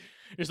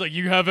It's like,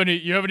 you have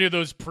any of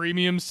those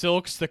premium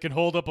silks that can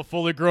hold up a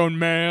fully grown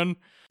man?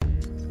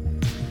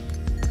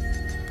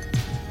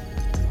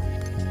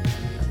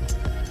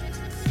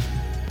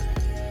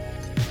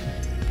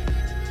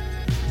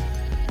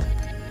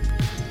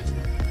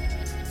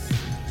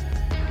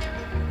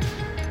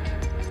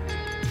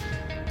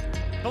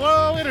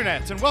 Hello,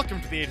 Internets, and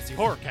welcome to the A to Z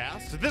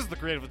Horrorcast. This is the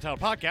Creatively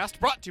Entitled Podcast,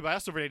 brought to you by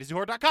us over at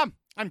AtoZHorror.com.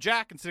 I'm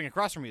Jack, and sitting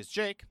across from me is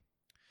Jake.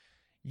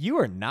 You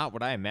are not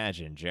what I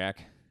imagined,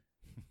 Jack.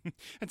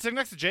 And sitting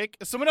next to Jake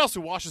is someone else who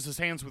washes his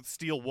hands with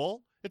steel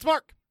wool. It's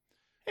Mark.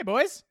 Hey,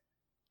 boys.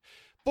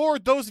 For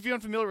those of you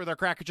unfamiliar with our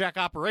Crackerjack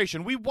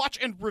operation, we watch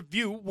and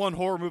review one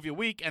horror movie a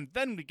week, and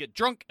then we get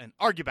drunk and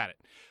argue about it.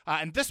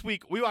 And this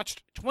week, we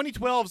watched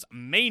 2012's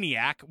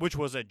Maniac, which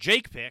was a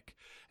Jake pick,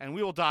 and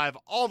we will dive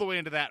all the way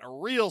into that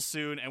real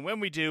soon. And when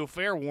we do,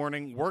 fair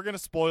warning, we're going to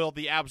spoil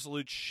the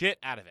absolute shit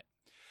out of it.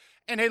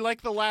 And hey,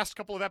 like the last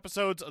couple of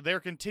episodes, there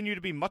continue to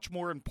be much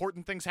more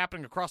important things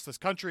happening across this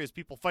country as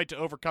people fight to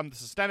overcome the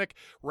systemic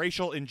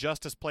racial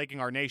injustice plaguing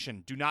our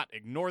nation. Do not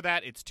ignore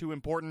that. It's too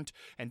important,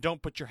 and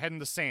don't put your head in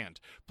the sand.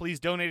 Please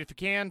donate if you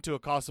can to a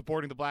cause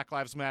supporting the Black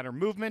Lives Matter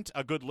movement.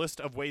 A good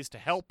list of ways to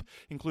help,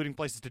 including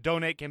places to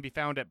donate, can be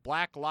found at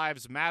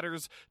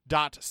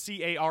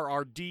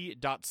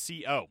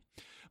blacklivesmatters.carrd.co.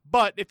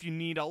 But if you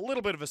need a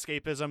little bit of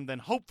escapism, then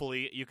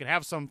hopefully you can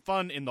have some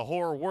fun in the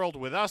horror world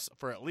with us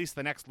for at least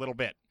the next little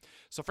bit.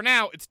 So for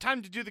now, it's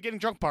time to do the getting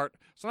drunk part.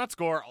 So let's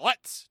score.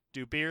 Let's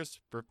do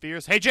beers for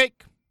fears. Hey,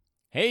 Jake.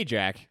 Hey,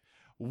 Jack.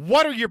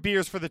 What are your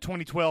beers for the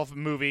 2012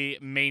 movie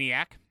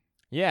Maniac?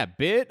 Yeah,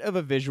 bit of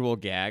a visual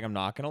gag, I'm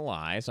not going to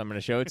lie. So I'm going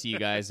to show it to you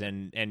guys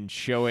and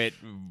show it,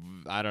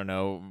 I don't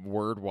know,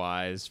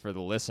 word-wise for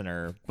the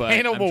listener. But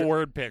Paint a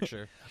word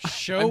picture.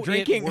 Show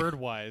it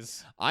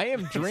word-wise. I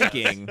am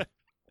drinking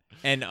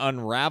an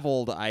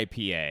Unraveled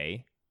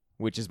IPA,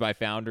 which is by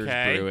Founders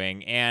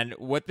Brewing. And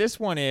what this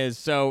one is,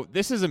 so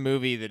this is a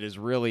movie that is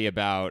really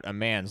about a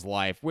man's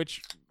life,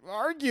 which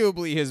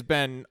arguably has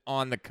been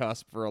on the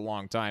cusp for a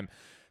long time,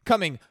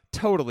 coming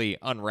totally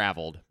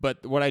unraveled.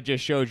 But what I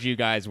just showed you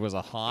guys was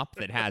a hop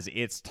that has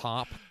its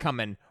top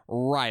coming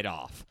right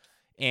off.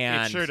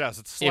 And it sure does.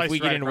 It's sliced if we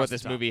get right into across what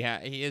this the top. movie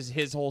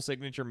his whole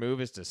signature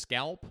move is to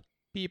scalp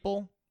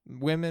people,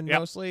 women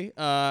mostly.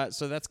 So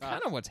that's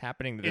kind of what's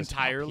happening to this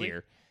entirely hop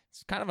here.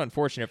 It's kind of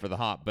unfortunate for the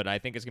hop, but I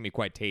think it's going to be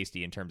quite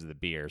tasty in terms of the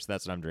beer, so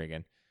that's what I'm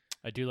drinking.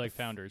 I do like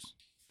Founders.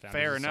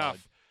 Fair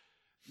enough.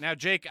 Now,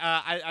 Jake,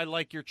 I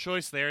like your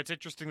choice there. It's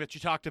interesting that you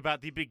talked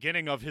about the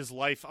beginning of his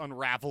life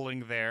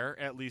unraveling there,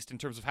 at least in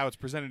terms of how it's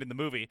presented in the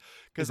movie.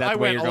 Because I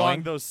went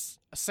along those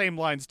same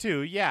lines,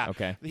 too. Yeah.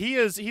 Okay.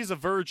 He's a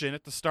virgin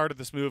at the start of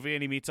this movie,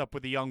 and he meets up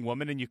with a young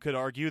woman, and you could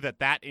argue that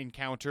that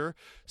encounter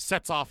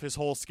sets off his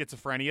whole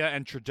schizophrenia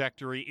and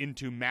trajectory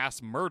into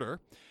mass murder.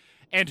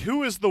 And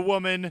who is the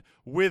woman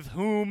with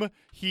whom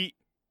he...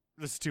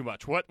 This is too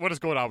much. What is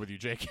going on with you,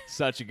 Jake?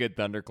 Such a good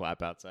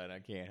thunderclap outside. I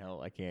can't even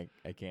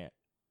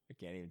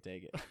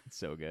take it. It's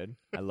so good.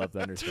 I love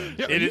thunderstorms.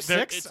 Are you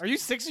 6? Are you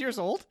 6 years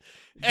old?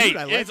 Hey,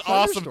 Dude, it's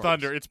awesome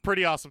thunder. It's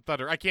pretty awesome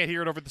thunder. I can't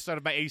hear it over the sound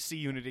of my AC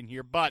unit in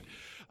here, but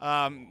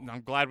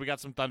I'm glad we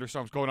got some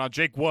thunderstorms going on.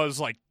 Jake was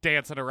like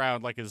dancing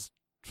around like his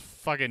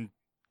fucking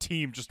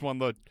team just won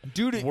the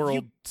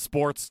world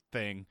sports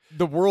thing.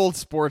 The world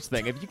sports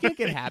thing. If you can't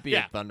get happy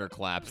at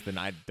thunderclaps, then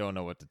I don't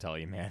know what to tell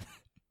you, man.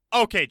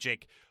 Okay,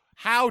 Jake.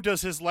 How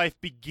does his life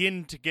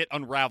begin to get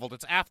unraveled?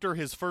 It's after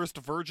his first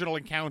virginal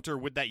encounter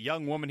with that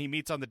young woman he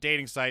meets on the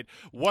dating site.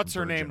 What's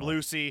her name?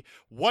 Lucy.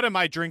 What am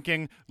I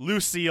drinking?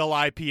 Lucille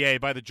IPA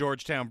by the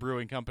Georgetown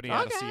Brewing Company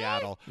out of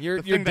Seattle.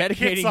 You're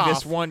dedicating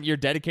this one. You're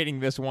dedicating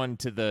this one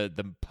to the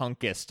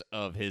punkest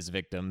of his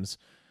victims.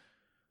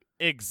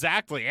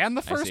 Exactly, and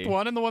the first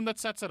one, and the one that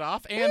sets it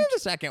off, and the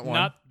second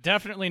one.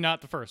 Definitely not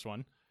the first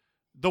one.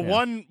 The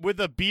one with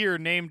a beer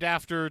named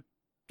after,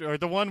 or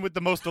the one with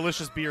the most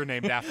delicious beer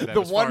named after them.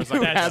 The one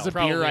who has a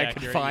beer I accurate,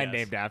 could find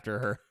named after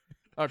her.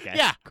 Okay,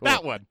 yeah, cool.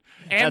 that one,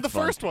 and That's the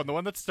first one, the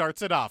one that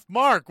starts it off.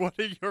 Mark, what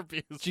are your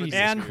beers?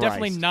 And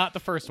definitely not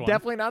the first one.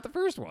 Definitely not the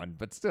first one,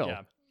 but still.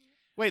 Yeah.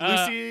 Wait,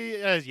 Lucy?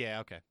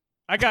 Yeah, okay.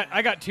 I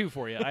got 2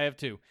 for you. I have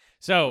 2.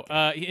 So,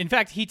 in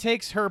fact, he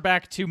takes her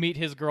back to meet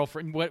his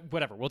girlfriend.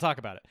 Whatever. We'll talk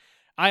about it.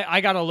 I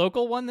got a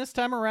local one this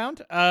time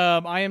around.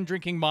 I am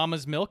drinking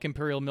Mama's Milk,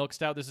 Imperial Milk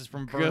Stout. This is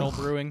from Vernal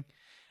Brewing.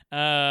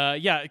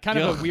 Yeah, kind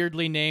of a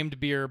weirdly named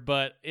beer,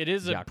 but it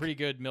is a pretty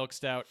good milk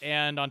stout.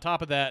 And on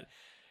top of that,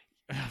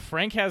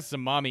 Frank has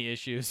some mommy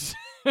issues.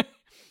 No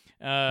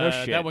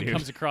shit, that one dude.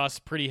 comes across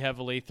pretty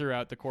heavily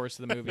throughout the course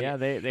of the movie. Yeah,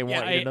 they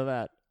want you to know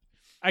that.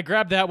 I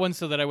grabbed that one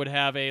so that I would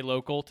have a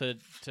local to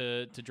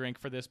drink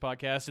for this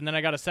podcast. And then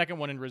I got a second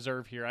one in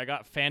reserve here. I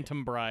got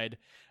Phantom Bride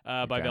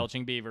by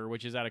Belching Beaver,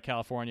 which is out of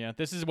California.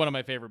 This is one of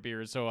my favorite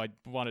beers, so I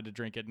wanted to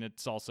drink it. And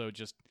it's also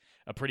just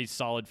a pretty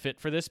solid fit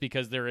for this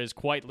because there is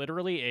quite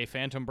literally a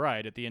Phantom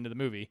Bride at the end of the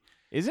movie.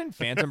 Isn't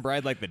Phantom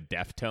Bride like the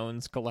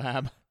Deftones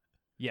collab?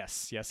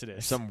 Yes, it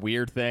is. Some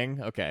weird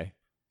thing? Okay.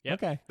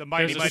 Yep. Okay. The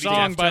Mighty There's Mighty a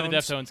song Deftones. by the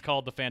Deftones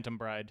called The Phantom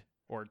Bride,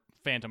 or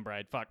Phantom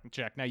Bride. Fuck,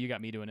 check. Now you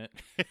got me doing it.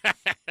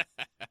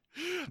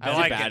 I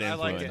like bad it. I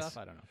like it. influence.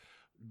 I don't know.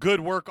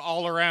 Good work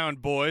all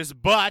around, boys.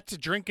 But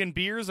drinking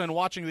beers and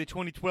watching the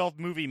 2012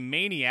 movie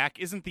Maniac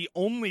isn't the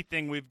only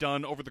thing we've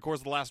done over the course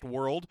of the last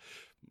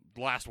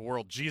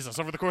Jesus,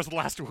 over the course of the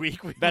last week.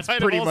 That's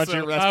pretty much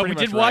it. We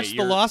did watch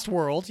The Lost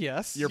World,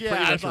 yes. You're pretty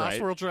much Lost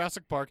right. World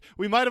Jurassic Park.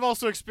 We might have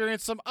also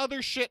experienced some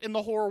other shit in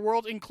the horror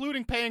world,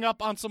 including paying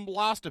up on some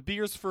Lost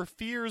Beers for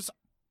Fears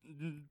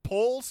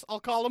polls, I'll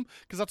call them,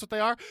 because that's what they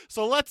are.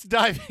 So let's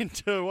dive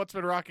into what's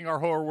been rocking our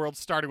horror world,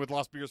 starting with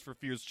Lost Beers for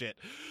Fears shit.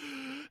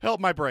 Help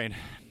my brain.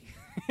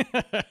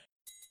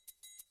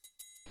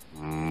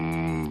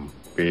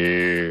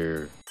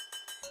 Beer.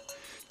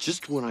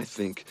 Just when I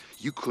think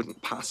you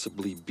couldn't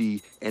possibly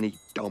be any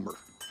dumber,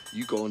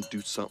 you go and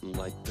do something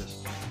like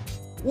this.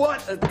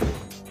 What an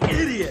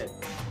idiot!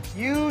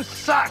 You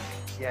suck,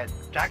 you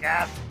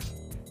jackass!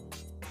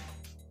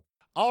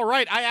 All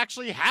right, I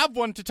actually have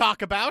one to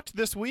talk about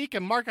this week,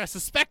 and Mark, I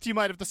suspect you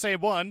might have the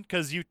same one,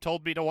 because you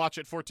told me to watch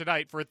it for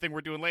tonight for a thing we're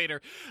doing later.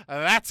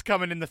 That's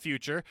coming in the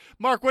future.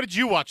 Mark, what did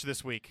you watch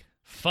this week?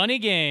 Funny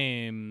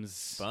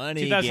Games.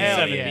 Funny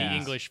 2007, Games. the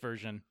English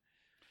version.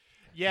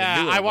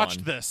 Yeah, newer I watched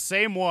one. the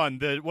same one,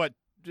 the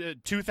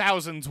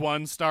 2000s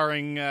one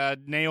starting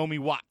Naomi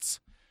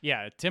Watts.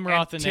 Yeah, Tim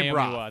Roth and Tim Naomi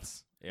Roth.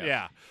 Watts.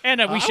 Yeah.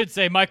 And we should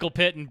say Michael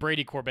Pitt and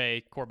Brady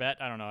Corbett.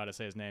 I don't know how to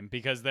say his name,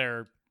 because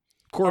they're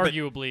Corbett.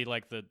 arguably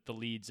like the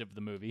leads of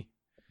the movie.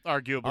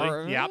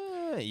 Arguably, yeah.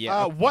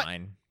 Yeah, what-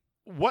 fine.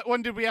 What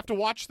one did we have to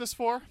watch this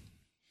for?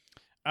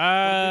 It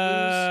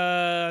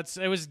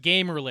was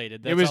game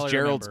related. That's It was all I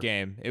Gerald's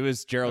remember. game. It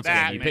was Gerald's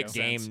That game. You makes picked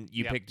sense. game.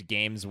 You Yep. picked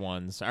games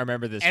ones. I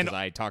remember this And- because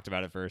I talked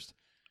about it first.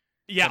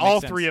 Yeah, That makes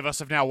all sense. three of us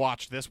have now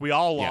watched this. We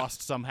all Yeah.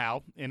 lost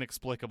somehow,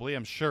 inexplicably.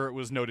 I'm sure it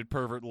was noted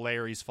pervert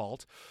Larry's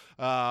fault.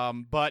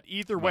 But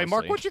either way,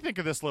 Mark, Mostly. what'd you think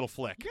of this little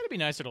flick? You gotta be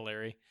nicer to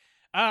Larry.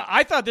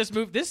 I thought this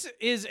movie.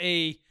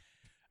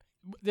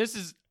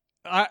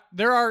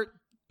 There are.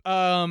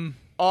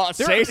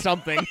 Say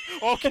something.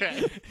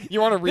 Okay. You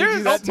want to read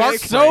There's that? Mark take?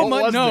 so What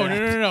much. was No.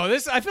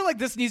 that? I feel like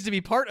this needs to be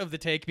part of the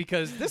take,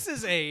 because this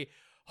is a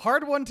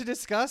hard one to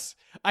discuss.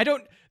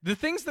 The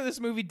things that this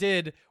movie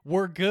did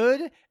were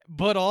good,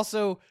 but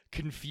also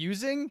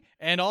confusing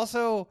and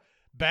also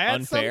bad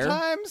Unfair.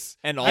 sometimes.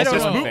 And I don't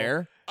also know.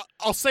 unfair.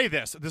 I'll say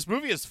this. This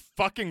movie is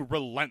fucking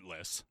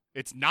relentless.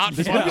 It's not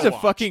This fun movie's to a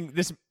watch. fucking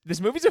this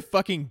movie's a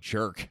fucking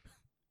jerk.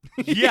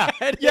 Yeah,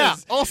 it yeah.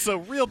 is. Also,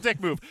 real dick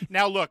move.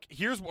 Now, look,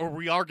 here's what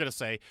we are going to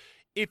say.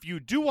 If you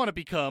do want to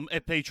become a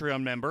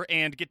Patreon member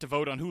and get to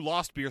vote on who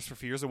lost Beers for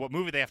Fears and what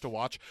movie they have to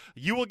watch,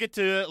 you will get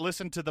to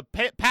listen to the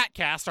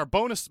Patcast, our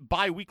bonus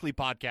bi-weekly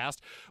podcast.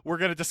 We're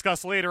going to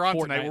discuss later on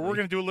tonight, where we're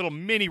going to do a little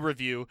mini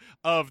review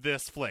of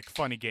this flick,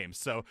 Funny Games.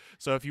 So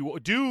if you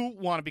do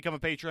want to become a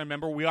Patreon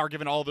member, we are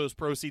giving all those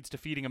proceeds to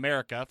Feeding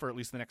America for at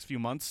least the next few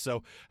months.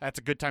 So that's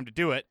a good time to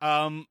do it.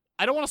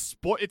 I don't want to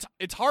spoil.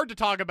 It's hard to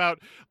talk about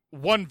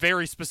one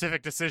very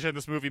specific decision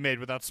this movie made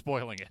without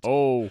spoiling it.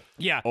 Oh,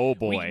 Yeah. oh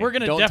boy. We're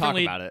gonna Don't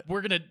definitely talk about it.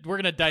 we're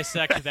gonna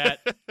dissect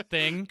that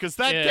thing, Because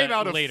that came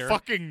out of later.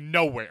 fucking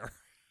nowhere.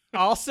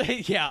 I'll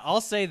say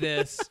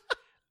this.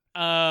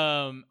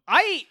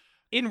 I,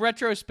 in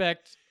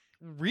retrospect,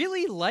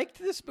 really liked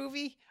this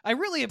movie. I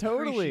really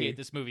Totally. appreciate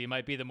this movie.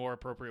 Might be the more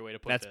appropriate way to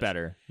put That's this.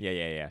 better.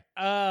 Yeah.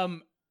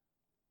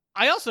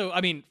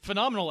 I mean,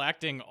 phenomenal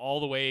acting all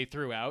the way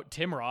throughout.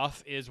 Tim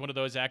Roth is one of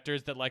those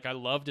actors that I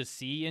love to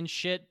see in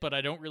shit, but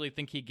I don't really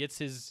think he gets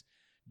his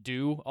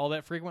due all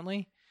that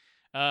frequently.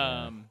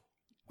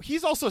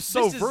 He's also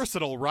so This is-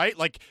 versatile, right?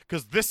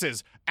 Because this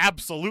is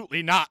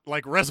absolutely not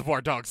like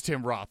Reservoir Dogs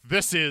Tim Roth.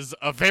 This is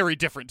a very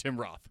different Tim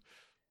Roth.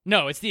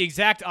 No, it's the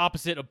exact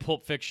opposite of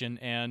Pulp Fiction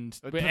and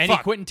any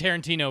fuck. Quentin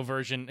Tarantino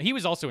version. He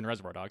was also in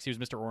Reservoir Dogs. He was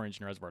Mr. Orange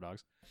in Reservoir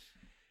Dogs.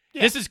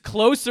 Yeah. This is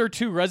closer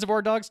to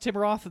Reservoir Dogs Tim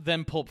Roth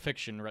than Pulp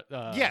Fiction.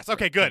 Yes,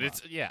 okay, good. Tim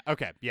It's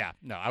okay. Yeah,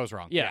 no, I was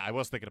wrong. Yeah. I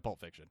was thinking of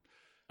Pulp Fiction.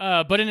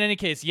 But in any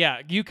case,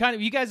 yeah, you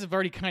guys have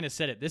already kind of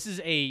said it. This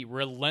is a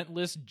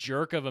relentless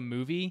jerk of a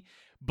movie,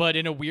 but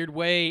in a weird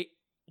way,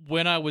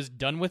 when I was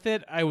done with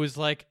it, I was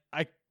like,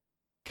 I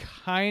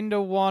kind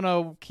of want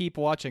to keep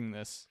watching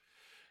this.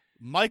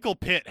 Michael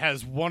Pitt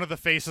has one of the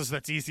faces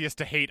that's easiest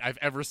to hate I've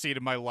ever seen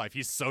in my life.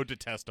 He's so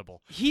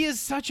detestable. He is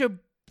such a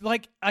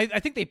I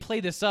think they play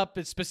this up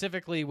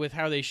specifically with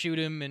how they shoot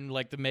him and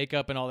the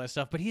makeup and all that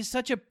stuff, but he's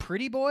such a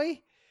pretty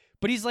boy.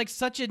 But he's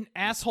such an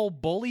asshole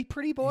bully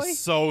pretty boy. He's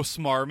so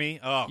smarmy.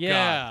 Oh,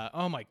 yeah.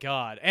 Oh my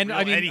god. And God.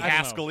 I mean, Eddie I don't know.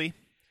 Haskell-y.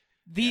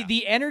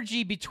 The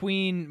energy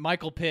between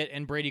Michael Pitt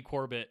and Brady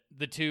Corbett,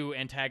 the two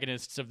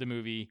antagonists of the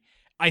movie,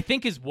 I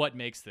think is what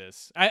makes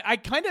this. I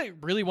kind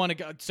of really want to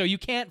go. So you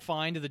can't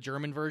find the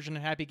German version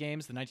of Happy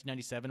Games, the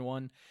 1997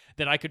 one,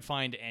 that I could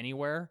find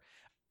anywhere.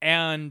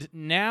 And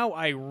now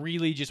I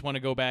really just want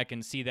to go back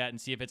and see that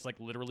and see if it's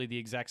literally the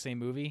exact same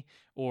movie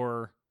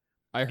or.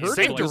 I heard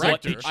Same it was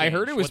director. I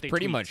heard it was What they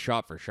pretty tweaked. much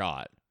shot for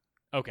shot.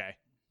 Okay.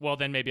 Well,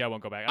 then maybe I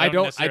won't go back. I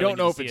don't necessarily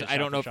know need if to see it's it I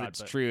don't know shot if for it's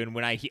shot, but- true. And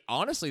when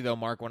honestly though,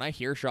 Mark, when I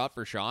hear shot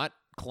for shot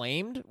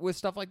claimed with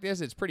stuff like this,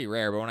 it's pretty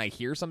rare. But when I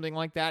hear something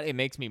like that, it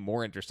makes me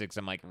more interested because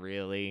I'm like,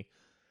 really?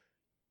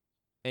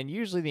 And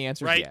usually the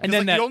answer is right? yes. And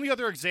then the only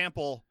other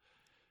example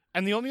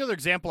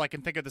I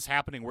can think of this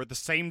happening where the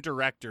same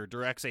director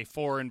directs a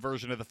foreign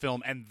version of the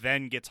film and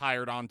then gets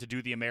hired on to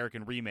do the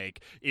American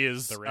remake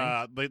is The Ring?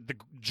 the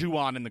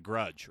Ju-on and The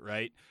Grudge,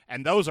 right?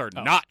 And those are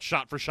not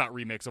shot-for-shot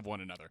remakes of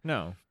one another.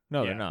 No,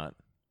 Yeah. they're not.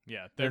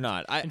 Yeah, They're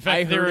not. In fact,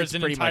 I there heard is it's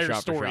an pretty much entire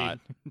shot for story. shot.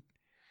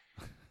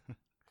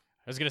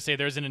 I was gonna say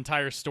there's an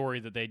entire story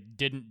that they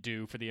didn't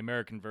do for the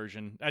American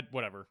version.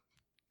 Whatever.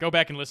 Go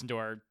back and listen to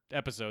our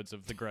episodes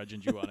of The Grudge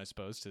and Ju-on, I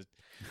suppose, to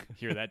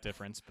hear that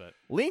difference. But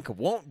Link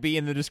won't be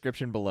in the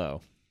description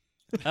below.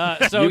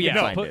 so You can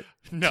yeah, find put- it.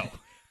 No.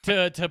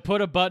 to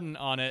put a button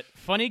on it,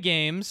 Funny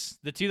Games,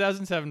 the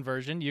 2007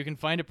 version, you can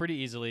find it pretty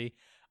easily.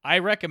 I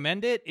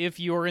recommend it if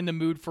you're in the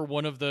mood for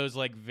one of those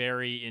like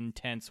very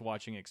intense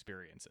watching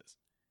experiences.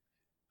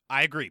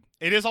 I agree.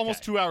 It is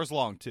almost 2 hours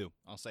long, too.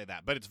 I'll say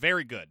that. But it's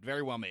very good.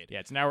 Very well made. Yeah,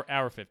 it's an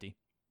hour 50.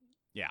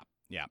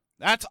 Yeah.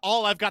 That's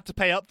all I've got to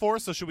pay up for,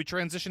 so should we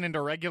transition into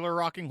regular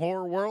rocking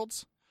horror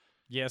worlds?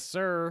 Yes,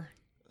 sir.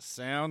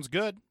 Sounds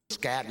good.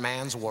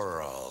 Scatman's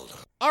World.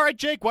 All right,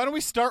 Jake, why don't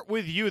we start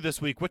with you this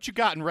week? What you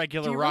got in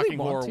regular Do you really rocking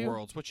want horror to?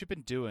 worlds? What you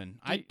been doing?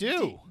 I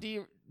do. Do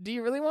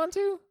you really want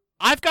to?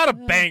 I've got a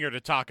banger to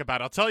talk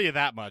about. I'll tell you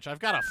that much. I've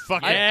got a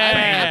fucking Yeah.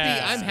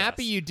 banger. I'm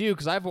happy you do,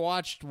 because I've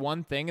watched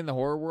one thing in the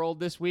horror world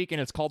this week,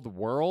 and it's called The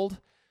World.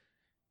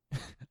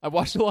 I've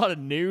watched a lot of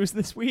news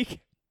this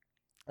week.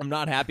 I'm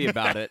not happy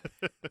about it.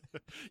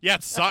 Yeah,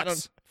 it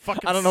sucks.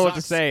 Fucking I don't know what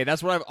to sucks. say.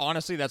 That's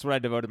what I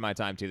devoted my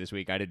time to this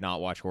week. I did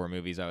not watch horror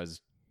movies. I was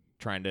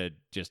trying to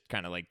just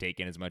kind of like take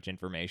in as much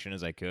information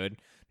as I could.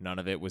 None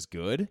of it was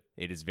good.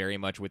 It is very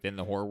much within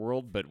the horror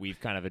world, but we've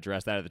kind of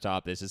addressed that at the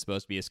top. This is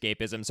supposed to be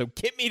escapism, so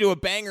get me to a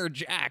banger,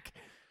 Jack.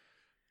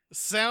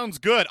 Sounds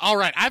good. All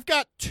right, I've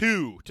got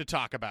two to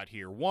talk about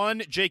here.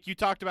 One, Jake, you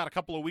talked about a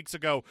couple of weeks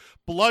ago,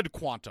 Blood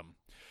Quantum.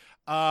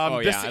 I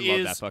love this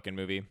that fucking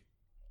movie.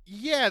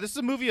 Yeah, this is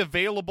a movie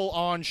available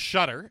on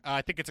Shudder.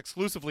 I think it's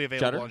exclusively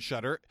available Shudder? on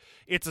Shudder.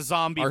 It's a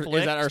zombie Is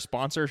flick. that our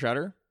sponsor,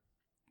 Shudder?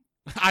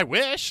 I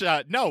wish.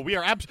 No, we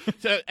are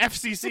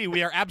FCC.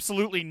 We are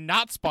absolutely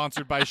not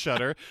sponsored by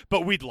Shudder,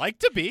 but we'd like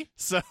to be.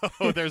 So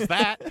there's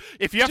that.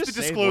 If you have to Just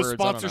say disclose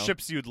words, I don't know.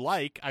 sponsorships you'd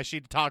like, I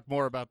should talk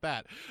more about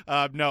that.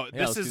 No, Yeah, this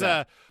let's is do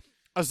that.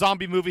 a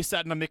zombie movie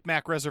set in a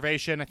Micmac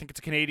reservation. I think it's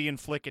a Canadian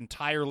flick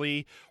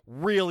entirely.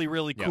 Really,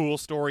 really Yep. cool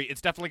story.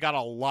 It's definitely got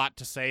a lot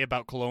to say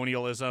about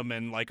colonialism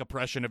and like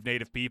oppression of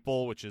Native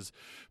people, which is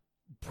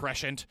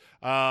prescient.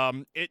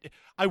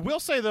 I will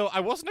say though, I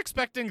wasn't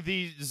expecting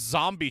the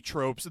zombie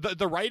tropes.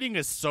 The writing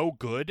is so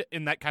good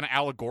in that kind of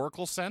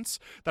allegorical sense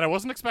that I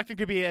wasn't expecting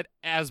to be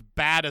as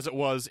bad as it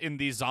was in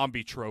the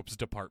zombie tropes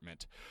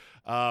department.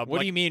 What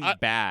do you mean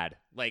bad?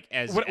 Like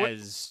as what-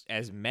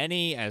 as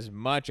many, as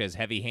much, as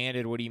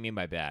heavy-handed? What do you mean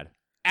by bad?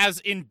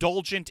 As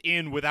indulgent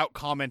in without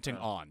commenting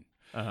on.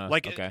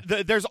 Like, okay.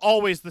 There's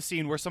always the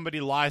scene where somebody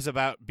lies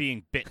about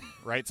being bitten,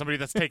 right? Somebody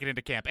that's taken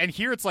into camp. And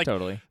here it's like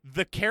Totally.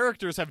 the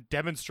characters have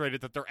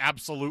demonstrated that they're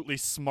absolutely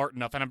smart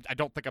enough, and I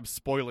don't think I'm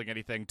spoiling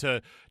anything,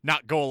 to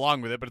not go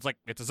along with it, but it's like,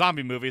 it's a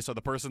zombie movie, so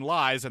the person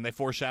lies, and they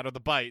foreshadow the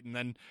bite,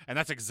 and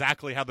that's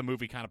exactly how the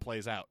movie kind of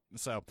plays out.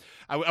 So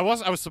I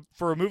was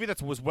for a movie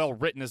that was well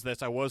written as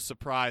this, I was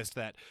surprised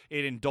that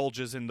it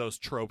indulges in those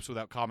tropes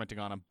without commenting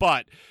on them.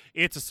 But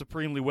it's a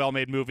supremely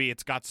well-made movie.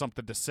 It's got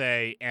something to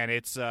say, and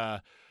it's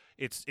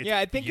Yeah,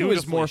 I think it was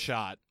beautifully more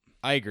shot,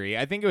 I agree.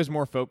 I think it was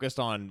more focused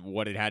on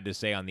what it had to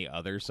say on the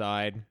other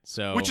side.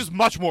 So which is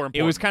much more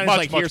important. it was kind of much,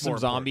 like, much here's some more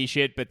zombie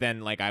shit, but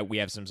then like we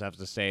have some stuff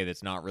to say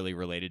that's not really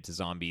related to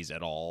zombies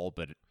at all,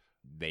 but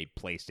they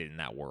placed it in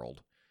that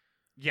world.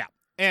 Yeah.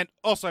 And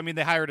also, I mean,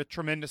 they hired a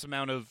tremendous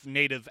amount of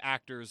native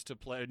actors to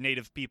play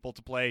native people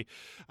to play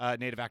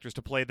native actors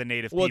to play the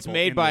native Well, people. it's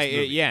made in by this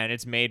movie. and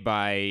it's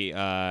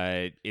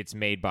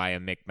made by a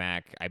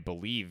Micmac. I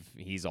believe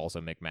he's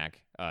also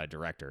Micmac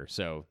director.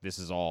 So this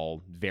is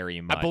all very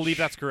much. I believe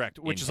that's correct,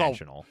 which is all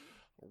intentional.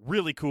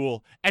 really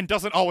cool and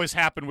doesn't always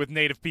happen with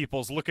native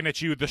peoples. Looking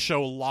at you, the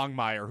show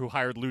Longmire, who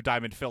hired Lou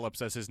Diamond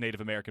Phillips as his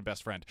Native American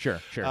best friend. Sure.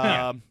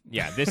 Yeah,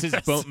 this is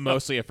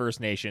mostly a First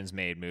Nations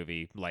made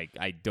movie. Like,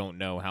 I don't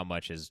know how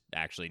much is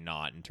actually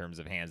not in terms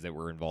of hands that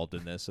were involved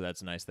in this, so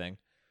that's a nice thing.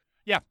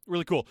 Yeah,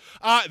 really cool.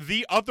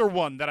 The other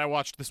one that I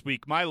watched this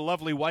week, my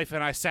lovely wife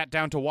and I sat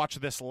down to watch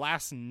this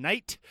last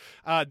night.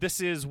 This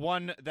is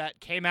one that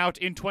came out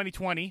in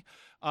 2020.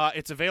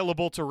 It's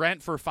available to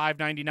rent for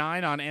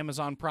 $5.99 on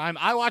Amazon Prime.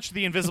 I watched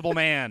The Invisible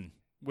Man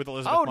with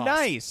Elizabeth Oh, Moss.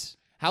 nice.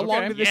 How Okay.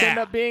 long did this end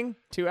Yeah. up being?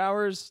 2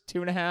 hours?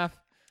 2.5? A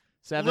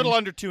 7? little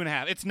under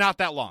 2.5. It's not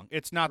that long.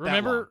 It's not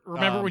that long.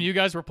 Remember when you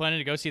guys were planning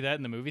to go see that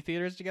in the movie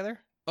theaters together?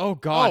 Oh,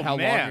 God. Oh, how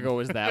man. long ago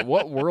was that?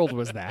 What world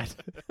was that?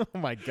 Oh,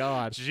 my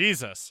God.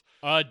 Jesus.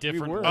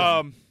 Different.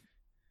 were.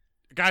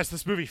 Guys,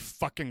 this movie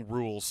fucking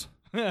rules.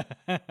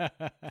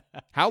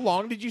 How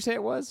long did you say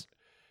it was?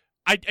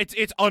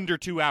 It's under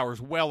 2 hours,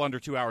 well under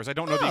 2 hours. I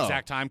don't know the Oh.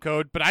 exact time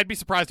code, but I'd be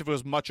surprised if it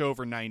was much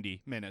over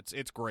 90 minutes.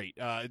 It's great.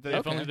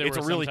 If only there it's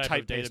was a really some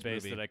type tight of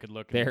database that I could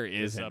look. There this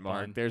isn't, up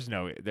Mark. on. There's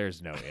no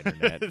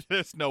internet.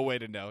 There's no way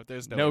to know.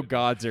 There's no way No to know.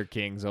 gods or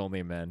kings,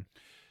 only men.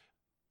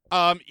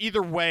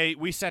 Either way,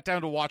 we sat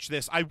down to watch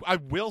this. I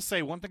will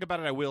say one thing about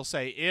it. I will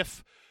say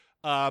if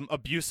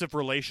abusive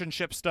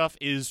relationship stuff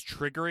is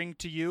triggering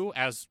to you,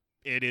 as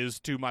it is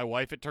to my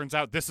wife, it turns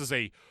out this is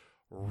a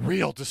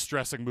real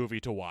distressing movie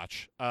to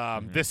watch.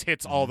 This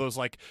hits all those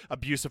like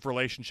abusive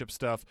relationship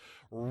stuff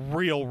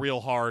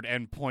real hard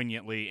and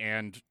poignantly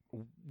and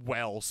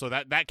well, so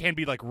that can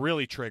be like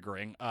really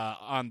triggering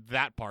on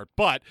that part.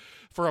 But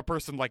for a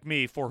person like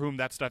me, for whom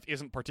that stuff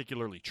isn't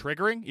particularly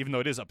triggering, even though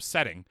it is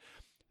upsetting,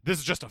 this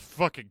is just a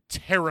fucking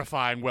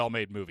terrifying,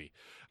 well-made movie.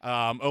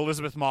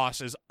 Elizabeth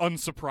Moss is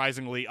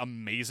unsurprisingly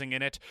amazing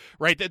in it,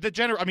 right? The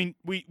general, I mean,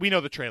 we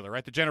know the trailer,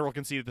 right? The general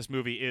conceit of this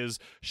movie is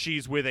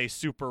she's with a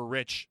super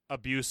rich,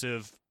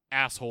 abusive,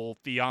 asshole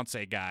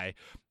fiance guy,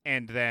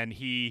 and then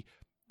he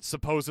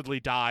supposedly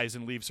dies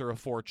and leaves her a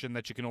fortune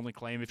that she can only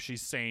claim if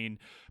she's sane,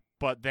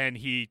 but then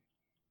he,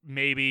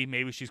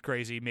 maybe she's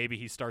crazy, maybe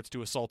he starts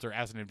to assault her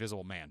as an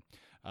invisible man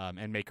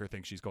and make her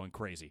think she's going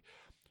crazy.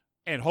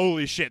 And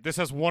holy shit, this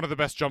has one of the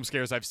best jump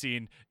scares I've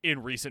seen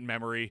in recent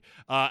memory.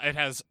 It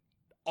has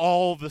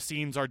all the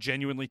scenes are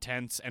genuinely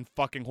tense and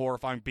fucking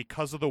horrifying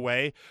because of the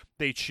way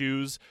they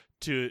choose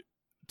to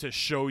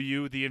show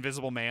you the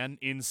Invisible Man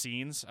in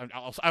scenes.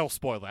 I'll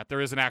spoil that.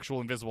 There is an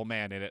actual Invisible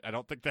Man in it. I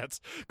don't think that's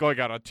going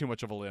out on too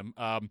much of a limb.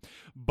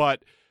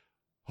 But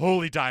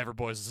holy diver,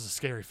 boys, this is a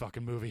scary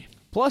fucking movie.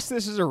 Plus,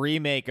 this is a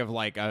remake of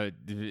like a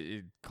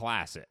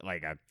classic,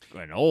 like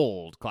an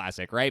old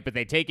classic, right? But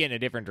they take it in a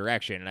different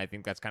direction, and I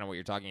think that's kind of what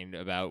you're talking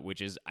about,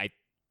 which is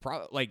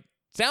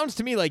sounds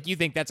to me like you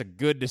think that's a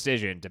good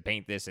decision to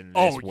paint this in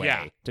this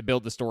way, to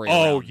build the story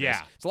around this.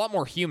 It's a lot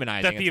more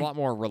humanizing. It's a lot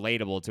more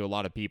relatable to a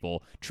lot of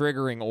people,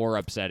 triggering or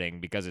upsetting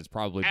because it's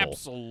probably both.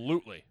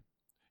 Absolutely.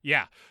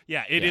 Yeah,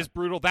 it is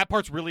brutal. That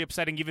part's really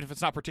upsetting, even if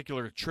it's not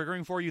particularly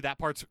triggering for you. That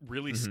part's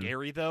really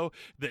scary, though.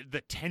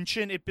 The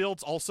tension it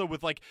builds also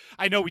with, like,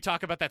 I know we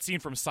talk about that scene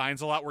from Signs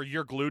a lot where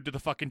you're glued to the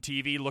fucking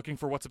TV looking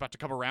for what's about to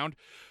come around.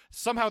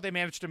 Somehow they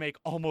managed to make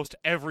almost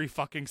every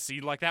fucking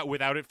scene like that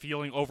without it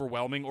feeling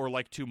overwhelming or,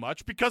 like, too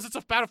much, because it's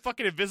about a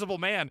fucking invisible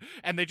man,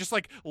 and they just,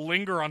 like,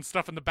 linger on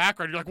stuff in the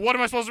background. You're like, what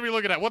am I supposed to be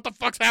looking at? What the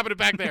fuck's happening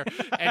back there?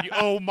 And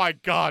oh my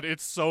god,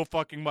 it's so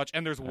fucking much.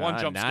 And there's one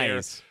jump scare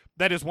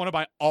that is one of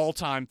my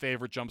all-time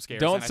favorite jump scares.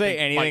 Don't say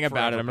anything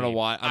about it. I'm gonna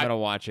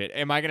watch it.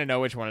 Am I gonna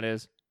know which one it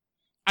is?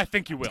 I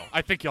think you will.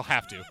 I think you'll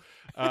have to. If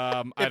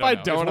I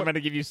don't, I'm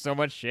gonna give you so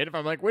much shit. If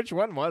I'm like, which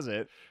one was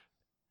it?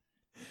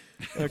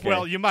 Okay.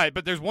 Well, you might,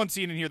 but there's one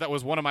scene in here that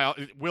was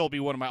will be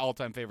one of my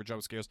all-time favorite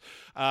jump scares.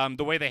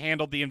 The way they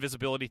handled the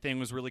invisibility thing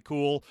was really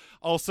cool.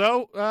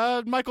 Also,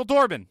 Michael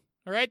Dorbin.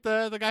 All right,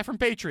 the guy from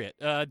Patriot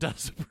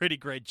does a pretty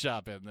great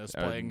job in this,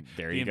 playing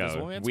there the you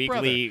Invisible go. Man's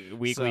Weekly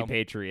brother.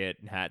 Patriot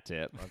hat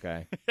tip.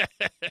 Okay.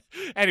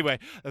 Anyway,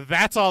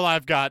 that's all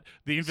I've got.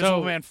 The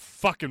Invisible Man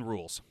fucking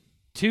rules.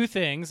 Two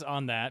things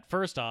on that.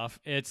 First off,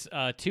 it's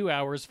 2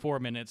 hours 4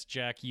 minutes.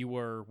 Jack, you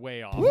were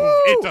way off.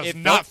 It does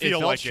not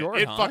feel like short,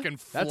 it. It huh? fucking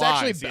flies. That's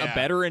actually a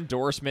better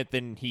endorsement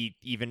than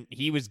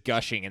he was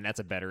gushing, and that's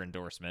a better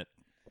endorsement.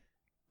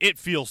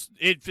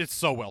 It's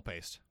so well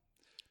paced.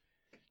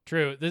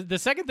 True. The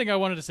second thing I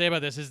wanted to say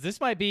about this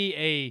might be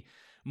a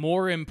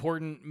more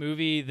important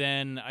movie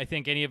than I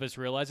think any of us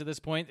realize at this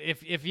point.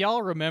 If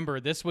y'all remember,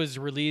 this was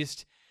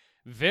released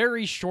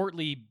very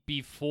shortly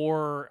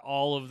before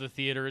all of the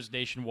theaters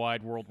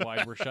nationwide,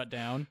 worldwide were shut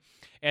down.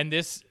 And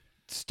this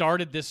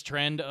started this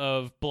trend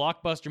of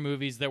blockbuster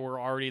movies that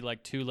were already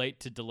like too late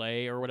to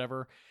delay or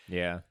whatever.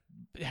 Yeah.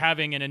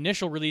 Having an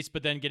initial release,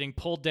 but then getting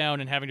pulled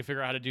down and having to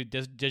figure out how to do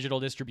digital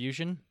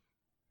distribution.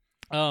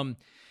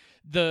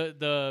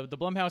 The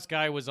Blumhouse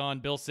guy was on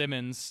Bill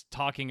Simmons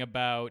talking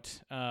about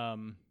I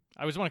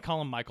always want to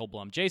call him Michael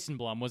Blum. Jason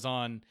Blum was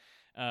on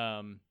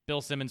Bill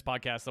Simmons'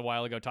 podcast a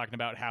while ago talking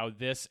about how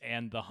this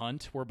and The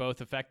Hunt were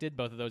both affected.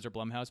 Both of those are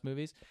Blumhouse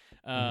movies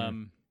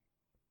by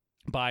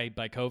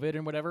COVID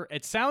and whatever.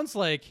 It sounds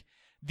like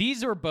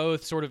these are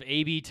both sort of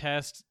A/B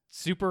test,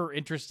 super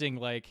interesting,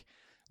 like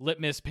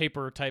litmus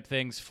paper type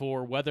things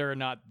for whether or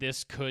not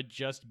this could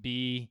just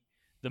be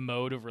the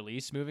mode of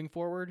release moving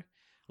forward.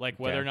 Like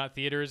whether or not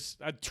theaters...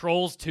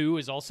 Trolls 2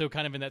 is also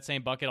kind of in that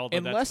same bucket, although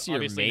that's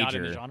obviously not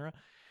in the genre.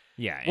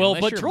 Yeah. Well,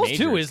 but Trolls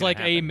 2 is like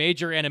a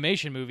major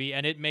animation movie,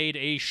 and it made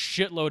a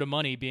shitload of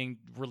money being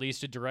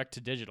released to direct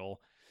to digital.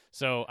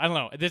 So, I don't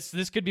know.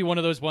 This could be one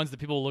of those ones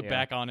that people will look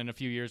back on in a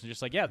few years and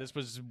just like, yeah, this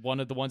was one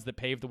of the ones that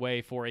paved the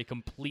way for a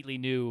completely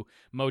new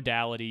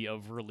modality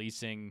of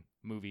releasing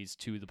movies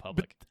to the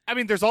public. But, I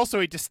mean, there's also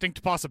a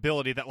distinct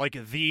possibility that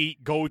like the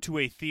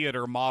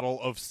go-to-a-theater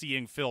model of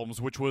seeing films,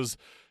 which was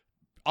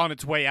on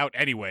its way out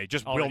anyway,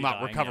 just already will not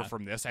dying, recover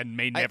from this and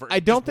may never. I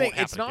don't think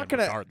it's not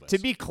going to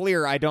be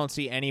clear, I don't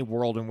see any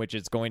world in which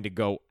it's going to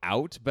go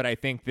out, but I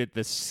think that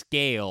the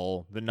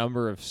scale, the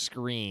number of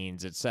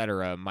screens,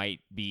 etc.,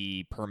 might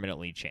be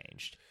permanently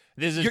changed.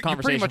 This is a You're pretty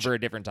conversation much- for a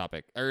different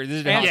topic, or this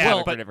is a And- topic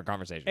well, for a different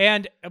conversation.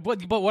 And but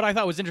what I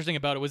thought was interesting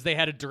about it was they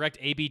had a direct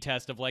A/B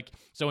test of like,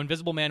 so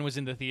Invisible Man was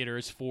in the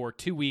theaters for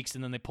 2 weeks,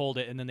 and then they pulled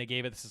it, and then they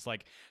gave it this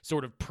like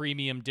sort of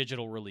premium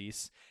digital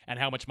release, and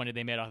how much money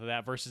they made off of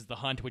that versus The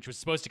Hunt, which was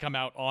supposed to come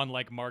out on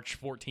like March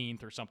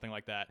 14th or something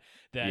like that,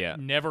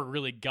 never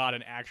really got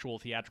an actual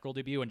theatrical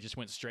debut and just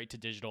went straight to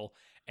digital,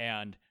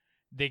 and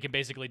they can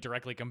basically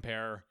directly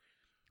compare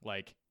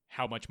like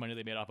how much money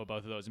they made off of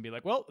both of those and be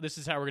like, well, this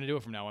is how we're going to do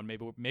it from now on.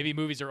 Maybe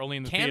movies are only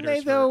in the Can theaters they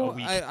for though? a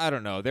week. I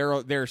don't know.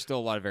 There are still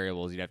a lot of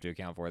variables you'd have to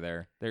account for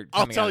there.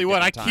 I'll tell you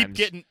what, I keep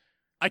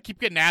keep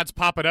getting ads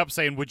popping up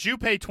saying, would you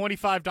pay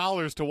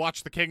 $25 to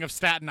watch The King of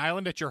Staten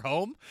Island at your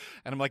home?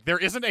 And I'm like, there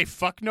isn't a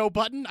fuck no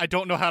button. I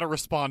don't know how to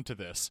respond to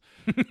this.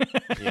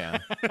 Yeah.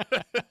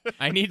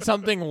 I need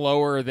something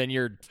lower than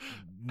your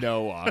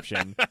no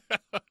option.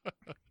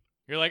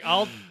 You're like,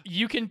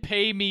 you can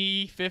pay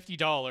me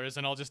 $50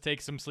 and I'll just take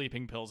some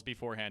sleeping pills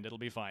beforehand. It'll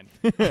be fine.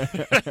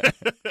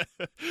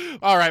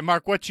 All right,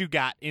 Mark, what you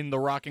got in the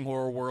Rocking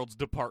Horror Worlds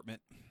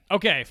department?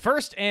 Okay,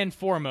 first and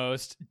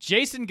foremost,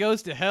 Jason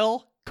Goes to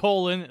Hell,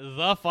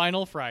 The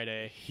Final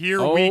Friday.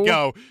 Here we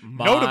go.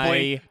 my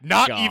Notably,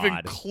 not God. even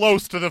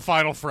close to the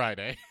Final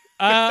Friday.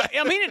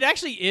 I mean, it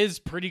actually is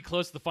pretty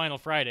close to The Final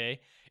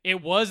Friday.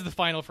 It was The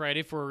Final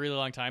Friday for a really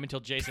long time until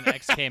Jason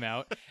X came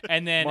out.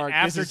 And then Mark, this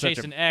after is such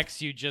Jason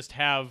X, you just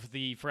have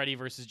the Freddy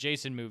versus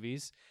Jason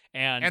movies.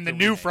 And the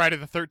new remake. Friday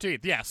the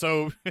 13th. Yeah,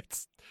 so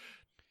it's...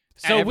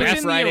 So Every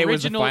within Friday the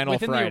was the original Final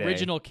within Friday. the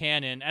original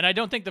canon, and I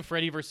don't think the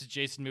Freddy versus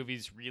Jason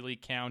movies really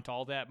count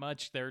all that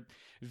much. They're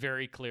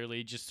very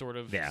clearly just sort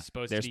of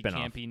supposed to they're be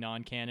spin-off. campy,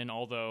 non-canon,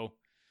 although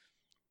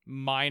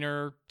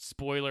minor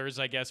spoilers,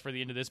 I guess, for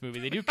the end of this movie.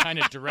 They do kind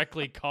of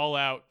directly call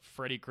out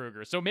Freddy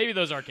Krueger. So maybe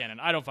those are canon.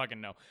 I don't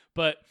fucking know.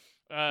 But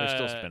They're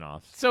still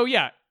spin-offs. So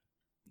yeah.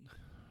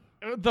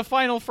 The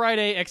Final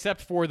Friday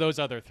except for those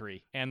other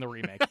three and the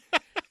remake.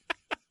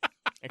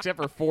 Except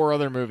for 4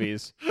 other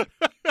movies.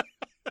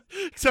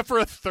 Except for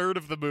a third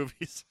of the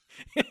movies.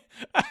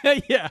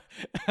 Yeah.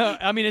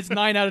 I mean, it's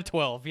 9 out of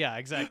 12. Yeah,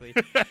 exactly.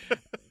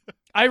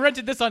 I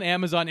rented this on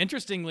Amazon.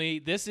 Interestingly,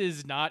 this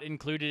is not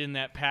included in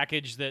that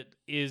package that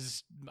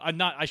is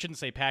I shouldn't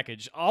say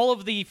package. All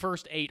of the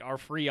first 8 are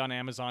free on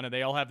Amazon, and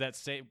they all have that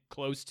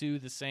close to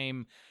the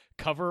same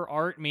cover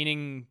art,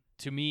 meaning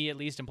to me, at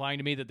least, implying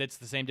to me that that's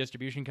the same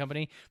distribution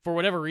company. For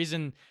whatever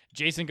reason,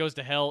 Jason Goes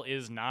to Hell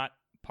is not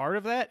part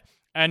of that.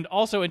 And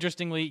also,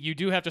 interestingly, you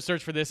do have to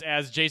search for this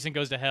as Jason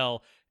Goes to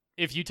Hell.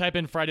 If you type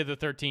in Friday the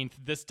 13th,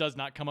 this does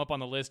not come up on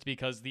the list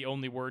because the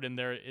only word in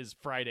there is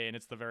Friday, and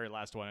it's the very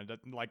last one.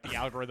 Like, the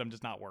algorithm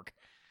does not work.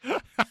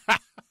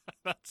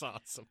 That's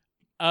awesome.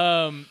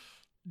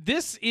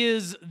 This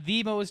is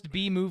the most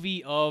B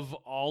movie of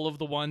all of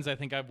the ones I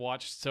think I've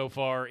watched so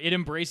far. It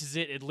embraces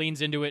it, it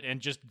leans into it,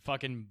 and just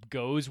fucking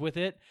goes with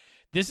it.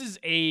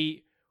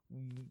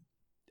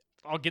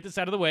 I'll get this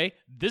out of the way.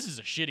 This is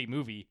a shitty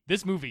movie.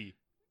 This movie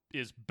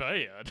is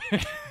bad,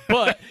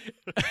 but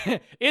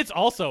it's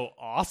also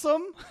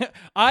awesome.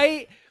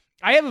 I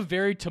have a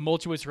very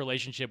tumultuous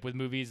relationship with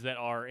movies that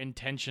are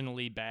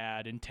intentionally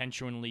bad,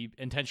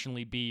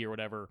 intentionally B or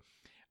whatever.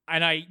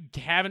 And I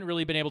haven't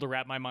really been able to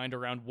wrap my mind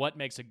around what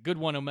makes a good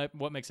one and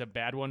what makes a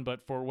bad one,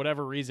 but for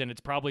whatever reason, it's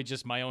probably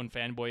just my own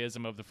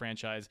fanboyism of the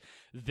franchise.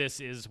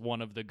 This is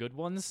one of the good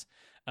ones.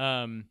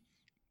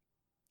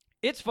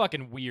 It's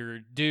fucking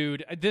weird,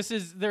 dude. I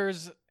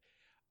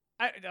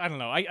don't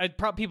know.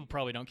 People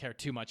probably don't care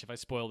too much if I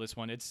spoil this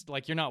one. It's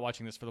like you're not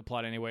watching this for the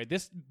plot anyway.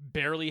 This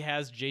barely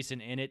has Jason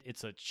in it.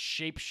 It's a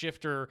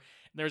shapeshifter.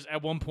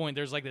 At one point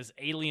there's like this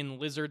alien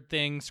lizard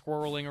thing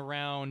swirling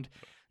around.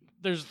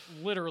 There's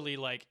literally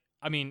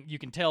you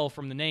can tell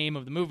from the name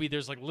of the movie,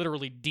 there's like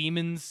literally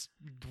demons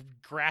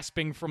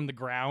grasping from the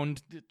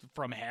ground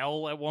from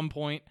hell at one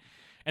point.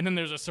 And then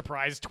there's a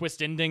surprise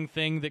twist ending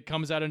thing that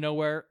comes out of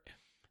nowhere.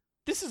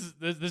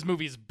 This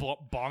movie is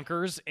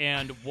bonkers,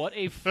 and what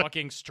a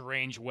fucking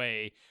strange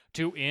way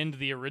to end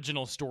the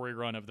original story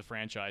run of the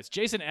franchise.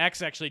 Jason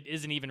X actually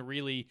isn't even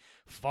really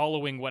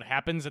following what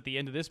happens at the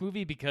end of this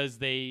movie because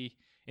in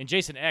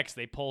Jason X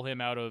they pull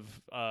him out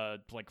of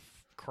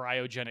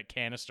cryogenic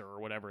canister or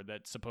whatever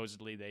that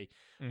supposedly they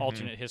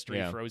alternate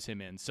history froze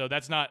him in. So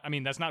that's not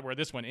where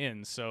this one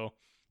ends. So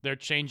they're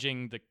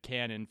changing the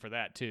canon for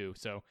that too.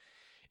 So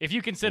if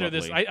you consider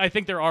this, I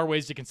think there are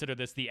ways to consider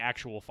this the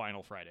actual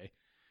Final Friday.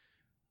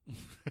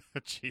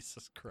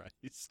 Jesus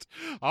Christ.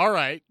 All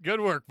right.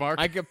 Good work, Mark.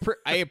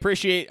 I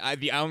appreciate I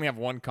only have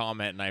one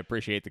comment, and I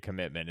appreciate the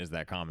commitment is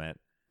that comment.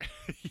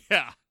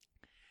 Yeah.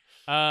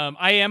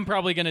 I am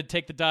probably going to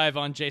take the dive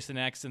on Jason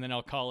X, and then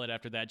I'll call it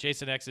after that.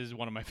 Jason X is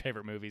one of my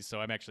favorite movies,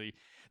 so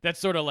that's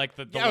sort of like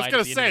the I was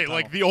going to say,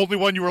 like, the only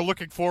one you were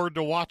looking forward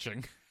to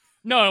watching.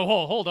 No,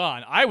 hold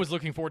on. I was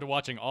looking forward to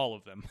watching all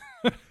of them.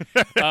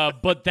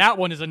 But that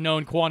one is a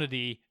known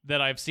quantity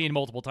that I've seen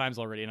multiple times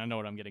already, and I know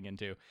what I'm getting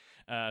into.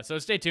 So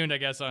stay tuned, I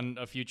guess, on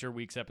a future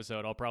week's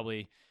episode. I'll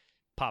probably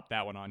pop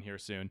that one on here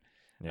soon.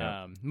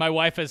 Yeah. My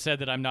wife has said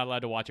that I'm not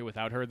allowed to watch it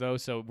without her, though,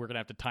 so we're going to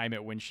have to time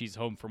it when she's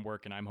home from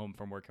work and I'm home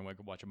from work and we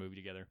can watch a movie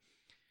together.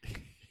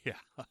 Yeah.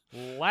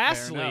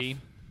 Lastly,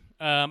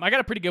 I got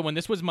a pretty good one.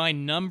 This was my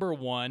number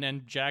one,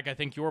 and Jack, I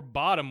think your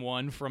bottom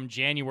one from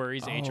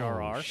January's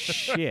HRR.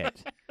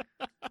 Shit.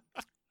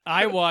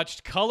 I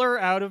watched Color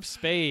Out of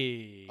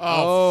Space.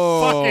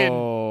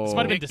 Fucking. This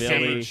might have been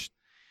Billy. December.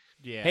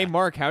 Yeah. Hey,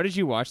 Mark, how did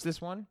you watch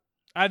this one?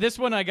 This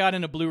one I got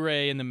in a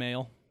Blu-ray in the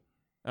mail,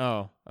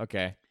 Oh,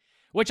 okay.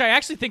 which I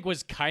actually think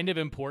was kind of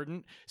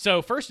important.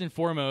 So first and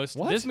foremost,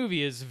 What? this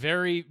movie is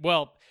very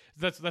well.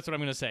 That's what I'm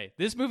going to say.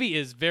 This movie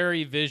is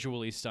very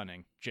visually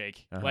stunning,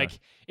 Jake. Uh-huh. Like,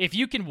 if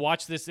you can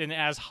watch this in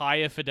as high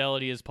a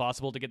fidelity as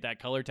possible to get that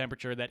color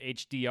temperature, that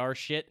HDR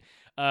shit,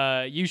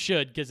 you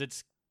should, because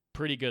it's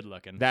pretty good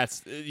looking.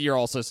 You're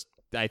also.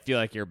 I feel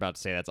like you're about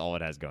to say that's all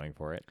it has going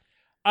for it.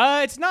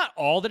 It's not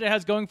all that it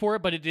has going for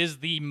it, but it is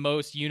the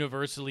most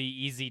universally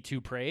easy to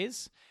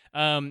praise.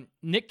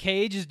 Nick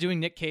Cage is doing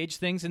Nick Cage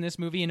things in this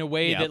movie in a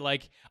way that,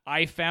 like,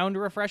 I found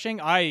refreshing.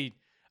 I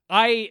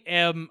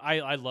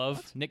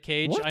love Nick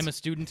Cage. What? I'm a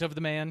student of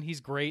the man. He's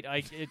great.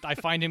 I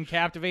find him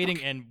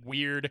captivating and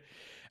weird.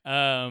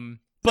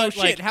 But Shit,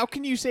 like, how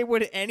can you say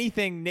what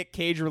anything Nick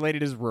Cage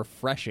related is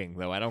refreshing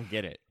though? I don't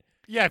get it.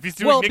 Yeah, if he's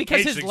doing Nick because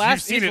Cage his things,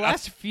 last you've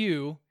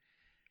seen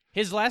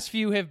his last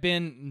few have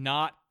been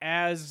not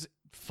as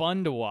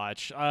fun to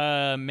watch.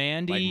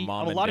 Mandy, Like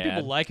Mom a and lot of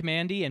people Dad? like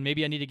Mandy, and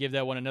maybe I need to give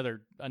that one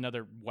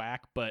another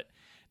whack, but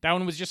that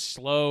one was just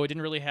slow. It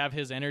didn't really have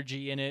his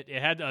energy in it.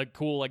 It had a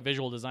cool like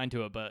visual design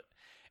to it, but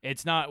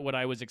it's not what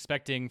I was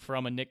expecting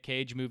from a Nick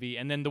Cage movie.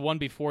 And then the one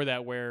before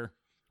that, where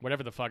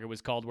whatever the fuck it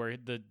was called, where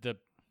the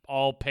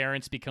all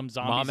parents become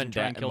zombies Mom and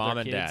try and kill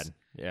their kids. Dad.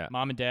 Yeah.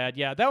 Mom and Dad.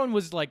 Yeah, that one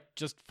was like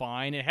just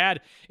fine. It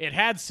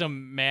had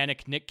some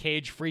manic Nick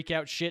Cage freak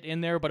out shit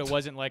in there, but it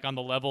wasn't like on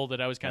the level that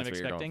I was kind That's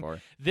of what you're going expecting.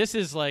 for. This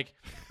is like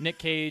Nick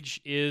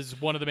Cage is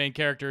one of the main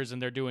characters and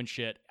they're doing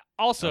shit.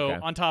 Also, Okay.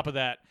 on top of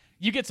that,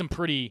 you get some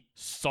pretty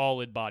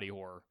solid body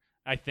horror.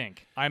 I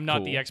think. I'm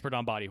not the Cool. expert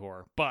on body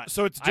horror, but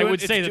So it's I would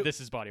it's say do- that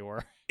this is body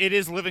horror. It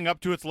is living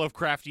up to its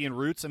Lovecraftian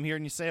roots. I'm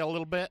hearing you say a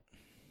little bit.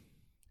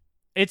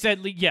 It's at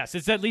least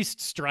it's at least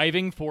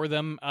striving for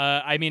them.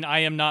 I mean,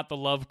 I am not the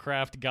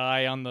Lovecraft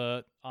guy on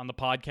the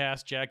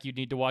podcast, Jack. You'd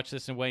need to watch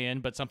this and weigh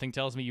in, but something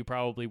tells me you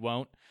probably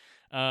won't.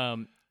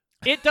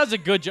 It does a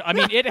good job. I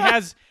mean, it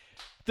has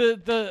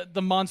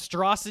the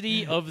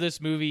monstrosity of this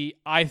movie.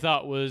 I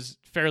thought was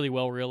fairly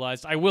well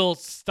realized. I will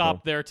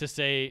stop there to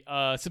say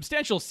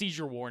substantial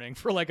seizure warning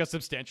for like a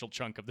substantial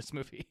chunk of this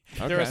movie.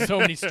 There are Okay. so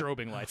many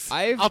strobing lights.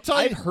 I've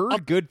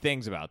heard good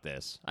things about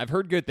this. I've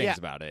heard good things Yeah.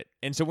 about it.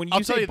 And so when I'll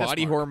you tell say you this,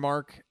 body Mark. horror,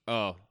 Mark,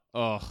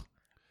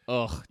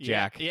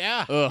 Jack.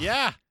 Yeah. Ugh.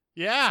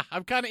 Yeah.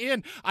 I'm kind of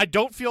in. I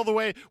don't feel the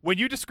way when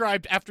you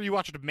described after you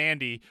watched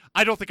Mandy.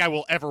 I don't think I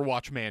will ever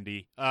watch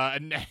Mandy,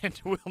 and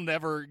will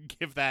never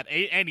give that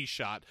any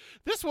shot.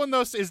 This one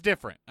though is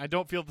different. I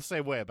don't feel the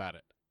same way about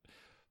it.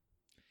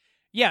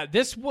 Yeah,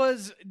 this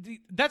was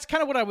that's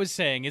kind of what I was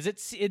saying. Is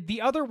the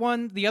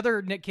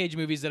other Nick Cage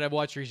movies that I've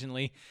watched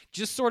recently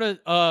just sort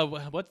of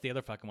what's the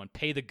other fucking one?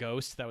 Pay the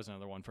Ghost. That was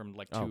another one from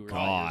like 2 or 3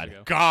 years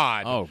ago.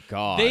 God. Oh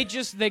God.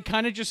 They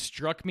kind of just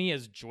struck me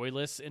as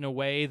joyless in a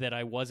way that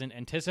I wasn't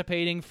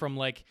anticipating from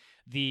like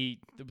the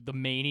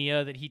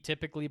mania that he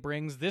typically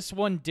brings. This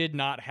one did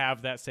not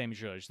have that same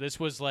zhuzh. This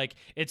was like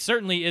it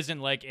certainly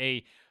isn't like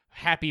a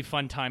happy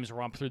fun times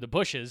romp through the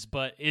bushes,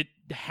 but it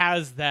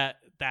has that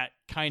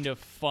kind of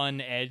fun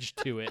edge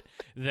to it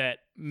that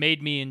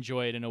made me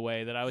enjoy it in a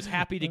way that I was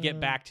happy to get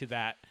back to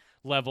that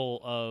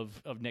level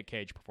of Nick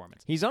Cage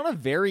performance. He's on a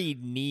very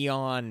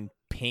neon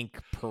pink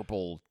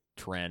purple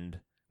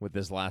trend with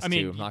this last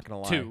two. I'm not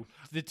gonna lie.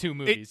 The two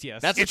movies,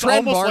 yes. That's a It's trend,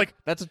 almost Mark. like-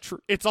 That's a true.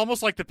 It's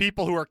almost like the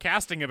people who are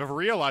casting him have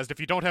realized if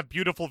you don't have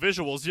beautiful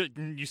visuals,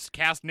 you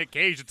cast Nick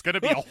Cage, it's going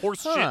to be a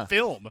horse Huh. shit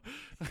film.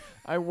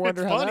 I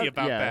wonder It's how funny that,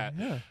 about yeah, that.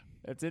 Yeah.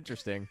 That's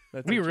interesting.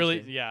 That's we really,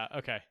 interesting. yeah,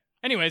 okay.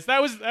 Anyways,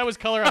 that was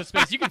Color Out of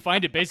Space. You can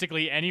find it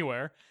basically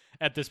anywhere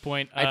at this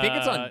point. I think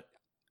it's on.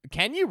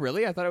 Can you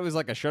really? I thought it was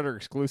like a Shudder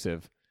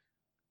exclusive.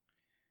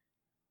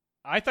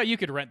 I thought you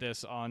could rent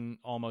this on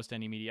almost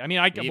any media. I mean,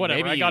 whatever.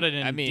 maybe I got it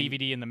in I mean-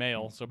 DVD in the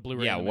mail, so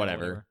Blu-ray. Yeah, in the mail,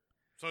 whatever.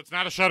 So it's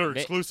not a Shudder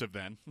exclusive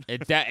then.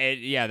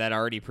 Yeah, that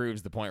already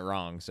proves the point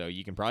wrong. So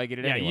you can probably get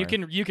it Yeah,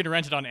 anywhere. you can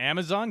rent it on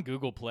Amazon,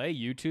 Google Play,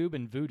 YouTube,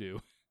 and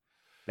Vudu.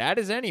 That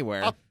is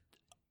anywhere.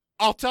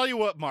 I'll tell you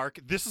what, Mark.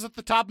 This is at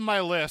the top of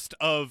my list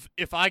of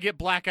if I get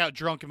blackout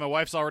drunk and my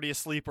wife's already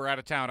asleep or out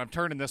of town, I'm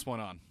turning this one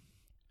on.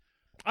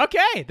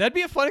 Okay, that'd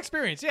be a fun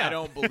experience. Yeah, I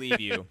don't believe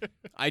you.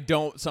 I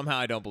don't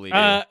believe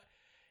you.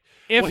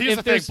 If, Well, here's if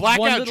the thing, there's blackout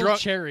one little drunk-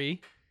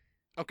 cherry,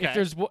 Okay.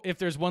 if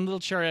there's one little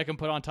cherry I can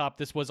put on top,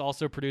 this was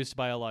also produced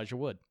by Elijah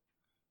Wood.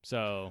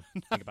 So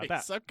think about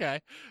that.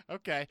 Nice.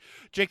 Okay.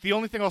 Jake, the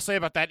only thing I'll say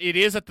about that, it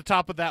is at the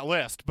top of that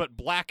list, but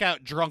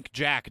blackout drunk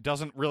Jack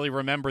doesn't really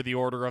remember the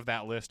order of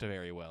that list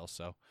very well,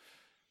 so.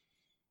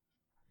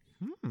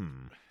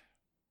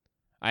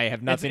 I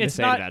have nothing to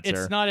say to that,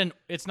 sir.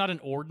 It's not an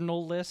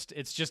ordinal list.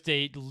 It's just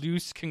a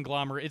loose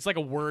conglomerate. It's like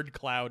a word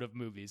cloud of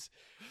movies.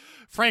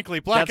 Frankly,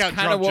 Blackout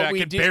Drunk Jack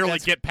can barely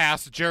That's... get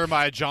past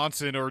Jeremiah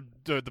Johnson or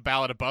the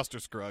Ballad of Buster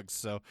Scruggs.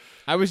 So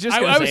I was just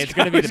going to say it's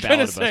going to be the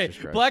Ballad of Buster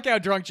Scruggs.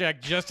 Blackout Drunk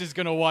Jack just is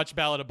going to watch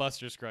Ballad of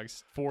Buster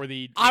Scruggs for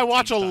the. I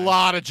watch a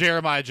lot of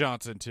Jeremiah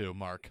Johnson too,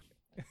 Mark.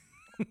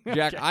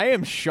 Jack, I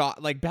am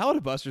shocked. Like, Ballad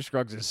of Buster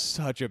Scruggs is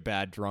such a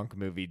bad drunk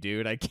movie,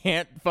 dude. I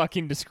can't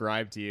fucking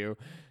describe to you.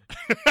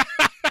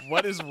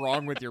 What is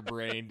wrong with your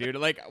brain, dude?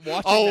 Like,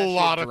 watching a that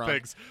lot shit of drunk.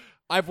 things.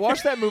 I've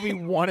watched that movie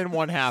 1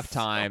 1/2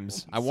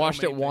 times. I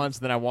watched it once,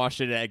 then I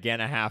watched it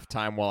again a half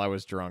time while I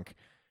was drunk.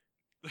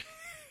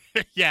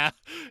 Yeah,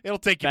 it'll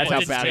take you. That's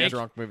how bad take? a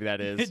drunk movie that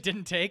is. It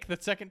didn't take the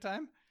second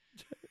time?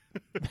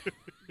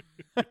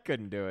 I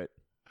couldn't do it.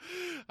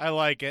 I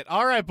like it.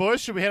 All right,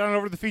 boys, should we head on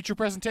over to the feature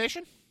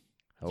presentation?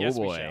 Oh, Yes,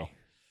 we boy. shall.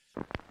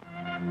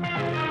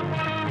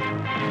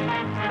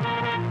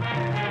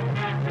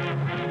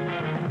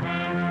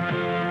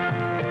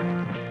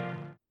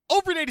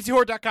 Over at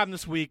ADCHorror.com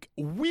this week,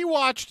 we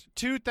watched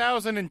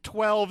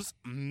 2012's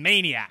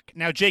Maniac.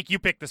 Now, Jake, you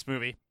picked this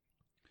movie.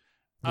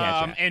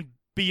 Yeah, Jack. And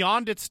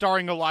beyond it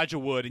starring Elijah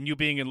Wood and you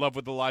being in love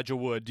with Elijah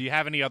Wood, do you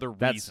have any other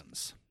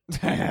reasons?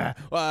 There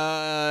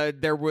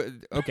was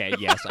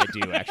yes, I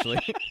do actually.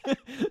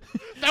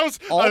 That was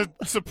a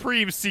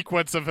supreme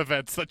sequence of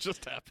events that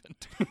just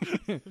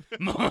happened.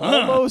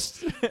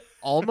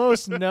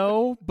 almost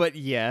no, but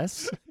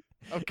yes.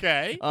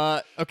 Okay.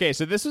 Okay,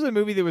 so this was a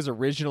movie that was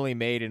originally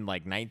made in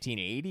like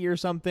 1980 or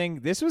something.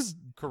 This was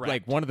Correct.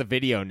 like one of the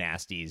video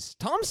nasties.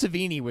 Tom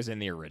Savini was in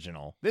the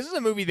original. This is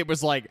a movie that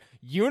was like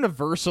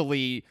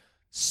universally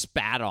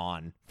spat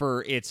on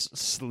for its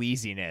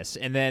sleaziness,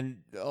 and then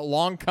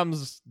along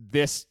comes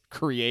this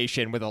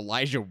creation with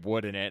Elijah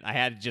Wood in it.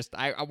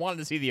 I wanted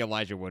to see the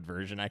Elijah Wood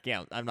version.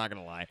 I'm not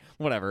gonna lie.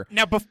 Whatever.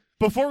 Now,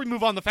 before we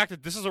move on, the fact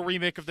that this is a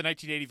remake of the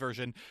 1980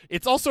 version,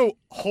 it's also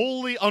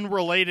wholly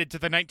unrelated to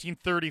the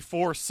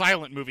 1934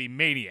 silent movie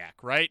Maniac,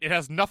 right? It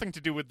has nothing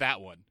to do with that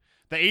one.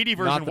 The 80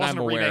 version wasn't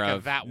a remake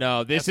of that one.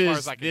 No, this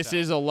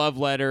is a love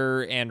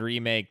letter and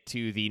remake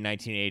to the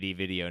 1980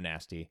 video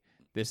nasty.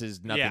 This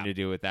is nothing to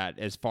do with that,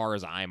 as far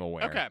as I'm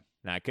aware. Okay.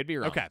 Now, I could be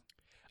wrong. Okay.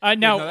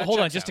 Now, hold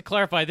on. checks Just out. to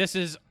clarify, this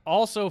is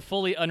also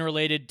fully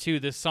unrelated to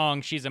the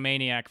song She's a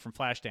Maniac from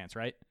Flashdance,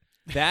 right?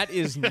 That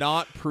is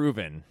not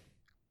proven.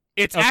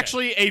 It's Okay.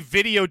 actually a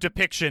video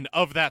depiction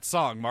of that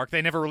song, Mark.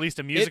 They never released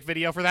a music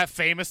video for that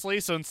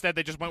famously, so instead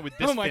they just went with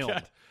this Oh my film.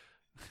 God.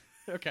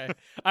 Okay.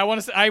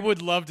 I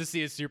would love to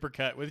see a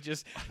supercut with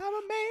just I'm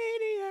a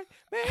maniac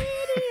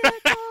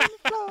on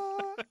the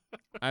floor.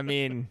 I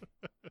mean,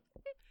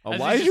 As he's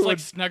Elijah just would. like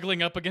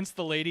snuggling up against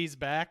the lady's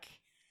back.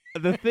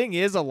 The thing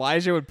is,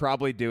 Elijah would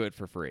probably do it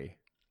for free.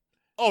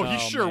 Oh, he Oh,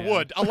 sure man.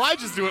 would.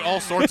 Elijah's doing all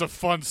sorts of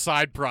fun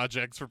side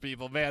projects for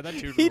people. Man, that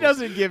dude He rules.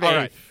 doesn't give All a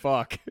right.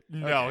 fuck.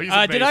 No, he's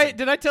amazing.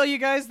 Did I tell you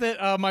guys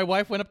that my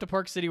wife went up to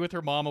Park City with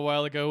her mom a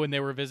while ago when they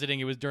were visiting?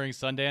 It was during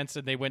Sundance,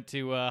 and they went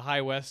to High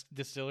West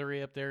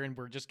Distillery up there, and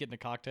were just getting a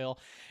cocktail.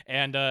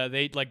 And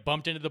they like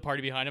bumped into the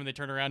party behind them. They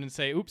turned around and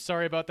say, "Oops,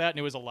 sorry about that." And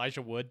it was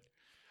Elijah Wood.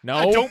 No,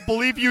 I don't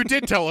believe you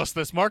did tell us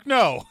this, Mark.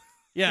 No.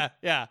 Yeah.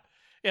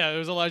 It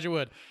was Elijah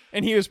Wood.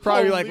 and he was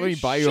probably like, Holy "Let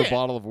me buy you a shit.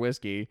 bottle of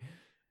whiskey."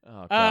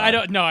 Oh, God. I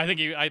don't know. I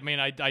think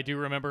I do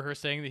remember her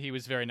saying that he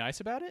was very nice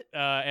about it.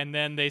 And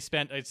then they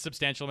spent a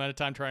substantial amount of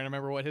time trying to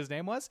remember what his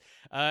name was.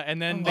 And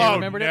then they Oh,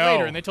 remembered it no.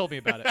 later, and they told me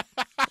about it.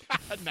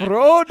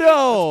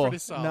 Frodo. Pretty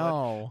solid.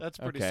 No, That's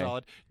pretty Okay.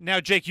 solid. Now,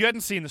 Jake, you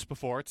hadn't seen this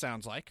before, it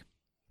sounds like.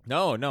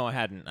 No, I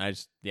hadn't.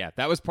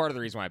 That was part of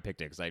the reason why I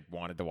picked it, because I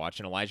wanted to watch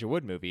an Elijah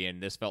Wood movie,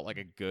 and this felt like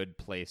a good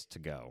place to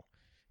go.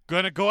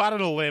 Gonna go out on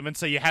a limb and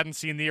say you hadn't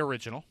seen the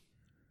original.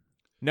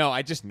 No,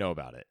 I just know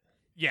about it.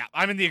 Yeah,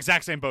 I'm in the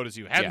exact same boat as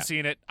you. Hadn't Yeah.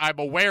 seen it. I'm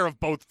aware of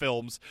both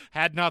films.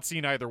 Had not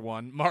seen either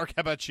one. Mark,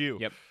 how about you?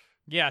 Yep.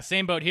 Yeah,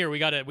 same boat here. We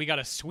got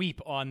a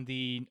sweep on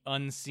the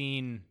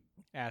unseen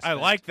aspect. I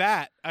like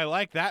that. I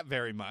like that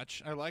very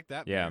much.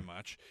 Yeah. Very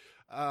much.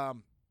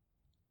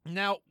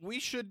 Now, we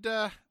should...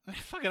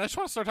 fuck it, I just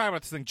want to start talking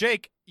about this thing.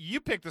 Jake, you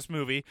picked this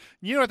movie.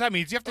 You know what that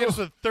means. You have to give us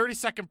a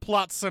 30-second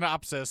plot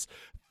synopsis.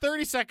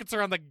 30 seconds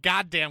are on the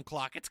goddamn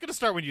clock. It's going to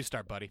start when you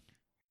start, buddy.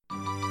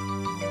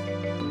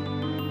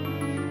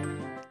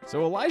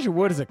 So Elijah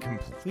Wood is a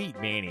complete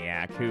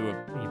maniac who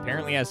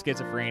apparently has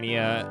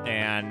schizophrenia,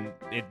 and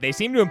they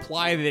seem to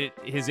imply that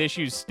his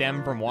issues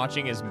stem from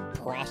watching his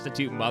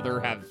prostitute mother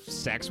have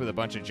sex with a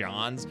bunch of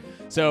Johns.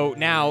 So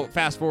now,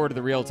 fast forward to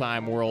the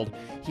real-time world,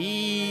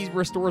 he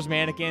restores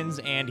mannequins,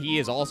 and he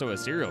is also a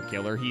serial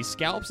killer. He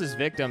scalps his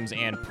victims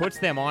and puts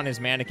them on his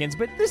mannequins,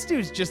 but this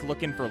dude's just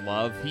looking for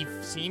love. He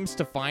seems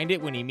to find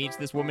it when he meets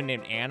this woman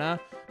named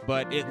Anna,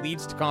 but it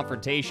leads to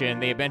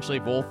confrontation. They eventually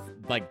both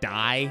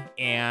die,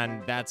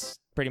 and that's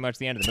pretty much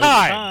the end of the movie.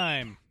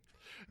 Time.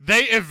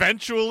 They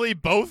eventually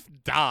both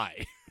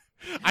die.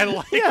 I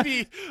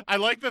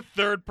like the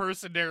third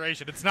person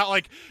narration. It's not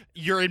like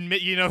you're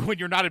when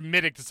you're not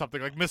admitting to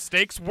something. Like,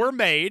 mistakes were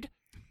made.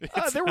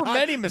 There were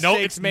many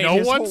mistakes made. No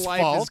His whole one's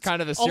life fault. is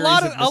kind of a A series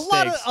lot of of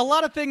mistakes. a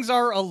lot of things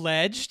are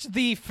alleged.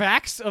 The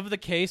facts of the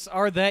case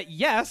are that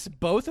yes,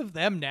 both of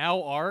them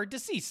now are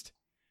deceased.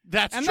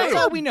 That's And true. that's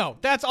all we know.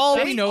 That's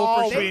all we know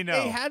all for sure. we know.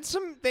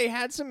 They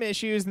had some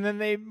issues, and then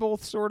they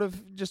both sort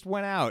of just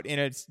went out in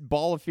a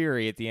ball of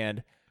fury at the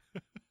end.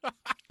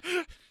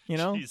 You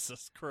know,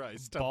 Jesus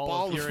Christ.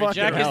 Ball of fury. fucking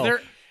Jack, hell.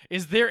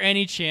 is there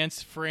any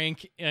chance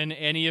Frank in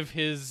any of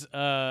his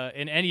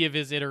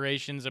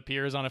iterations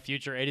appears on a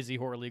future A to Z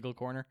Horror Legal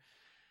Corner?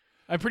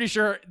 I'm pretty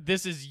sure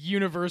this is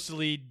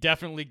universally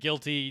definitely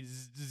guilty,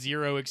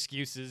 zero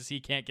excuses. He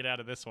can't get out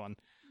of this one.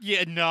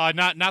 Yeah, no,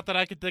 not that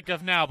I can think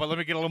of now, but let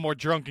me get a little more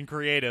drunk and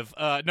creative.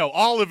 No,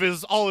 all of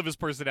his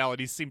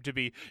personalities seem to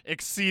be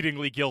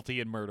exceedingly guilty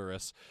and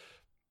murderous.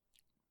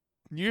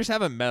 you just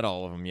haven't met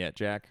all of them yet,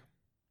 Jack.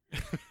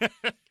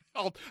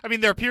 I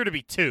mean, there appear to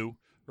be two,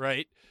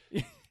 right?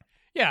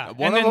 Yeah,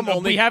 One and of then them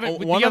only we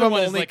haven't. one the of other them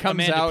one is only like comes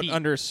Amanda out Peet.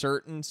 under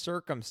certain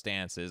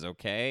circumstances.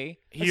 Okay.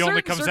 He only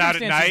Certain comes out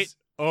at night. circumstances-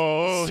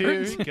 Oh, here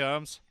he certain-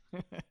 comes.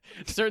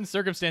 Certain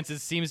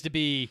circumstances seems to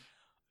be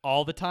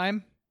all the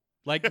time,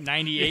 like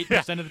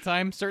 98% of the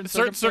time. Certain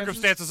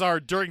Circumstances are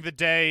during the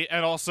day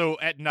and also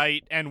at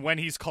night, and when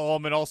he's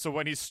calm and also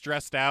when he's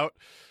stressed out.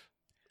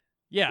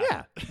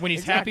 Yeah. When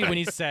he's happy, exactly. when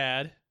he's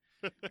sad,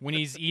 when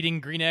he's eating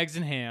green eggs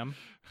and ham,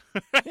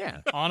 Yeah.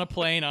 on a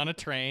plane, on a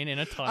train, in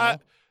a tunnel,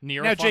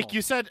 near Now, a funnel. Jake,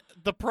 you said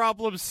the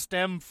problems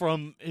stem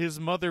from his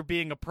mother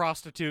being a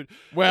prostitute.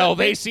 Well,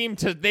 they seem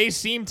to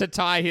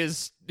tie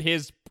his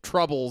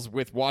troubles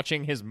with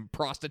watching his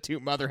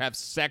prostitute mother have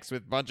sex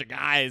with a bunch of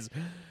guys.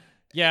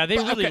 Yeah, they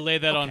But- really okay, lay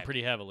that on okay.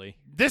 pretty heavily.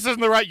 This isn't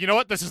the right. You know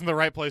what? This isn't the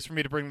right place for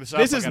me to bring this up.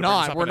 This I is gotta bring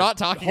not. this up We're in a not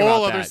talking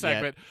whole about other that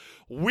segment.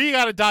 We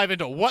got to dive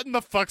into what in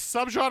the fuck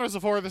subgenres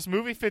of horror this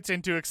movie fits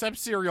into, except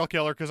serial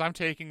killer, because I'm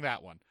taking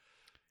that one.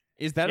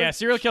 Is that Yeah,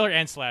 serial killer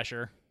and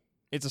slasher.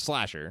 It's a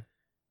slasher.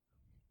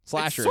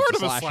 Slasher. sort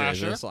it's of a slasher. Is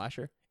it slasher. a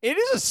slasher? It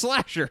is a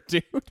slasher,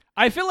 dude.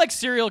 I feel like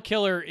serial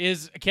killer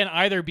can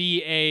either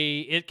be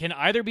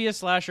a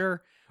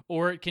slasher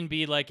or it can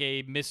be like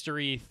a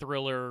mystery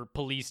thriller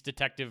police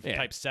detective Yeah.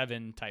 type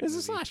 7 type It's a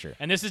movie. slasher.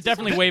 And this is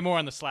definitely way more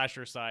on the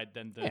slasher side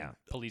than the Yeah.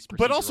 police But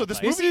procedural also, this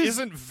type. movie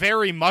isn't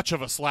very much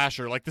of a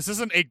slasher. Like, this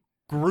isn't a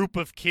group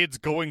of kids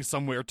going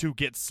somewhere to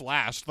get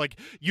slashed. Like,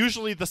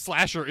 usually the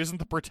slasher isn't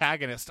the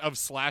protagonist of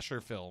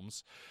slasher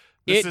films.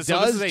 It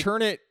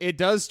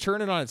does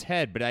turn it on its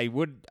head, but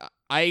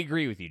I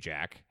agree with you,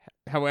 Jack.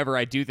 However,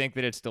 I do think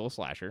that it's still a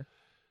slasher.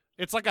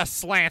 It's like a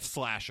slant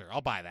slasher.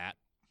 I'll buy that.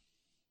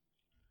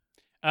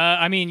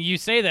 I mean, you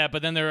say that,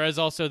 but then there is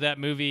also that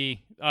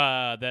movie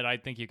that I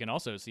think you can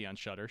also see on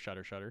Shudder.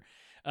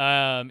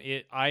 I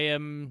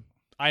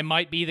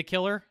Might Be the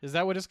Killer. Is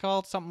that what it's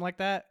called? Something like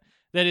that.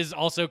 That is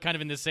also kind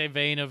of in the same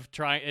vein of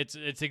trying.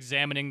 It's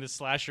examining the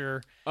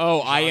slasher. Oh,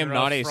 I am genre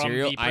not a from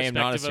serial. the I am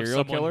not a perspective of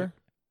serial someone killer.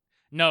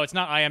 No, it's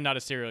not. I Am Not a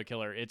Serial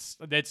Killer.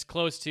 It's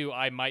close to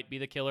I Might Be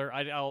the Killer.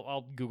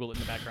 I'll Google it in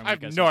the background. I You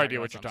guys have can no talk idea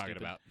what you're something talking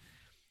stupid. about.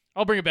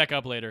 I'll bring it back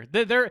up later.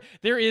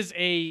 There is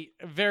a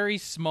very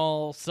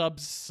small sub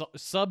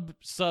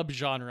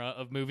genre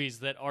of movies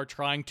that are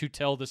trying to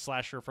tell the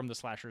slasher from the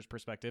slasher's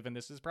perspective, and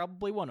this is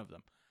probably one of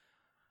them.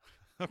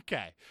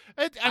 Okay.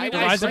 I mean, The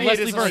I Rise of agree it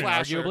Leslie is a Vernon,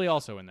 slasher. arguably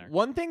also in there.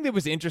 One thing that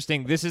was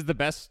interesting. This is the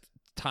best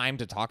time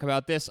to talk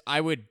about this.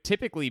 I would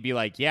typically be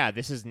like, yeah,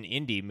 this is an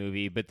indie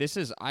movie, but this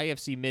is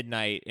IFC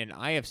Midnight, and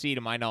IFC,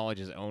 to my knowledge,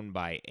 is owned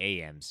by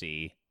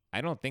AMC.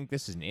 I don't think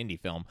this is an indie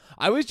film.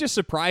 I was just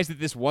surprised that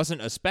this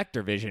wasn't a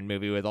Spectre Vision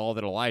movie with all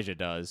that Elijah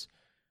does.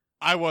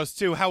 I was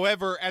too.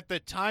 However, at the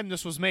time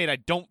this was made, I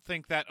don't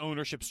think that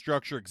ownership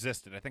structure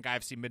existed. I think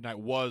IFC Midnight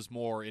was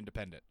more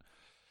independent.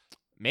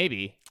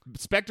 Maybe.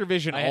 Spectre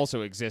Vision I-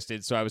 also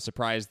existed, so I was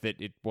surprised that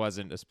it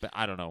wasn't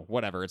I don't know.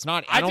 Whatever. It's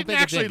not. I don't didn't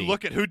think actually it's indie.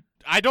 look at who.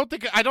 I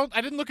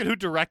didn't look at who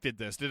directed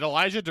this. Did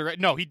Elijah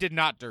direct? No, he did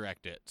not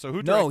direct it. So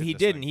who? No, directed he this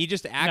didn't. thing? He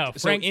just No,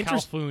 acted. Frank so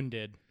Calhoun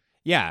did.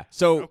 Yeah.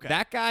 So Okay.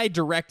 that guy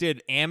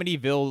directed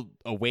Amityville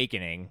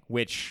Awakening,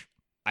 which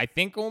I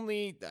think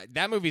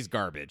that movie's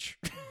garbage.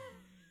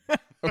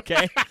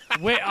 Okay.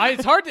 Wait,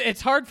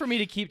 it's hard for me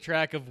to keep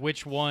track of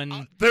which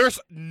one.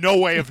 There's no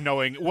way of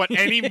knowing what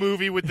any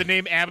movie with the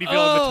name Amityville in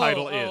the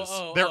title is.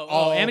 They're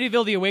all.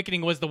 Amityville: The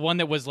Awakening was the one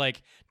that was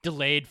like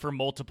delayed for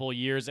multiple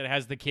years. It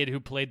has the kid who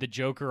played the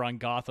Joker on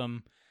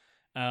Gotham.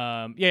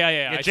 Yeah.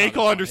 Yeah, I Jake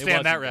saw will this one. It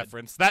understand that wasn't good.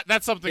 reference.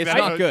 That's something It's that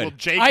not good. Well,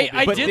 Jake will I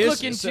be- But did this-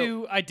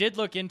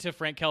 look into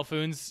Frank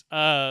Calhoun's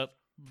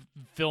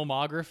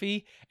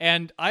filmography,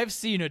 and I've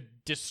seen a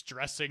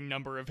distressing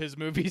number of his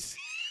movies.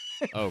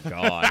 Oh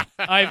God.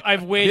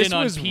 I've weighed This in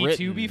on was P2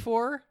 written-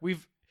 before.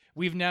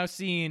 We've now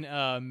seen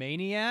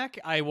Maniac.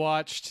 I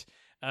watched.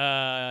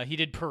 He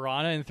did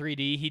Piranha in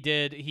 3D.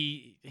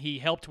 He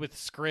helped with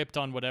script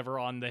on whatever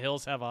on The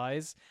Hills Have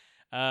Eyes.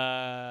 I'm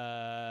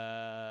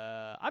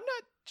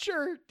not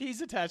sure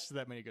he's attached to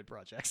that many good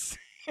projects.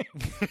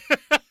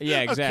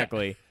 Yeah,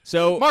 exactly.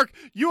 So Mark,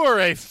 you are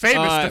a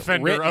famous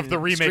defender of written the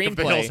remake of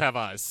The screenplay. Hills Have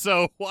Eyes,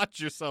 so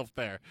watch yourself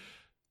there.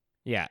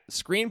 Yeah,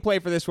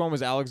 screenplay for this one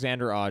was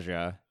Alexander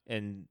Aja,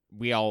 and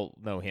we all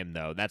know him,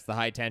 though. That's the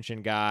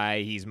high-tension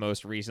guy. He's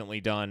most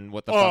recently done,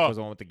 what the fuck was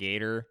the one with the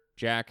gator,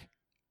 Jack?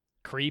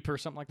 Creep or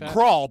something like that?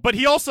 Crawl. But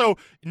he also,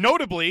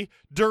 notably,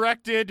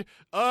 directed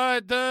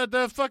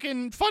the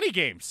fucking Funny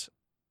Games.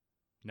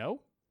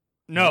 No?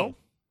 No.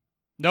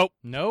 Nope.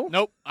 No?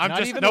 Nope. I'm Not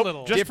just even nope, a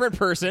little. Just Different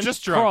person.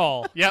 Just drunk.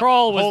 Crawl. Yep.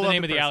 Crawl was Whole the name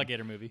other of the person.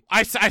 alligator movie.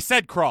 I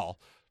said Crawl.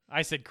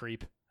 I said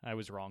Creep. I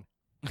was wrong.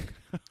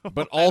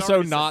 But I also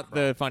already said not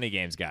Crawl. the Funny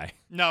Games guy.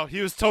 No, he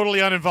was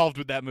totally uninvolved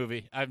with that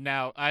movie. I don't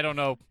know. I don't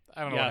know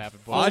what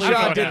happened. Fully Aja I don't know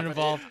what didn't happened.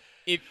 involve.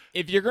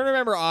 If you're going to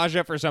remember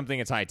Aja for something,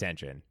 it's high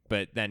tension.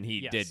 But then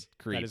he Yes, did that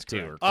Creep is too,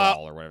 correct. or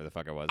Crawl, or whatever the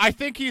fuck it was. I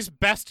think he's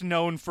best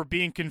known for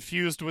being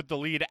confused with the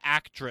lead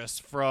actress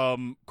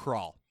from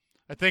Crawl.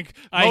 I think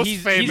most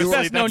He's famously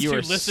best known you to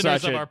are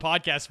listeners such of a- our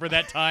podcast for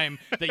that time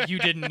that you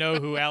didn't know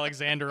who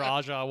Alexander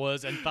Aja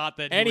was and thought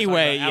that. You were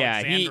Anyway, talking about yeah,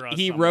 Alexandra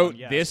he someone, wrote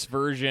yes. this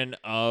version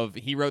of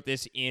he wrote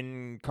this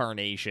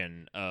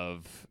incarnation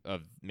of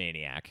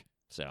Maniac.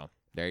 So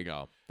there you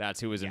go.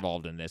 That's who was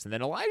involved in this. And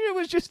then Elijah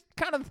was just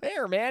kind of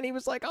there, man. He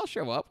was like, "I'll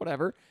show up,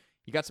 whatever."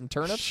 You got some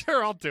turnips?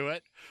 Sure, I'll do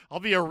it. I'll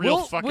be a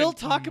real fucking. We'll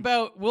talk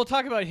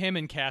about him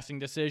and casting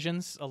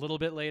decisions a little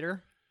bit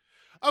later.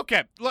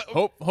 Okay.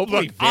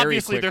 Hopefully, Look, very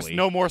obviously, there's quickly.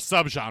 no more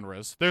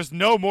subgenres. There's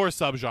no more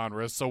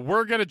subgenres, so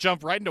we're gonna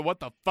jump right into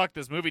what the fuck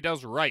this movie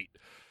does right.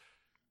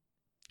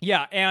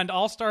 Yeah, and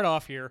I'll start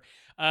off here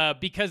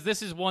because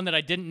this is one that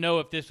I didn't know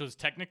if this was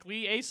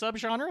technically a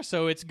subgenre,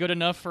 so it's good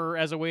enough for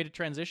as a way to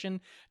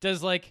transition.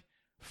 Does like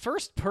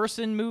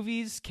first-person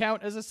movies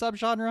count as a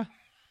subgenre?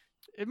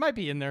 It might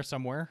be in there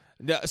somewhere.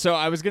 No, so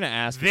I was gonna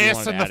ask if you This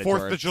wanted and to the add it 4th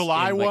to of our-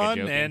 July in, like, a one,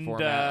 joking and,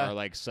 format or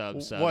like what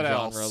subgenre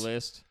else?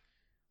 list.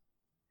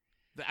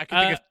 I can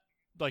think of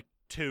like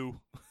two.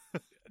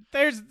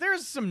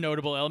 There's some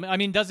notable element. I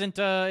mean,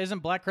 isn't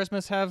Black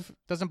Christmas have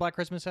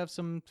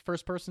some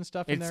first person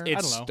stuff in there? I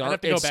don't know. I'd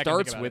have to go It back and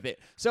starts think about with it.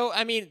 So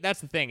I mean,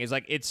 that's the thing is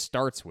like it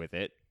starts with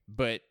it,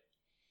 but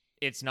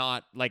it's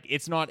not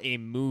a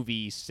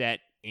movie set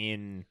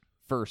in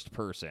first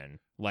person.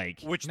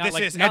 Like Which Not this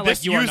like, is, not and like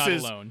this You Are Not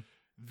uses Alone.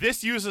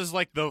 this uses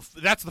like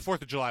that's the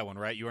 4th of July one,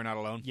 right? You Are Not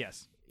Alone.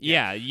 Yes.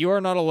 yeah, You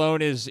Are Not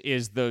Alone is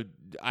the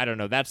I don't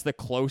know, that's the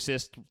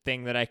closest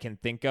thing that I can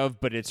think of,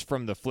 but it's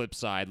from the flip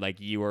side, like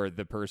you are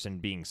the person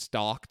being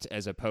stalked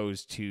as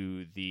opposed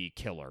to the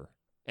killer.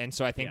 And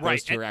so I think Right,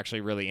 those two and- are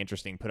actually really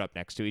interesting put up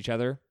next to each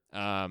other.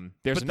 There's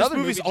But another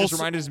this movie's movie this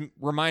also-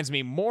 reminds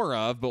me more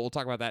of, but we'll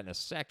talk about that in a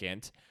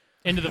second.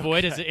 Into the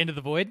Void. Is it Into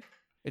the Void?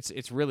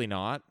 It's really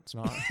not. It's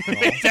not. at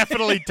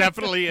all. It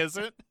definitely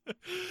isn't.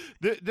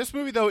 This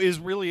movie though is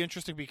really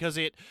interesting because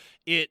it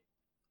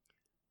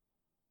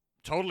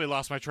totally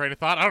lost my train of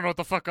thought. I don't know what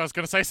the fuck I was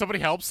gonna say. Somebody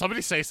help!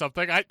 Somebody say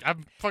something.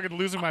 I'm fucking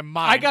losing my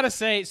mind. I gotta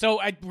say,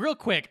 real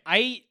quick,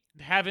 I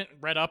haven't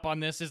read up on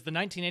this. Is the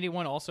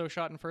 1981 also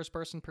shot in first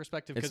person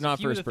perspective? It's Because not a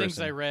few of first the things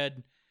person. I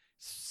read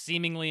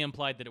seemingly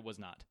implied that it was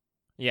not.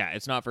 Yeah,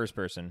 it's not first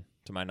person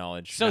to my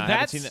knowledge. So No,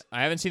 that's-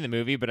 I haven't seen the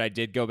movie, but I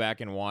did go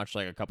back and watch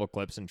like a couple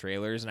clips and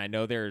trailers, and I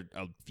know there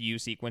are a few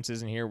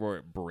sequences in here where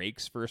it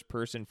breaks first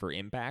person for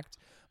impact.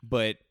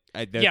 But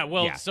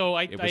So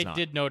I it was not.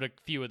 did note a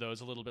few of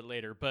those a little bit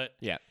later, but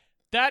yeah,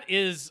 that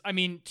is, I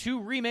mean, to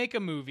remake a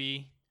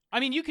movie. I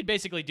mean, you could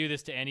basically do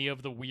this to any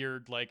of the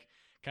weird, like,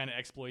 kind of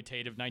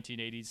exploitative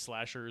 1980s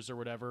slashers or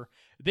whatever.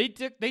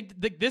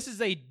 This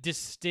is a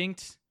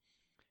distinct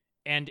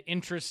and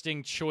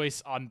interesting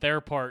choice on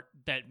their part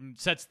that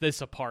sets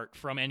this apart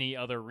from any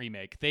other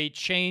remake. They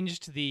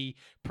changed the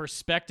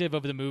perspective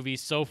of the movie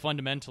so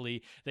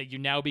fundamentally that you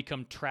now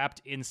become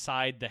trapped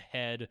inside the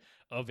head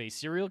of a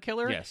serial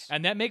killer. Yes.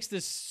 And that makes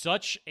this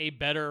such a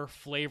better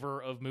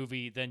flavor of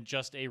movie than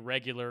just a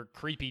regular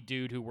creepy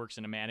dude who works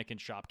in a mannequin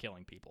shop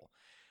killing people.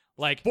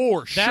 Like,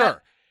 For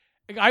sure.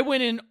 I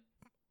went in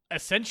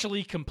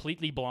essentially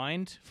completely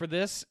blind for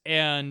this,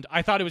 and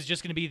I thought it was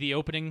just going to be the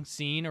opening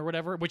scene or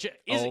whatever, which is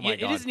Oh my it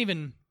God. isn't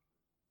even.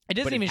 It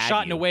isn't But it even had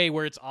shot in a you. way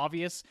where it's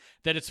obvious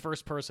that it's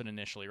first person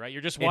initially, right?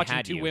 You're just watching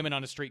had two you. women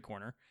on a street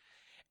corner,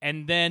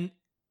 and then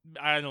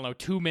I don't know,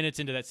 2 minutes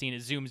into that scene,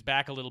 it zooms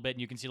back a little bit,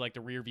 and you can see like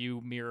the rear view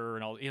mirror,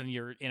 and all. And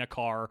you're in a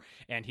car,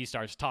 and he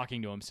starts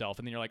talking to himself,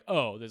 and then you're like,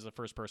 oh, this is a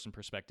first person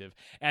perspective,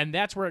 and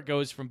that's where it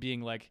goes from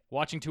being like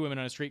watching two women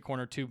on a street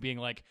corner to being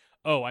like,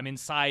 oh, I'm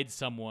inside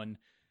someone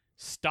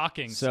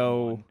stalking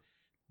someone.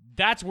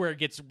 That's where it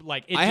gets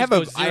like it I just have a-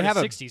 goes 0 I to have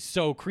a- 60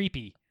 so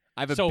creepy.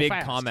 I have a so big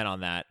fast. comment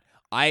on that.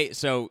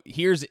 So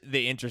here's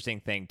the interesting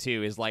thing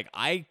too is like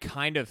I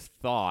kind of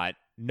thought,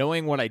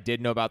 knowing what I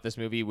did know about this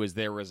movie, was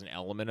there was an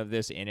element of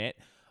this in it,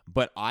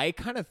 but I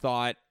kind of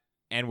thought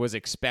and was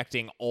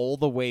expecting all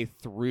the way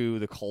through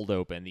the cold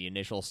open, the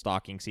initial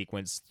stalking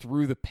sequence,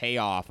 through the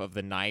payoff of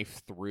the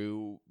knife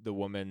through the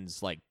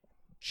woman's like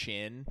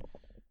chin.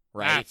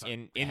 Right That's a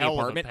in the hell of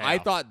a apartment, I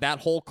payoff. thought that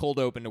whole cold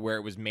open to where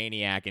it was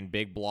Maniac in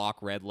big block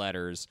red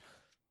letters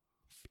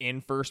in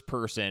first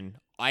person.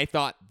 I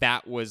thought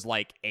that was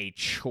like a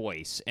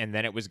choice, and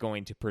then it was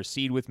going to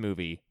proceed with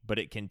movie, but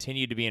it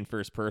continued to be in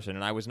first person,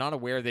 and I was not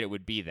aware that it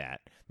would be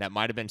that. That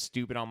might have been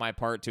stupid on my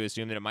part to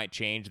assume that it might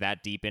change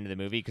that deep into the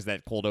movie because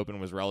that cold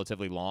open was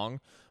relatively long,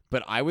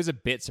 but I was a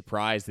bit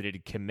surprised that it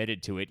had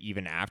committed to it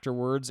even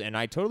afterwards, and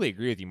I totally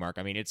agree with you, Mark.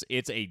 I mean, it's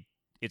a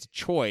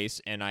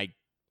choice, and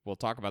we'll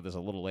talk about this a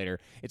little later.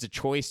 It's a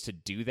choice to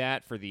do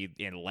that for the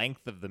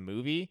length of the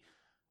movie,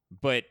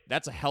 but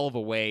that's a hell of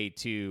a way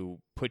to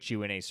put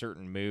you in a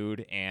certain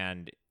mood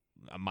and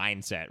a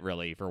mindset,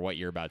 really, for what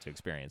you're about to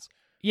experience.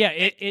 Yeah,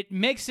 it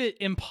makes it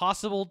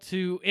impossible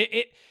to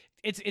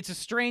it's a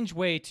strange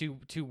way to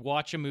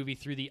watch a movie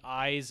through the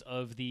eyes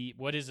of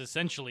what is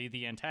essentially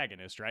the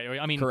antagonist, right?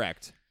 I mean,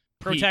 correct.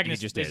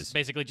 Protagonist he just is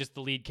basically just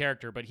the lead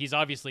character, but he's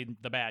obviously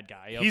the bad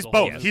guy. He's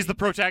both. He's the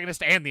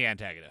protagonist and the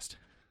antagonist.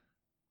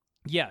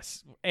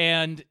 Yes,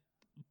 and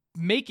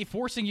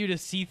forcing you to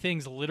see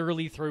things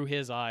literally through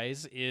his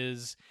eyes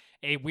is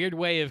a weird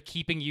way of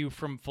keeping you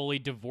from fully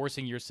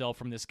divorcing yourself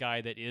from this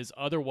guy that is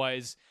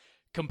otherwise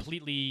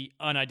completely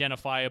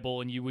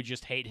unidentifiable, and you would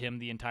just hate him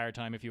the entire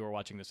time if you were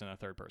watching this in a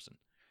third person.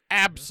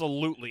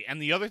 Absolutely.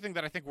 And the other thing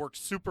that I think works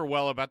super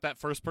well about that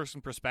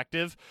first-person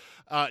perspective,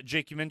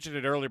 Jake, you mentioned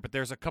it earlier, but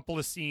there's a couple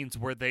of scenes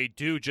where they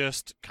do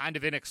just kind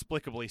of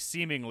inexplicably,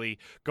 seemingly,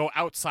 go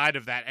outside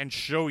of that and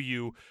show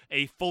you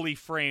a fully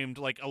framed,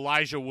 like,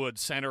 Elijah Wood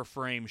center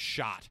frame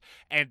shot.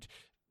 And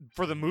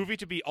for the movie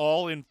to be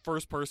all in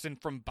first person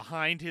from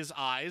behind his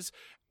eyes,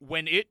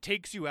 when it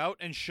takes you out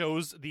and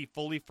shows the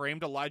fully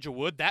framed Elijah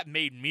Wood, that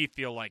made me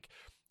feel like...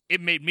 It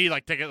made me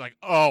think it like,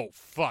 oh,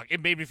 fuck.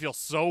 It made me feel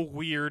so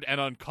weird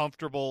and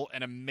uncomfortable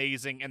and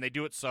amazing, and they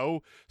do it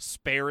so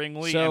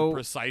sparingly and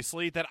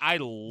precisely that I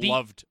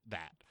loved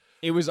that.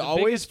 It was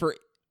always for...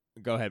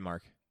 Go ahead,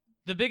 Mark.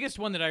 The biggest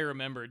one that I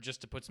remember, just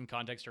to put some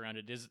context around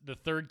it, is the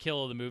third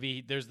kill of the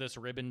movie. There's this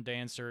ribbon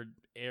dancer,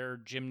 air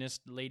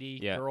gymnast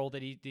girl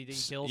that he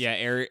kills. Yeah,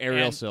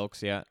 Ariel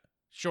Silks, yeah.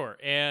 Sure,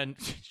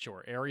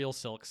 Ariel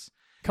Silks.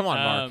 Come on,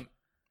 Mark.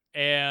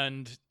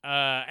 And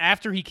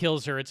after he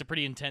kills her, it's a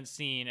pretty intense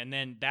scene, and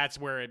then that's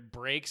where it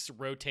breaks,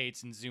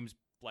 rotates, and zooms.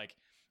 Like,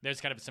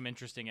 there's kind of some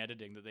interesting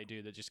editing that they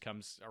do that just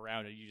comes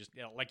around, and you just,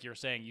 like you're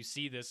saying, you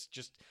see this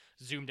just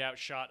zoomed out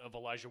shot of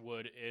Elijah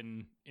Wood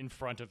in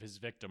front of his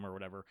victim or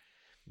whatever.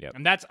 Yep.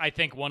 And that's, I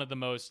think, one of the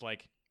most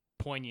like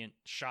poignant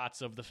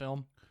shots of the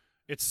film.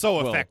 It's so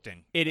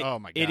affecting. Oh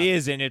my God. It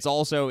is, and it's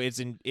also it's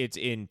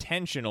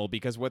intentional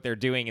because what they're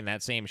doing in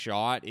that same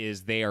shot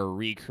is they are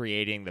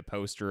recreating the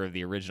poster of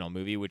the original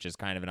movie, which is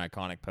kind of an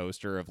iconic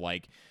poster of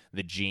like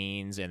the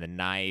jeans and the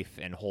knife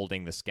and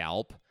holding the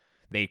scalp.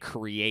 They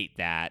create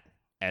that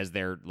as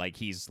they're like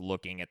he's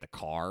looking at the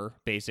car,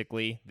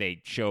 basically. They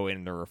show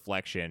in the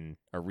reflection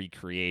a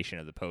recreation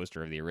of the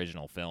poster of the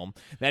original film.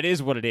 That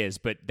is what it is,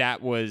 but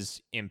that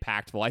was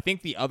impactful. I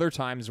think the other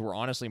times were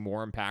honestly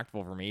more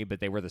impactful for me, but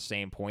they were the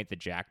same point that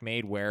Jack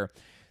made, where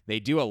they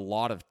do a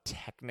lot of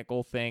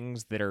technical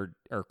things that are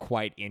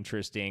quite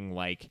interesting.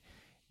 Like,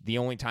 the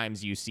only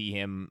times you see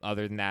him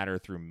other than that are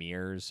through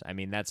mirrors. I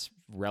mean, that's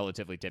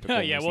relatively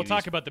typical. Yeah, we'll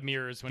talk about the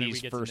mirrors when we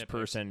get to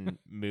first-person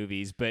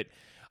movies, but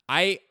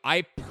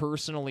I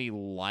personally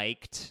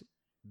liked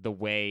the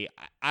way,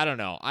 I don't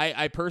know,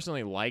 I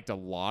personally liked a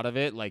lot of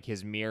it, like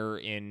his mirror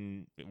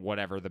in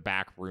whatever, the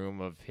back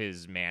room of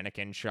his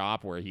mannequin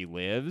shop where he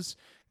lives,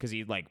 because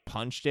he like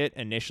punched it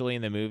initially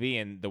in the movie,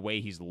 and the way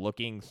he's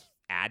looking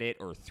at it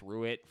or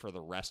through it for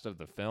the rest of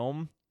the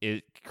film,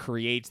 it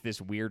creates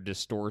this weird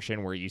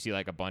distortion where you see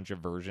like a bunch of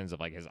versions of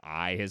like his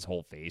eye, his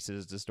whole face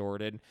is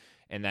distorted,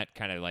 and that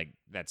kind of like,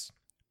 that's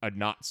a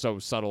not so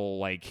subtle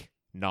like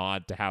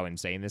nod to how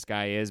insane this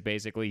guy is.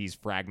 Basically, he's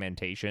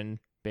fragmentation,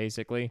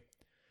 basically.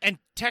 And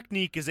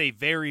technique is a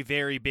very,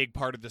 very big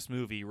part of this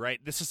movie,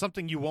 right? This is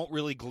something you won't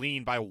really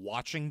glean by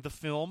watching the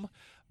film,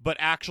 but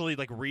actually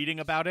like reading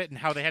about it and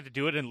how they had to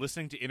do it and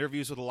listening to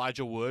interviews with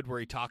Elijah Wood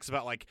where he talks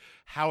about like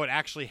how it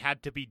actually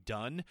had to be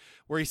done,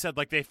 where he said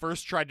like they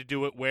first tried to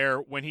do it where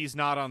when he's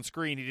not on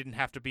screen, he didn't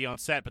have to be on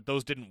set, but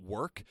those didn't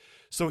work.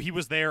 So he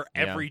was there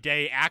every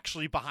day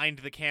actually behind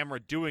the camera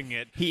doing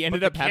it. He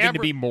ended up having to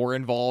be more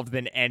involved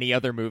than any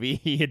other movie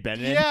he had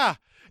been in. Yeah.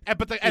 And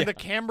the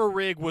camera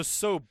rig was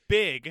so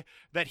big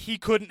that he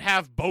couldn't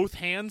have both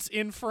hands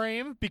in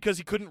frame because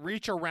he couldn't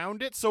reach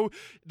around it. So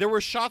there were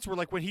shots where,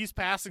 like, when he's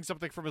passing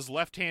something from his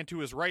left hand to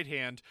his right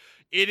hand,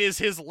 it is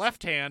his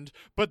left hand,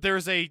 but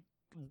there's a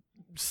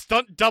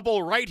stunt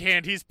double right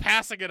hand he's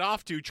passing it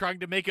off to, trying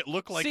to make it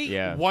look like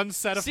one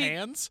set of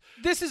hands.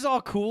 This is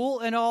all cool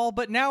and all,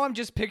 but now I'm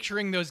just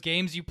picturing those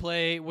games you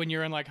play when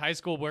you're in like high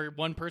school where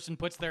one person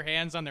puts their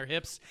hands on their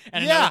hips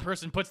and another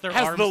person puts their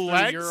arms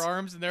through your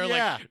arms, and they're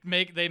like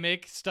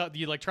make stuff,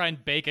 you like try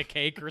and bake a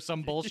cake or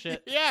some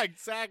bullshit. Yeah,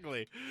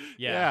 exactly.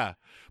 Yeah.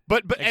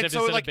 But except and so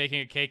instead like of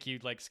baking a cake, you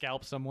like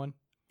scalp someone.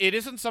 It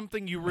isn't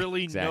something you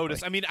really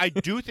notice. I mean, I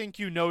do think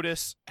you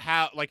notice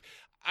how, like,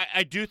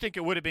 I do think it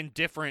would have been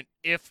different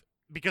if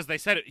because he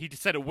said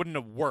it wouldn't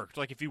have worked,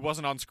 like if he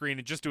wasn't on screen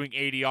and just doing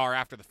ADR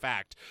after the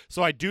fact.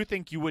 So I do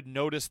think you would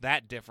notice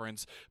that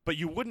difference, but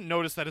you wouldn't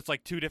notice that it's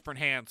like two different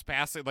hands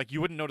passing. Like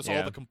you wouldn't notice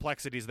all the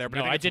complexities there. But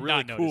No, I think it's did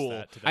really not cool. notice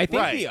that today. I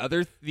think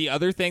Right. the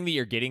other thing that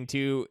you're getting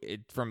to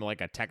from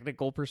like a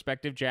technical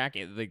perspective, Jack,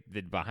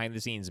 the behind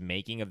the scenes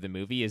making of the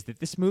movie is that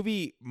this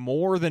movie,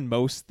 more than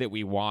most that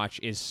we watch,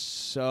 is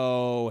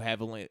so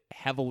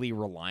heavily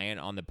reliant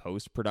on the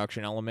post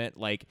production element.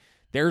 Like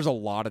there's a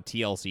lot of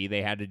TLC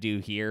they had to do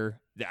here.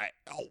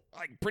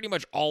 Like pretty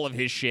much all of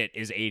his shit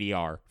is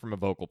ADR from a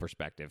vocal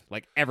perspective.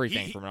 Like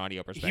everything from an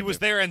audio perspective. He was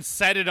there and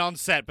said it on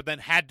set, but then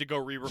had to go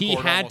re-record. He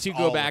had almost to all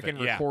go of back it. and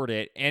record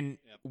it. And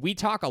we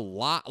talk a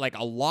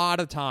lot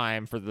of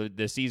time for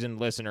the seasoned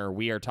listener.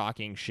 We are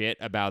talking shit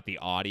about the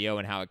audio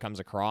and how it comes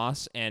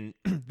across. And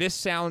this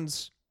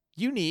sounds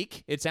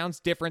unique. It sounds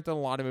different than a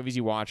lot of movies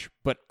you watch,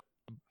 but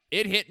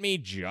it hit me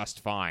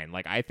just fine.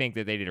 Like, I think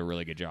that they did a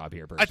really good job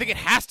here, personally. I think it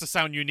has to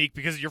sound unique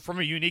because you're from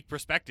a unique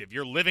perspective.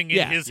 You're living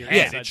in his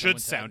head. It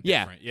should sound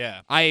different.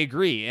 Yeah. I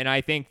agree. And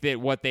I think that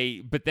what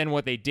they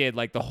did,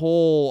 like the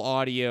whole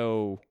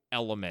audio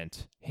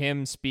element,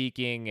 him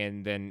speaking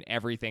and then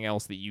everything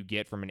else that you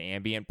get from an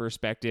ambient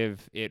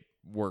perspective, it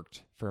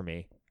worked for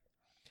me.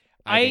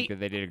 I think that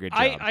they did a good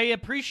job. I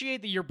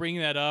appreciate that you're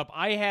bringing that up.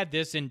 I had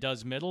this in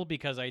Does Middle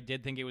because I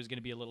did think it was going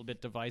to be a little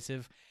bit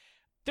divisive.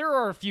 There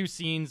are a few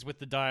scenes with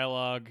the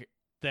dialogue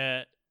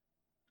that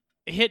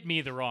hit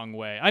me the wrong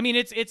way. I mean,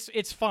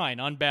 it's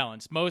fine on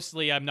balance.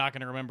 Mostly, I'm not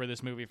going to remember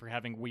this movie for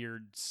having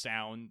weird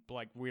sound,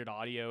 like weird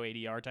audio,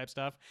 ADR type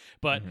stuff.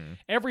 But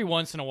every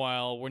once in a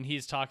while, when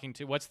he's talking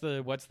to what's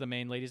the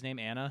main lady's name,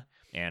 Anna.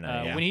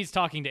 Yeah. When he's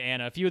talking to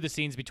Anna, a few of the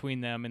scenes between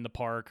them in the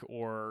park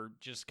or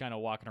just kind of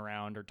walking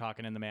around or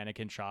talking in the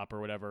mannequin shop or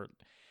whatever,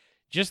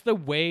 just the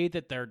way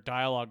that their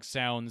dialogue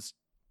sounds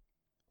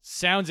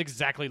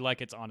exactly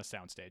like it's on a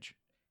soundstage.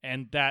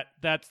 And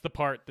that's the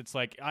part that's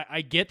like,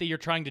 I get that you're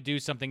trying to do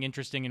something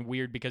interesting and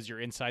weird because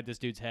you're inside this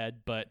dude's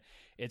head, but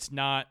it's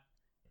not,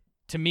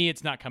 to me,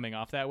 it's not coming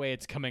off that way.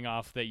 It's coming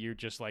off that you're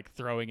just like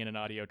throwing in an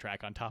audio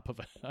track on top of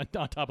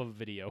a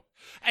video.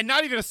 And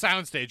not even a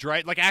soundstage,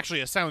 right? Like actually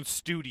a sound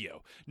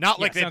studio. Not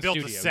like they built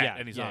a set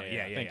and he's on it.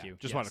 Yeah. Thank you.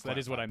 Just yes, want to that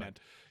is what I meant.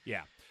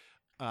 Yeah.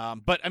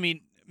 But I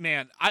mean,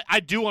 man, I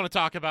do want to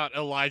talk about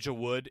Elijah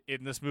Wood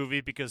in this movie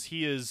because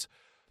he is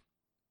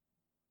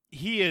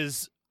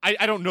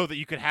I don't know that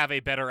you could have a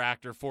better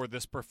actor for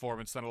this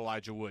performance than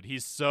Elijah Wood.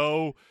 He's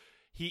so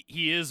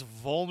he is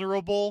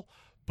vulnerable,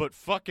 but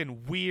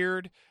fucking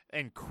weird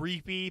and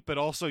creepy, but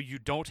also you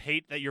don't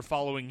hate that you're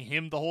following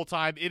him the whole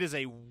time. It is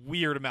a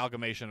weird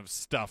amalgamation of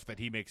stuff that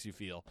he makes you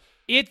feel.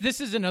 This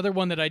is another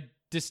one that I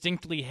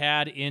distinctly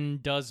had in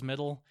Does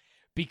Middle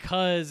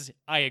because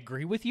I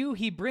agree with you.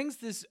 He brings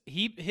this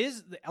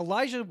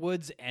Elijah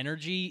Wood's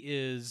energy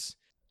is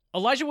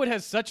Elijah Wood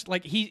has such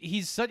like he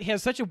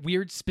has such a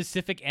weird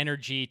specific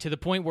energy to the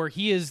point where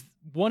he is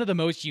one of the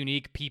most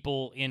unique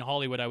people in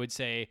Hollywood, I would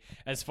say,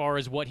 as far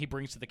as what he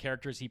brings to the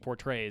characters he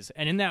portrays.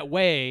 And in that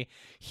way,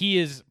 he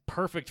is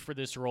perfect for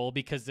this role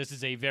because this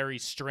is a very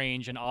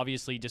strange and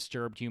obviously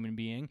disturbed human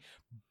being.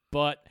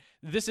 But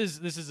this is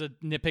a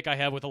nitpick I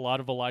have with a lot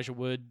of Elijah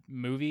Wood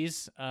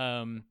movies.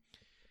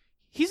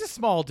 He's a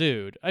small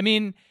dude. I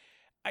mean,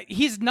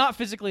 he's not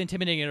physically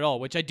intimidating at all,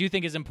 which I do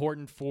think is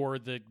important for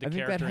the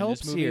character in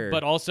this movie. Here.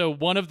 But also,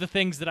 one of the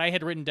things that I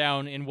had written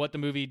down in what the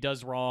movie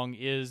does wrong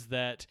is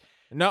that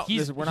he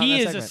is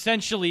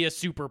essentially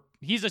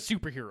he's a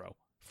superhero.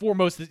 For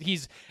most,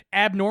 he's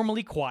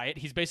abnormally quiet.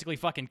 He's basically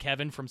fucking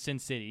Kevin from Sin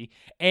City,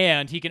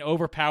 and he can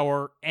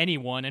overpower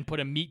anyone and put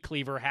a meat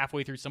cleaver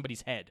halfway through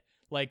somebody's head.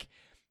 Like,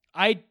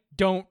 I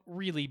don't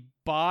really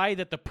buy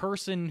that the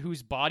person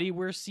whose body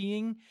we're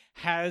seeing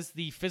has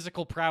the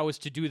physical prowess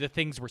to do the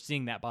things we're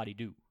seeing that body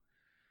do.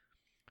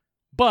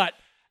 But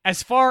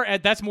as far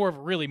as that's more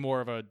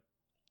of a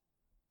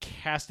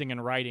casting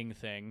and writing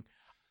thing,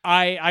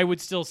 I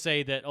would still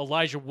say that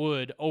Elijah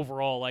Wood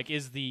overall like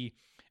is the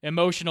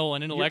emotional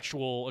and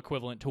intellectual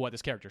equivalent to what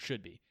this character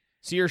should be.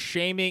 So you're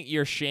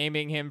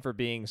shaming him for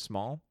being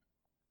small?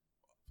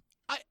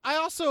 I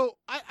also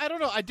I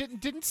don't know. I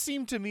didn't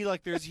seem to me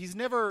like he's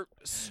never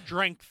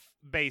strength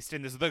based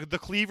in this. The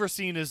cleaver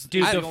scene is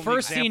the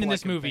first scene in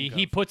this movie.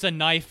 He puts a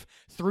knife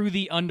through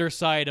the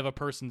underside of a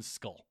person's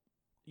skull.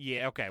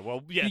 Yeah. Okay.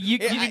 Well. Yeah.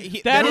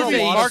 That is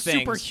a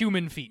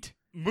superhuman feat.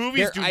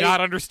 Movies do not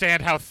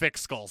understand how thick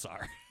skulls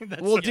are.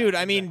 Dude.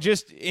 I mean,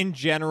 just in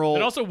general,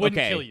 it also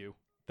wouldn't kill you.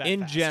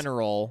 In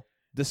general,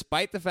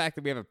 despite the fact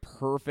that we have a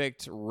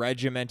perfect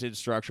regimented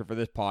structure for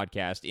this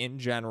podcast, in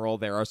general,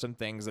 there are some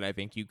things that I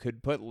think you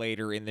could put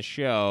later in the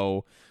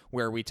show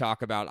where we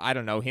talk about, I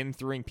don't know, him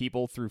throwing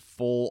people through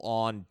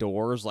full-on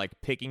doors, like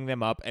picking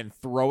them up and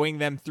throwing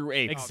them through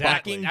a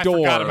fucking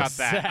door. I forgot about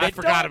that. I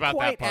forgot about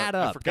that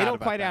part. They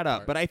don't quite add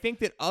up. But I think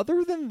that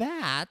other than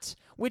that,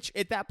 which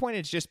at that point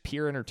it's just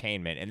pure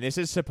entertainment, and this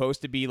is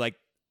supposed to be like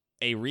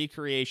a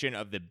recreation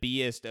of the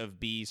B-est of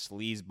B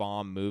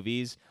sleazebomb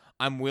movies,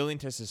 I'm willing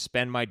to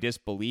suspend my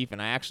disbelief,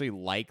 and I actually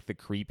like the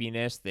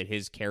creepiness that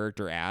his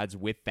character adds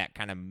with that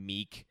kind of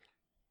meek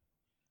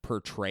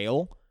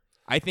portrayal,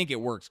 I think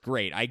it works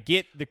great. I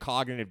get the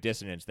cognitive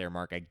dissonance there,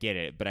 Mark. I get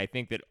it, but I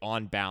think that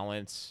on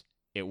balance,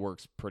 it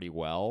works pretty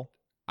well.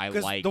 I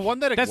like the one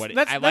that that's kind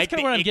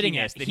of what I'm getting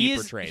at. That He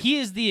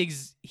is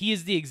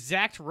the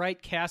exact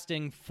right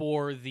casting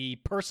for the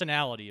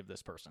personality of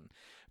this person,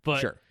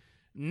 but Sure.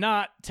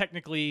 not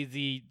technically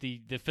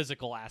the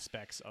physical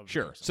aspects of the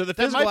person. So the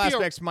physical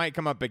aspects might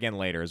come up again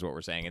later, is what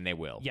we're saying, and they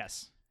will.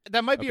 Yes.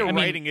 That might be a I mean,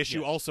 writing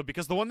issue also,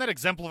 because the one that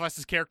exemplifies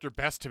his character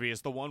best to me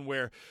is the one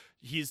where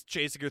he's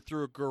chasing her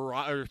through a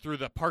garage or through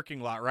the parking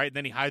lot, right? And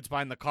then he hides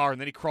behind the car,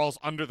 and then he crawls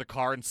under the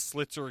car and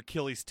slits her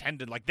Achilles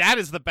tendon. Like, that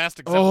is the best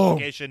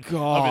exemplification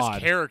of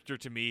his character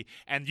to me.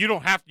 And you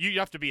have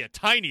to be a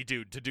tiny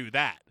dude to do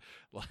that.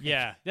 Like,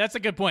 Yeah, that's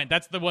a good point.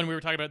 That's the one we were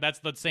talking about. That's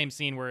the same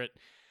scene where it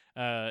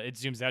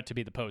zooms out to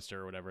be the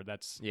poster or whatever.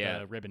 That's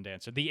the ribbon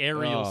dancer, the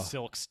aerial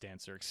silks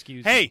dancer.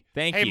 Excuse me.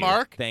 Thank hey, you.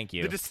 Mark. Thank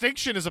you. The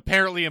distinction is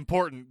apparently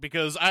important,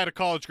 because I had a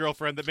college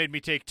girlfriend that made me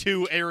take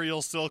 2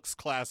 aerial silks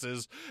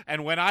classes,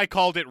 and when I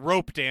called it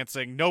rope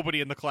dancing, nobody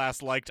in the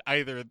class liked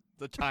either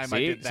the time I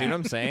did that. See what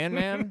I'm saying,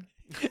 man?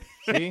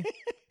 See?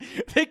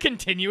 They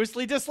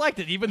continuously disliked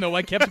it, even though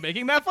I kept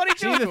making that funny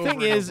joke. See, the thing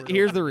over and is, over and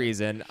here's over. the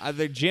reason.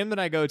 The gym that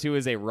I go to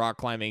is a rock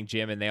climbing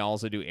gym, and they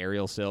also do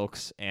aerial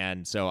silks,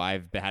 and so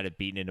I've had it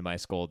beaten into my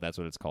skull. That's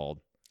what it's called.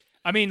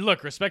 I mean,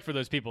 look, respect for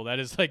those people. That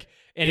is like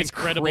an It's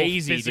incredible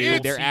crazy, physical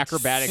dude. Their feat.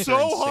 acrobatics so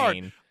are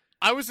insane. hard.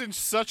 I was in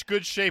such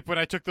good shape when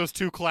I took those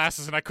 2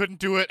 classes, and I couldn't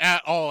do it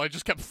at all. I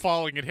just kept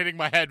falling and hitting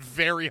my head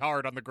very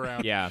hard on the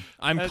ground. Yeah,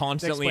 I'm That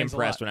constantly explains a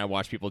impressed lot. when I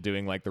watch people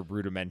doing like the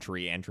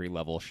rudimentary entry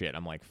level shit.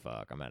 I'm like,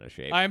 fuck, I'm out of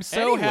shape. I'm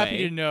so happy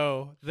Anyway. to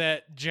know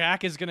that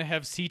Jack is going to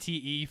have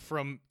CTE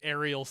from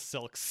aerial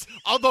silks.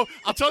 Although,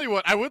 I'll tell you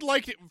what, I would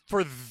like it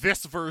for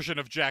this version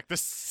of Jack,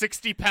 this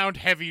 60-pound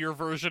heavier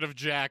version of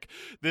Jack,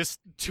 this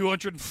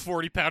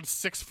 240-pound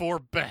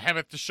 6'4"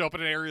 behemoth to show up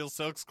in an aerial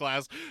silks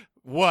class.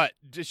 What?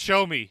 Just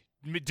show me.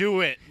 Do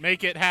it.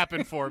 Make it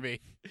happen for me.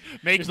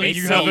 Make Just me like,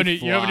 you so have any of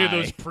fly.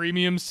 those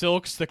premium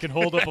silks that can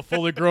hold up a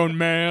fully grown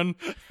man?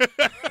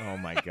 Oh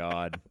my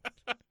god.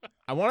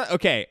 I want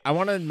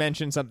to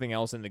mention something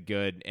else in the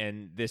good,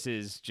 and this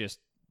is just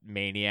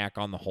Maniac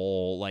on the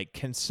whole. Like,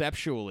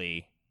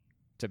 conceptually,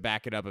 to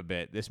back it up a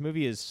bit, this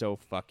movie is so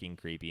fucking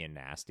creepy and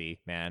nasty,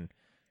 man.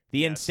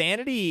 The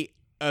insanity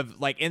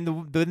of, like,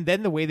 and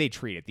then the way they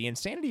treat it, the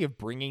insanity of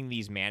bringing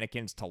these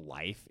mannequins to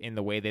life in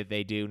the way that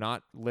they do,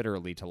 not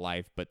literally to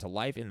life, but to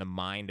life in the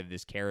mind of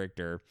this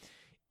character,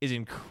 is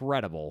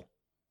incredible.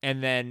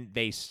 And then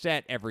they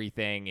set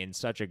everything in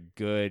such a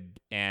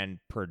good and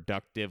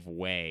productive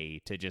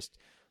way to just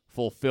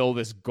fulfill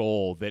this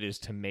goal that is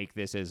to make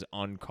this as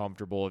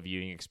uncomfortable a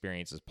viewing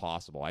experience as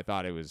possible. I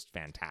thought it was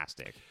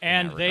fantastic. in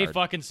And that they regard.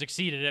 fucking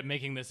succeeded at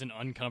making this an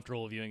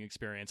uncomfortable viewing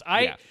experience.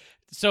 Yeah.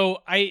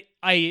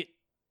 I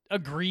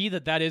agree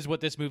that is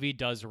what this movie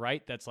does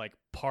right. That's like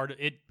part of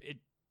it.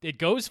 It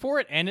goes for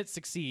it and it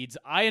succeeds.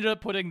 I ended up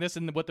putting this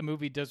in what the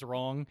movie does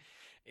wrong,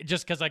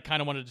 just because I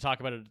kind of wanted to talk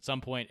about it at some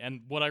point.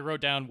 And what I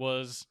wrote down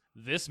was,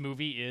 this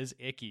movie is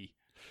icky.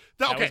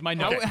 That was my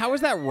note. How is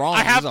that wrong?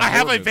 I have This is a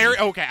horror very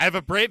movie. I have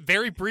a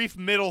very brief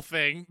middle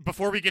thing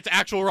before we get to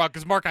actual wrong,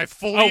 because Mark, I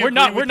fully Oh, we're agree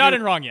not with in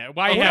you. wrong yet.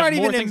 Why We're have not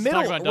more even in things to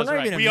talk middle. about? We're Does not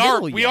right. even in We are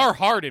middle we yet. are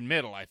hard in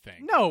middle, I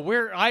think. No,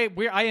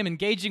 I am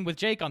engaging with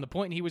Jake on the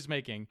point he was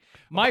making.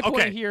 My Okay.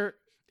 point here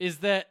is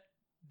that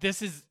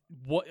this is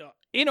what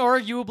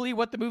inarguably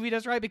what the movie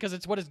does right, because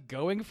it's what it's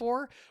going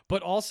for.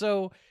 But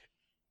also,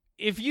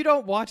 if you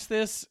don't watch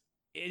this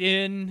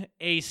in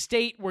a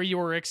state where you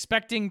are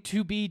expecting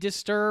to be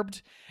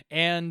disturbed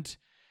and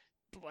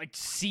like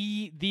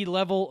see the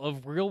level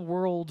of real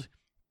world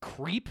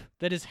creep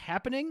that is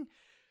happening,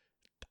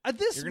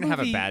 this You're gonna have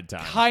a movie bad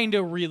time. kind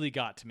of really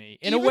got to me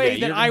in a Even way if- that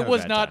you're gonna I have a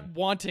was bad not time.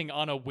 wanting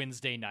on a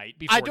Wednesday night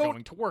before don't-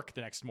 going to work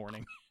the next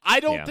morning. I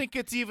don't Yeah. think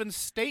it's even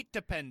state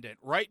dependent,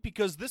 right?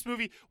 Because this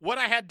movie, what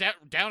I had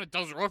down, it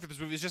doesn't wrong for this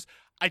movie is just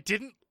I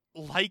didn't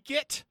like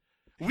it.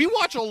 We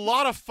watch a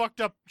lot of fucked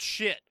up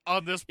shit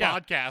on this Yeah.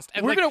 podcast,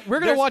 and we're like, gonna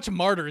there's- watch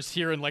Martyrs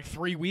here in like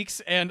 3 weeks,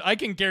 and I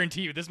can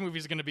guarantee you this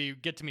movie's gonna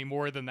get to me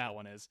more than that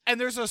one is. And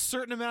there's a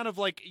certain amount of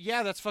like,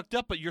 yeah, that's fucked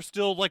up, but you're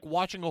still like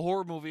watching a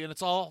horror movie, and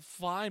it's all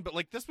fine. But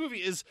like, this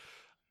movie is,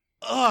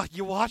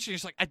 you watch it, you're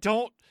just like, I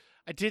don't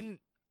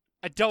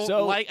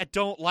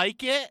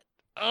like it.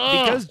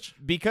 Ugh.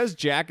 Because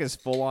Jack is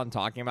full on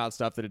talking about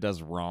stuff that it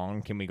does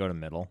wrong. Can we go to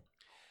middle?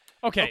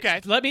 Okay. Okay.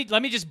 Let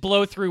me just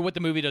blow through what the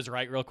movie does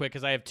right real quick,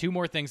 because I have 2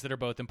 more things that are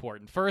both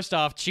important. First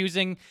off,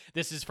 choosing,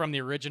 this is from the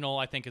original,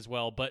 I think, as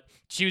well, but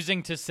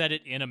choosing to set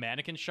it in a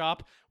mannequin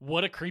shop.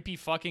 What a creepy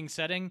fucking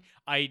setting.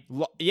 I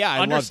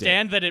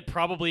understand that it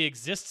probably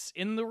exists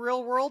in the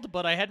real world,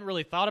 but I hadn't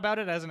really thought about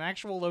it as an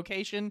actual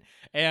location.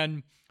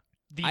 And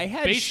the I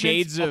had basement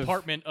shades of-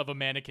 apartment of a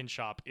mannequin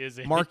shop is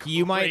a Mark,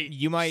 you might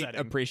great setting.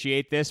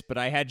 appreciate this, but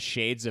I had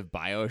shades of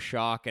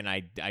BioShock, and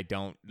I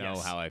don't know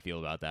Yes. how I feel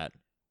about that.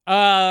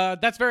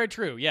 That's very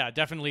true. Yeah,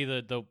 definitely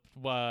the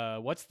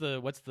what's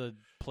the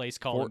place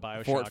called in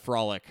BioShock? Fort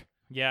Frolic.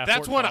 Yeah,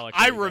 That's Fort what Frolic,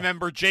 I there you go.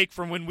 remember, Jake,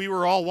 from when we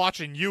were all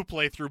watching you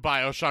play through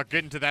BioShock,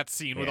 getting to that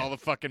scene with Yeah. all the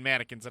fucking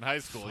mannequins in high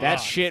school. That Yeah.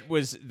 shit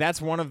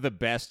that's one of the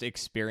best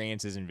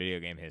experiences in video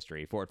game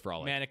history. Fort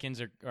Frolic. Mannequins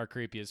are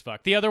creepy as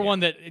fuck. The other one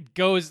that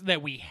goes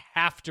that we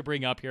have to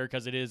bring up here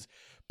because it is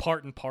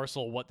part and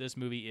parcel what this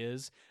movie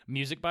is.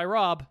 Music by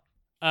Rob.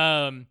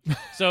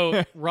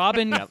 So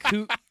Robbin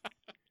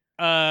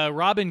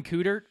Robbin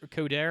Cooter.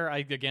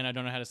 I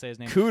don't know how to say his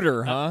name.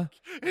 Cooter, huh?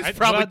 It's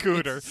probably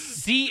Cooter.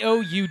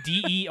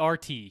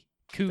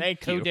 Coudert.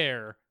 Thank you.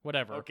 Cooter,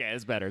 whatever. Okay,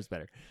 it's better.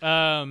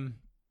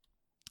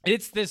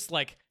 It's this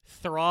like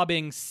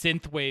throbbing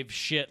synthwave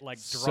shit, like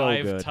So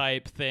drive good.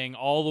 type thing,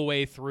 all the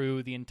way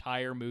through the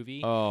entire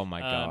movie. Oh my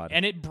god.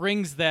 And it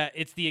brings that.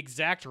 It's the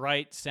exact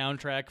right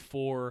soundtrack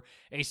for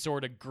a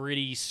sort of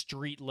gritty,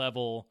 street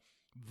level,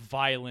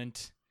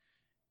 violent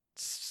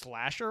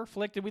slasher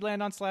flick. Did we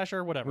land on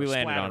slasher? Whatever. we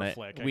landed Splatter on it.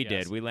 Flick, I We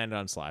guess. did. We landed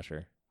on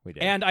slasher. We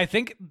did. And I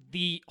think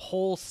the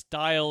whole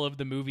style of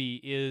the movie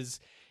is,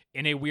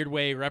 in a weird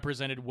way,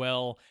 represented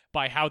well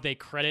by how they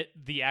credit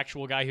the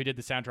actual guy who did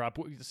the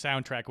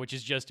soundtrack, which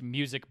is just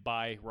music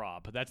by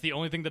Rob. That's the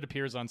only thing that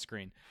appears on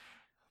screen.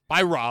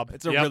 By Rob.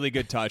 It's a really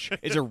good touch.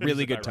 It's a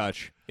really good Rob.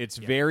 touch. It's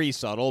very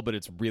subtle, but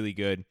it's really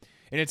good.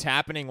 And it's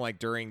happening like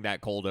during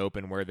that cold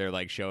open where they're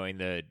like showing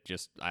the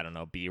just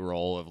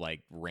B-roll of like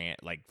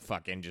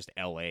fucking just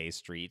LA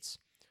streets.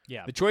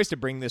 Yeah. The choice to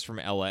bring this from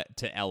LA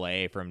to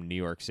LA from New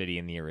York City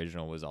in the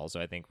original was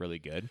also, I think, really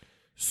good.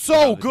 So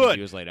How this good.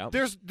 movie was laid out.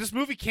 This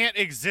movie can't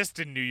exist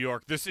in New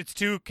York. It's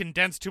too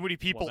condensed, too many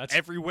people that's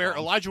everywhere. wrong.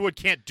 Elijah Wood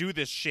can't do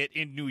this shit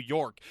in New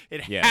York.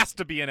 It Yeah. has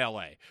to be in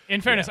LA.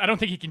 In fairness, I don't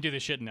think he can do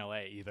this shit in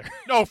LA either.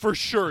 No, for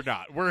sure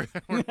not. We're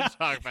gonna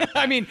talk about that.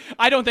 I mean,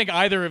 I don't think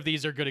either of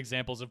these are good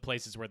examples of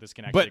places where this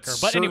can actually occur.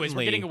 But anyways,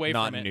 we're certainly getting away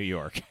not from in it. New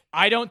York.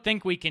 I don't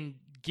think we can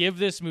give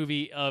this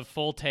movie a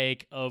full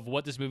take of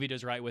what this movie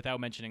does right without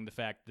mentioning the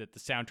fact that the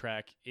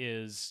soundtrack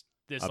is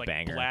this A like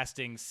banger.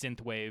 blasting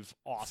synthwave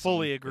awesome.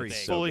 fully agree.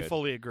 thing. So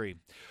Fully agree.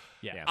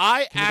 Yeah.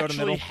 I Can we go to actually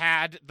middle?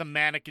 had the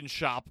mannequin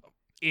shop.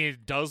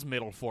 It does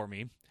middle for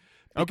me.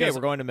 Okay, Because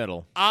we're going to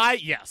middle.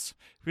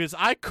 because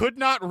I could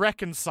not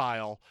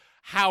reconcile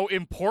how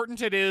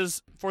important it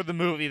is for the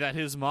movie that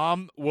his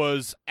mom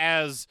was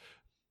as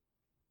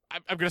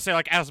I'm going to say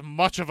like as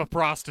much of a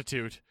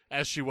prostitute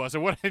as she was.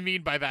 And what I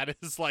mean by that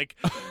is like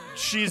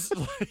she's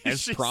As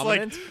she's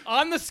prominent? like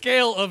On the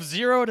scale of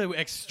 0 to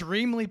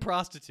extremely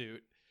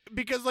prostitute.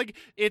 because like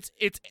it's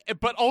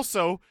but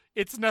also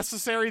it's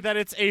necessary that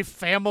it's a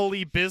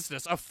family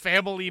business, a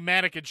family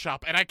mannequin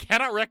shop, and I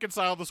cannot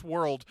reconcile this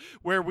world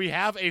where we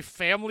have a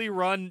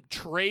family-run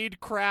trade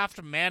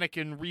craft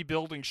mannequin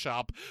rebuilding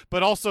shop,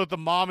 but also the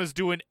mom is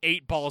doing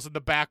 8 balls in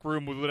the back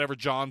room with whatever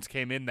Johns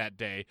came in that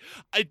day.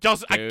 It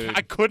doesn't.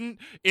 I couldn't.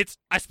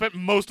 I spent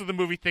most of the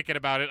movie thinking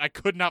about it. I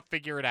could not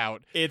figure it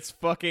out. It's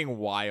fucking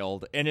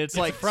wild, and it's a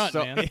like front,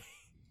 so, man.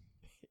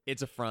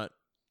 It's a front.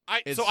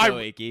 It's So so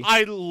achy.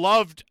 I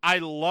loved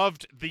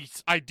the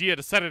idea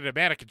to set it in a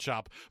mannequin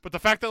shop, but the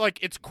fact that like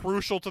it's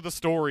crucial to the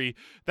story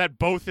that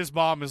both his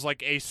mom is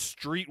like a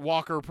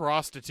streetwalker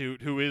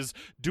prostitute who is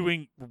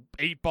doing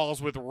 8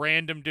 balls with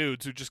random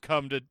dudes who just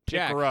come to pick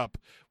Jack, her up.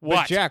 But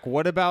What? Jack,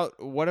 what about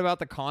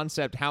the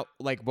concept?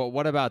 But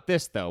what about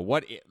this though?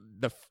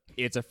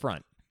 It's a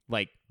front.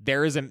 Like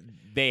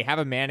they have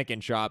a mannequin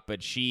shop,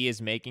 but she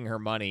is making her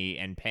money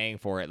and paying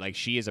for it. Like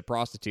she is a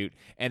prostitute,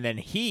 and then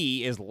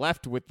he is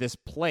left with this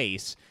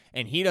place,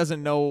 and he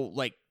doesn't know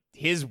like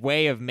his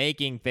way of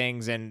making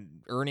things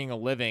and earning a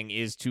living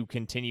is to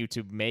continue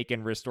to make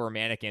and restore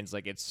mannequins.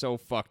 Like it's so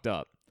fucked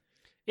up.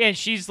 Yeah, and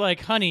she's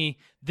like, honey,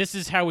 this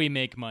is how we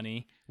make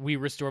money. We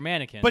restore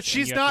mannequins. But and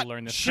she's you have not- to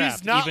learn this she's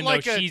craft, not even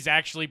like though a- she's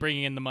actually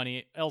bringing in the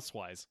money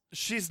elsewise.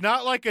 She's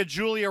not like a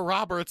Julia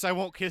Roberts, I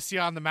won't kiss you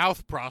on the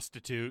mouth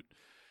prostitute.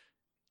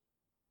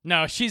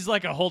 No, she's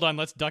like a hold on,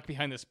 let's duck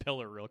behind this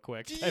pillar real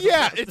quick. type of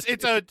Yeah, prostitute.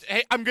 it's a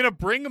hey, I'm gonna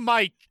bring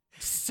my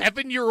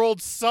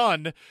 7-year-old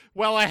son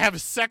while I have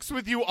sex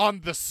with you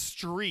on the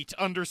street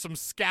under some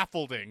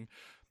scaffolding.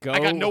 Go I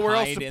got nowhere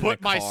else hide to in put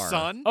the my car.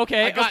 son.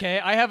 Okay, I okay.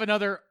 I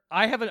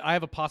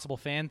have a possible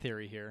fan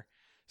theory here.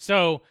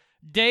 So,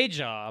 day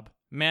job,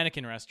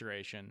 mannequin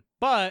restoration,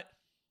 but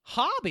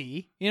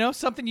hobby,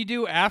 something you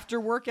do after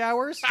work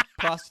hours,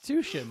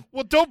 prostitution.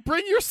 Well, don't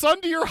bring your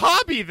son to your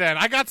hobby then.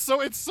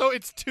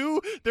 It's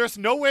too. There's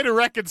no way to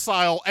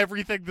reconcile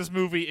everything this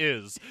movie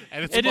is,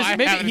 and it's It why is- I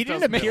maybe have it He as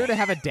didn't middle. appear to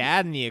have a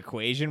dad in the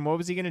equation. What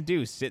was he gonna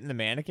do? Sit in the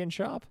mannequin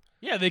shop?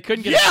 Yeah, they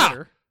couldn't get Yeah! a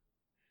sitter.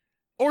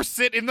 or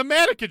sit in the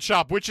mannequin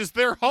shop, which is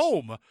their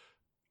home.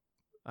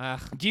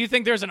 Do you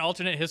think there's an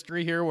alternate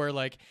history here where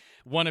like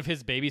one of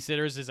his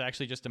babysitters is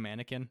actually just a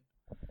mannequin?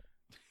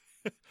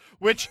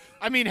 Which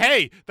I mean,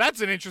 hey,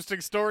 that's an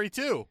interesting story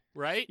too,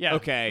 right? Yeah.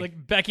 Okay.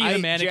 Like Becky the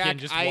mannequin Jack,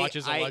 just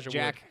watches Elijah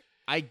Jack, Wood.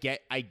 I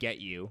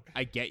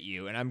get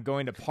you, and I'm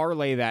going to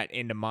parlay that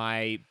into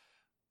my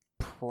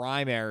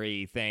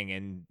primary thing,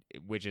 and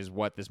which is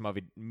what this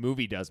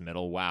movie does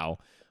middle. Wow,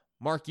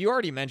 Mark, you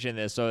already mentioned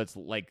this, so it's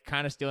like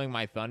kind of stealing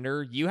my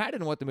thunder. You had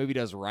it in what the movie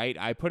does right.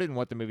 I put it in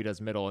what the movie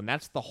does middle, and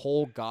that's the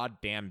whole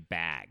goddamn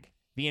bag.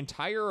 the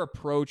entire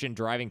approach and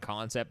driving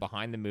concept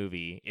behind the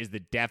movie is the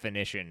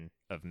definition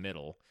of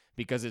middle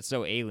because it's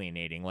so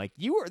alienating. Like,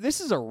 this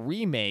is a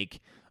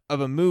remake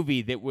of a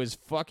movie that was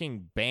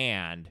fucking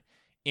banned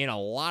in a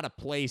lot of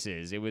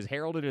places. It was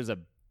heralded as a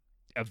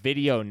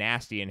video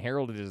nasty, and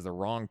heralded is the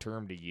wrong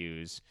term to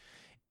use.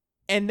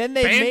 And then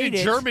they banned made in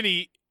it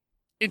Germany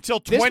until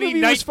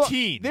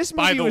 2019. This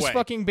by movie the was way.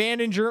 fucking banned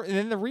in Germany, and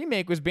then the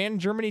remake was banned in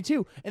Germany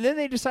too. And then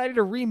they decided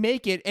to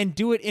remake it and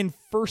do it in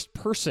first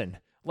person.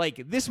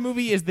 Like, this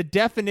movie is the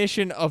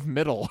definition of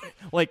middle.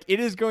 Like, it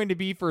is going to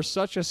be for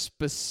such a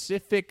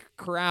specific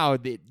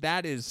crowd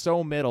that is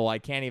so middle. I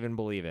can't even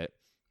believe it.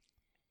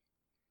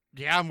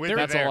 Yeah, I'm with you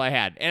That's there. all I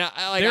had. And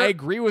I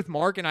agree with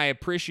Mark, and I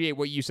appreciate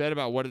what you said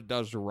about what it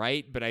does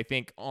right, but I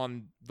think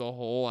on the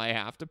whole, I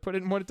have to put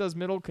it in what it does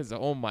middle, because,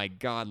 oh my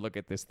God, look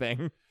at this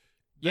thing.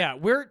 Yeah,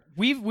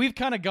 we've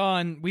kind of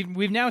gone.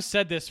 We've now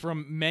said this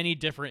from many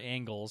different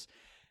angles.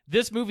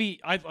 This movie,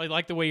 I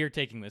like the way you're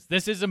taking this.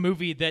 This is a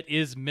movie that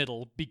is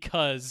middle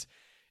because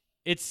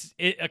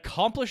it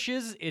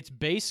accomplishes its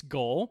base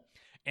goal,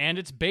 and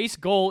its base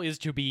goal is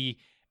to be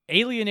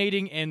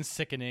alienating and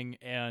sickening,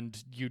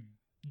 and you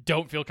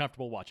don't feel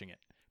comfortable watching it.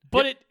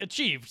 But it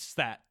achieves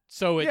that.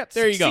 So it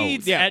there you go.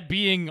 succeeds at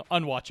being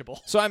unwatchable.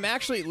 So I'm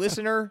actually,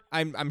 listener,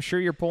 I'm sure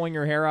you're pulling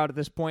your hair out at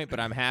this point, but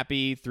I'm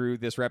happy through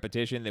this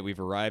repetition that we've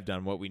arrived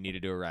on what we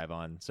needed to arrive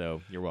on.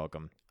 So you're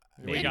welcome.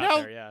 We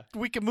got there, yeah.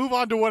 We can move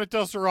on to what it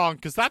does wrong,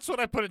 because that's what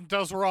I put it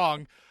does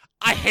wrong.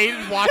 I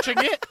hated watching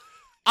it.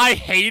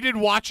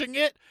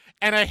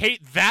 And I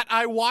hate that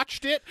I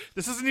watched it.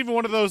 This isn't even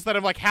one of those that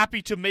I'm like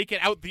happy to make it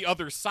out the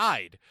other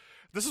side.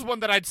 This is one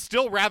that I'd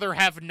still rather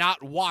have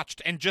not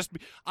watched, and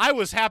I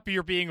was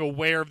happier being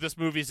aware of this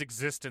movie's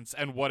existence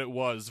and what it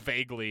was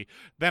vaguely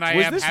than I am.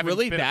 Was this having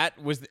really been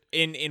that? Was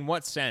in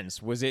what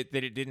sense? Was it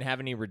that it didn't have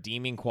any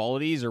redeeming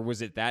qualities, or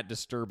was it that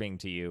disturbing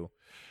to you?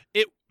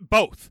 It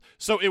both.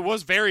 So it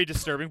was very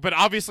disturbing, but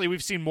obviously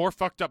we've seen more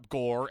fucked up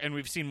gore and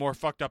we've seen more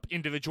fucked up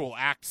individual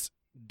acts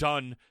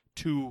done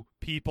to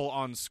people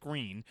on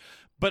screen.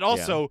 But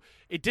also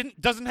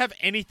it doesn't have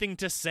anything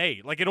to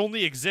say. Like, it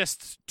only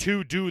exists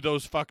to do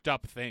those fucked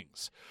up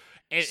things.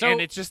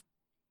 And it's just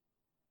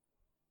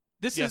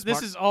This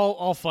is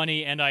all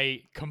funny, and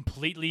I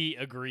completely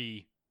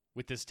agree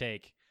with this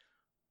take.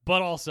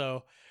 But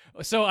also,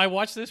 so I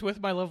watched this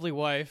with my lovely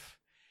wife,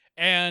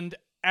 and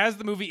as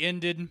the movie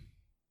ended,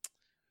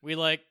 we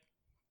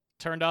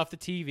turned off the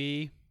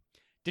TV,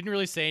 didn't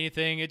really say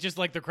anything. It just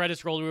the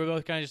credits rolled. We were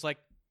both kind of just like,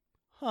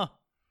 huh.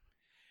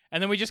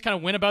 And then we just kind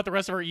of went about the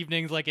rest of our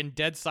evenings in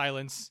dead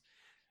silence.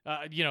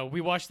 We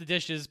washed the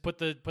dishes, put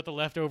the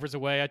leftovers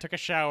away. I took a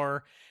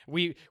shower.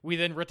 We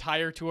then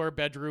retired to our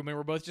bedroom, and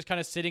we're both just kind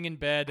of sitting in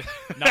bed,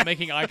 not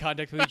making eye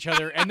contact with each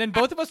other. And then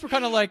both of us were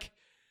kind of like,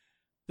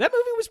 that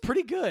movie was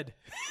pretty good.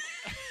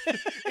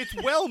 it's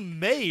well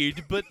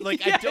made, but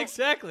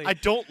exactly. I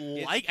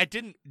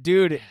didn't.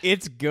 Dude,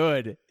 it's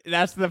good.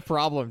 That's the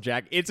problem,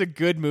 Jack. It's a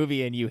good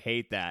movie, and you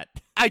hate that.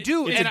 I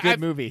do. It's a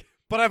good movie.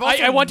 But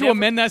I want to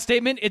amend that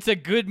statement. It's a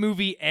good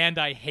movie, and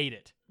I hate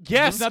it.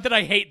 Yes. It's not that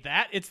I hate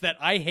that. It's that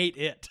I hate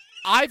it.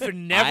 I've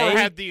never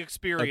had the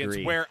experience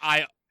agree. where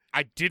I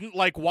didn't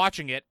like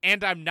watching it,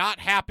 and I'm not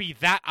happy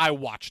that I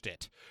watched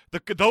it.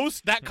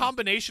 That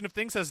combination of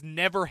things has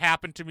never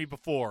happened to me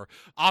before.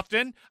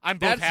 Often, I'm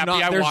both happy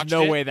I watched it.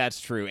 There's no way that's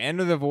true.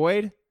 Enter the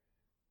Void?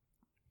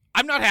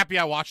 I'm not happy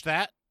I watched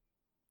that.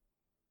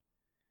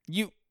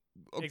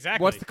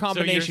 Exactly. What's the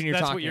combination you're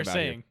that's talking what you're about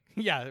saying. here?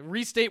 Yeah,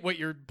 restate what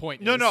your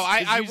point is. No,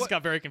 I just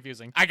got very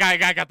confusing. I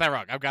got that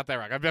wrong. I've got that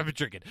wrong. I've been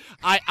drinking.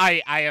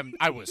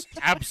 I was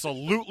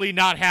absolutely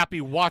not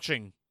happy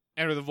watching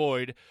Enter the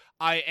Void.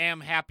 I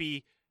am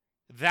happy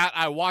that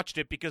I watched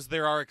it because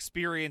there are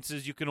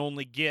experiences you can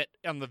only get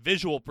on the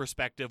visual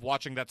perspective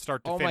watching that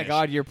start to finish. Oh my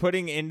God, you're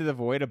putting Into the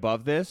Void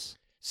above this?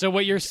 So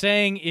what you're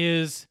saying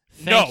is,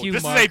 thank you,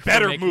 this Mark, is a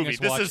better for making movie.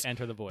 us watch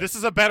Enter the Void. This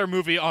is a better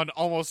movie on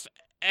almost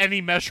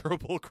any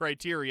measurable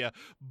criteria,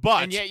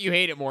 but and yet you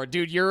hate it more,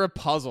 dude. You're a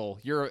puzzle.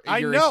 You're a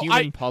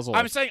human puzzle.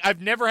 I'm saying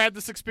I've never had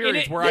this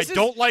experience where I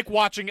didn't like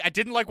watching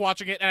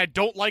it, and I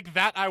don't like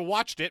that I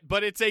watched it.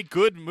 But it's a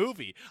good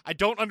movie. I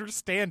don't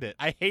understand it.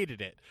 I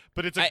hated it,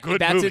 but it's a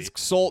good movie. Its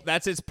soul.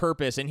 That's its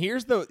purpose. And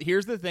here's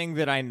the thing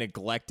that I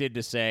neglected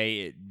to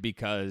say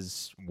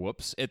because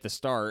at the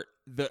start.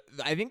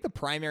 I think the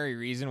primary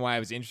reason why I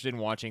was interested in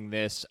watching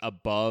this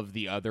above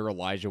the other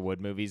Elijah Wood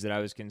movies that I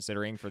was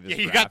considering for this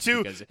draft,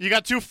 you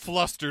got too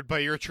flustered by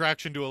your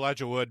attraction to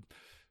Elijah Wood.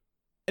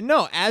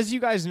 No, as you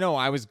guys know,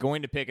 I was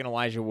going to pick an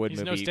Elijah Wood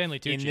He's movie no Stanley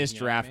Tucci, in this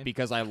draft I mean?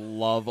 because I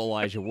love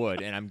Elijah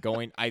Wood, and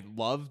I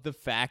love the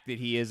fact that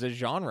he is a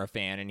genre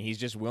fan and he's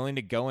just willing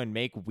to go and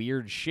make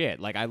weird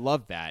shit. I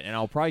love that, and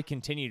I'll probably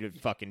continue to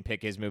fucking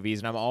pick his movies,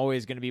 and I'm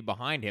always going to be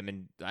behind him.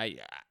 And I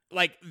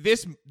like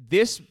this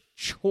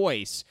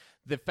choice.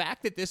 The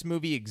fact that this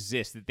movie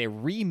exists, that they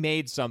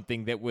remade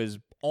something that was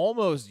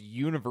almost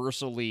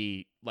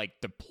universally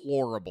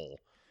deplorable,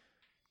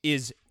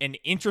 is an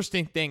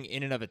interesting thing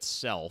in and of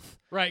itself.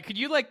 Right? Could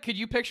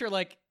you picture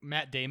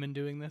Matt Damon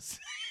doing this?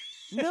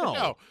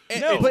 No.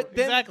 No, But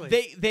then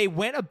exactly. they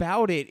went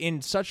about it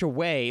in such a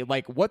way,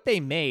 like what they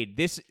made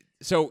this.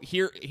 So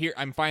here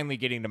I'm finally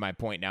getting to my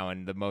point now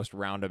in the most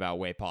roundabout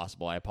way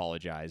possible. I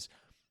apologize.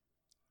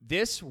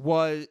 This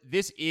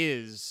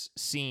is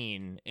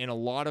seen in a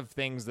lot of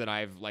things that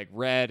I've like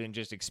read and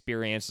just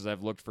experienced as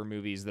I've looked for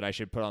movies that I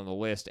should put on the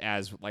list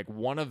as like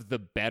one of the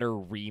better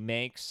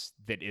remakes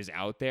that is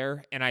out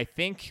there. And I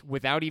think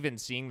without even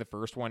seeing the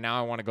first one, now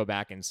I want to go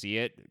back and see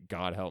it.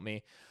 God help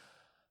me.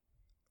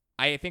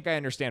 I think I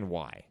understand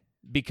why.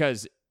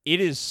 Because it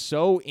is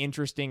so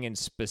interesting and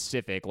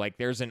specific. Like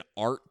there's an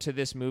art to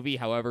this movie,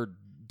 however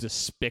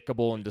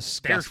despicable and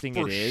disgusting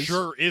there it is.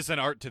 Sure is an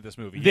art to this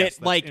movie. That,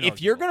 yes, like, if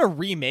you're going to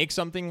remake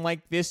something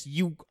like this,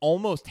 you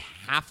almost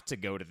have to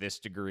go to this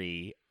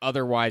degree.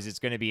 Otherwise, it's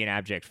going to be an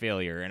abject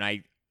failure. And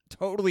I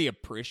totally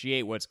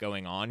appreciate what's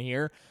going on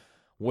here.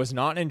 Was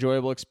not an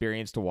enjoyable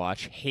experience to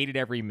watch. Hated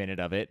every minute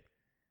of it.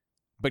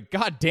 But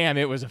goddamn,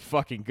 it was a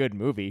fucking good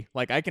movie.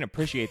 Like I can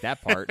appreciate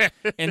that part,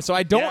 and so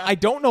I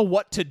don't know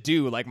what to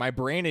do. Like my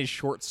brain is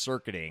short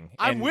circuiting.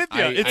 I'm with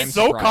you. I'm It's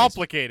so surprised.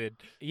 complicated.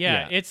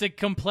 Yeah, it's a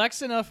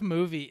complex enough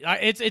movie.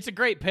 It's a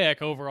great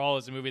pick overall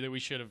as a movie that we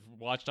should have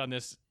watched on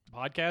this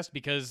podcast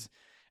because,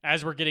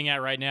 as we're getting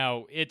at right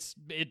now,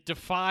 it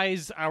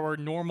defies our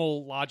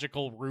normal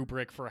logical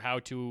rubric for how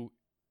to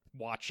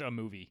watch a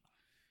movie.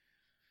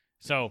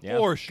 So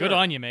For sure. good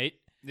on you, mate.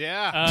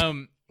 Yeah.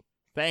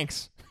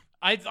 Thanks.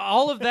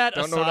 All of that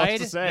Don't aside, know what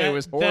else to say. It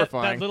was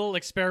horrifying. That little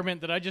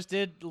experiment that I just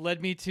did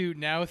led me to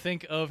now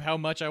think of how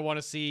much I want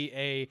to see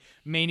a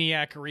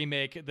Maniac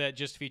remake that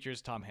just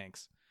features Tom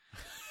Hanks.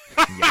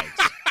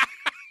 Yikes.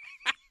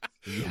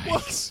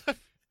 Yikes.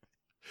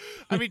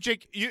 I mean,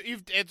 Jake,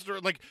 you've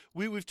answered like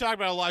we've talked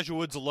about Elijah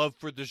Wood's love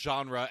for the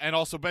genre, and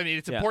also, I mean,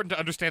 it's important to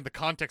understand the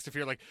context of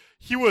here. Like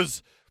he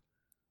was,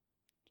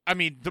 I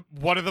mean,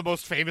 one of the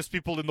most famous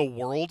people in the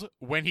world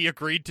when he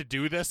agreed to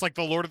do this. Like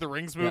the Lord of the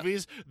Rings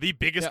movies, the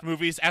biggest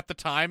movies at the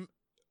time,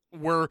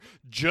 were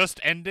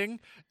just ending,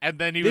 and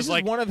then he was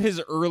like, this is one of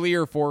his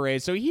earlier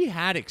forays. So he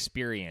had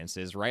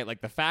experiences, right? Like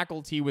the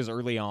Faculty was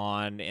early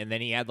on, and then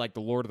he had like the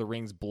Lord of the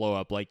Rings blow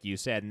up, like you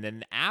said, and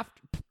then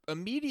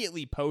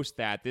immediately post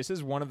that, this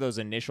is one of those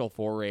initial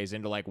forays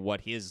into like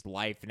what his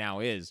life now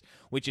is,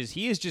 which is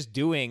he is just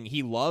doing.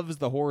 He loves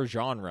the horror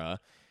genre.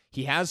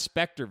 He has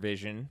Spectre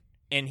vision.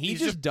 And he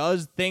just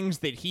does things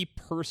that he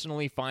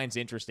personally finds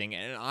interesting,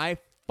 and I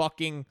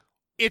fucking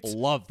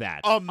love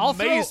that.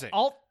 Amazing.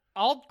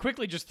 I'll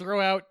quickly just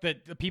throw out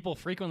that the people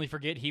frequently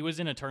forget he was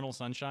in Eternal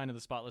Sunshine of the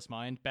Spotless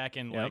Mind back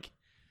in like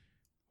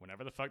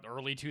whenever the fuck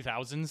early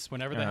 2000s,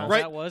 whenever the hell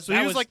that was. So that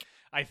he was like,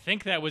 I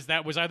think that was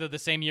either the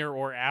same year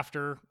or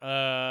after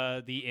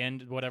the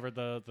end, whatever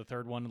the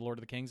third one, Lord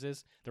of the Kings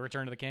is, The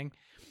Return of the King.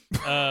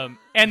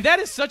 And that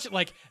is such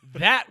like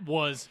that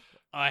was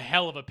a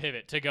hell of a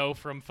pivot to go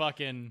from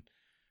fucking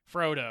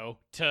Frodo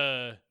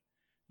to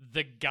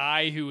the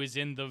guy who is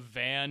in the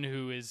van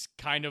who is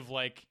kind of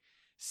like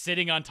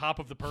sitting on top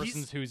of the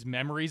persons whose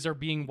memories are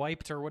being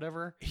wiped or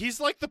whatever. He's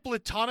like the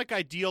platonic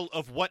ideal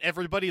of what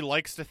everybody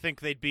likes to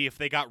think they'd be if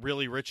they got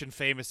really rich and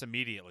famous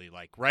immediately.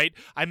 Like, right?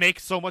 I make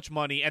so much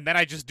money and then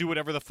I just do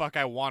whatever the fuck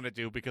I want to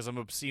do because I'm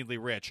obscenely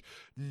rich.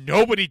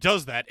 Nobody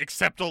does that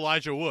except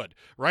Elijah Wood,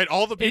 right?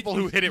 All the people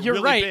who hit it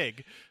really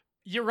big.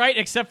 You're right,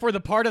 except for the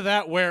part of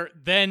that where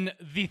then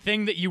the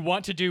thing that you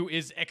want to do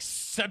is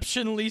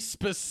exceptionally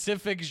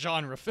specific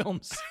genre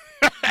films.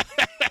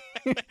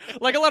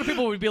 Like a lot of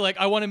people would be like,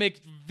 I want to make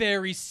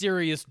very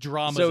serious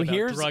dramas about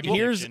drug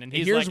addiction. And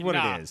here's what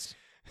nah. it is.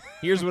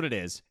 Here's what it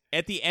is.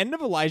 At the end of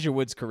Elijah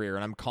Wood's career,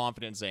 and I'm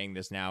confident saying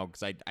this now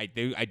because I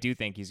do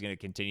think he's going to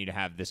continue to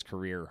have this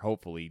career,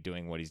 hopefully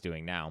doing what he's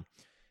doing now.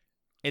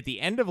 At the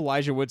end of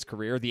Elijah Wood's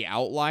career, the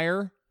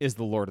outlier is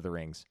the Lord of the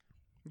Rings.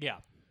 Yeah.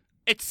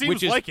 It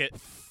seems like it.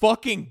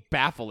 Fucking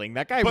baffling.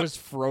 That guy was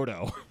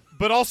Frodo.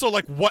 But also,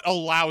 like, what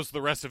allows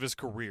the rest of his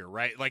career,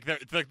 right? Like,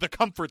 the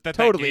comfort that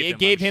totally. that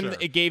gave him.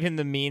 It gave him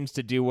the means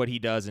to do what he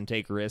does and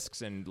take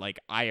risks, and like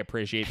I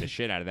appreciate the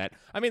shit out of that.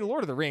 I mean,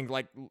 Lord of the Rings,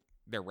 like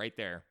they're right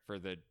there for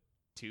the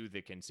two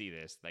that can see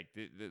this. Like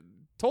the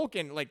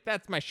Tolkien, like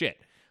that's my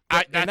shit.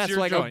 And that's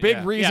like a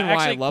big reason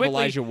why I love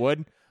Elijah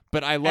Wood.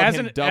 But I love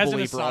him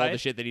doubly for all the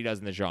shit that he does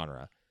in the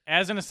genre.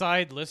 As an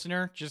aside,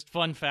 listener, just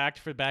fun fact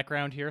for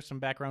background here, some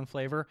background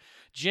flavor.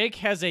 Jake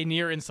has a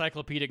near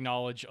encyclopedic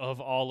knowledge of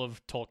all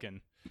of Tolkien.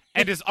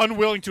 And is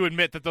unwilling to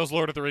admit that those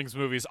Lord of the Rings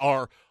movies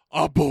are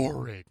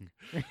boring.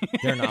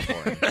 They're not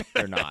boring.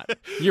 They're not.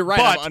 You're right.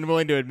 But, I'm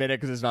unwilling to admit it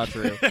because it's not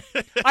true.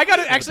 I got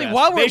to actually,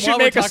 they should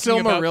make a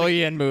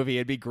Silmarillion movie.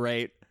 It'd be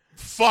great.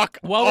 Fuck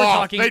while off.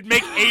 We're talking, they'd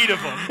make 8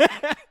 of them.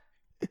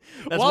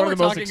 That's while one of we're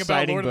the most talking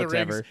exciting about Lord books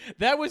of the Rings, ever.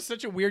 that was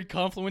such a weird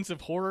confluence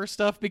of horror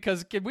stuff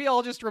because can we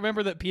all just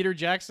remember that Peter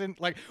Jackson,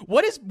 like,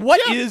 what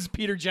is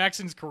Peter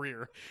Jackson's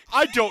career?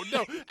 I don't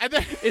know. And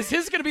then, is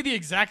his going to be the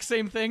exact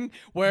same thing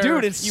where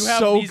dude, it's you have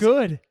so these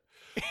good.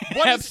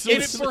 What is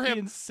in it for him?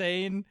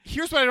 Insane.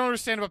 Here's what I don't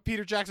understand about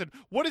Peter Jackson.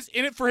 What is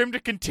in it for him to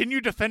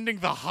continue defending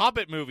the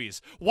Hobbit movies?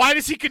 Why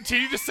does he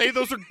continue to say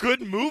those are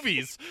good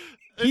movies?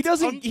 He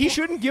doesn't. He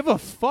shouldn't give a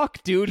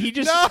fuck, dude. He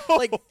just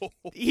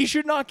he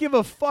should not give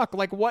a fuck.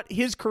 Like what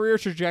his career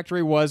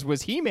trajectory was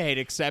he made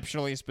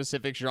exceptionally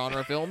specific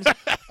genre films,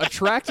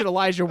 attracted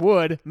Elijah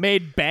Wood,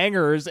 made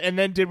bangers, and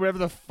then did whatever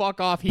the fuck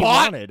off he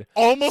wanted.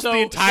 Almost the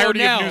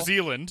entirety of New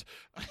Zealand.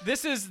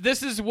 This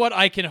is what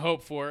I can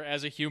hope for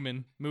as a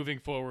human moving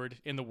forward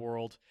in the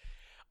world.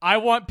 I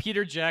want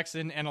Peter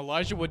Jackson and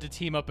Elijah Wood to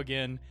team up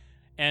again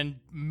and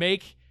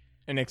make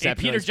An a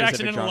Peter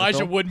Jackson and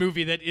Elijah Wood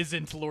movie that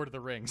isn't Lord of the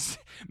Rings.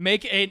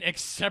 Make an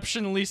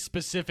exceptionally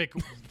specific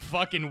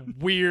fucking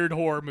weird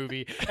horror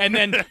movie and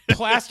then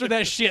plaster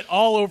that shit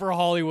all over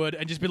Hollywood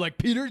and just be like,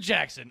 Peter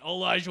Jackson,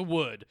 Elijah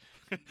Wood,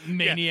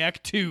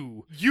 Maniac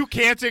 2. You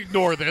can't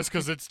ignore this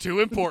because it's too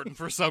important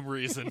for some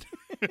reason.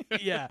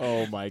 Yeah.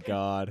 Oh my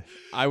god,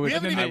 I would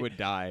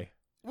die.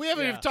 We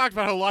haven't even talked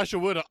about how Elijah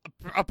Wood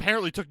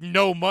apparently took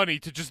no money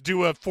to just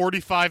do a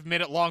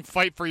 45-minute long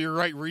Fight for Your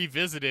Right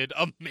Revisited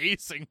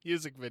amazing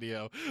music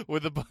video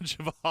with a bunch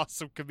of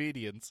awesome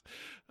comedians.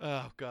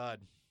 Oh,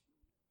 God.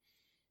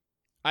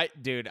 I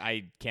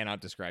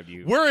cannot describe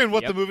you. We're in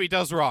what the movie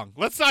does wrong.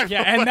 Let's talk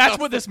about and that's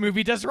what this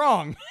movie does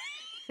wrong.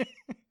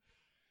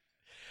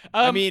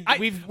 I mean,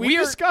 we've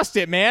discussed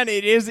it, man.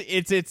 It is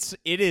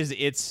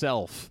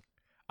itself.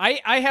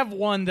 I have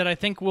one that I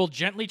think will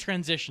gently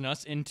transition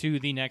us into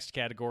the next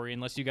category,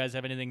 unless you guys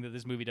have anything that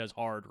this movie does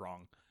hard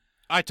wrong.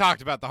 I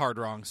talked about the hard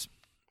wrongs.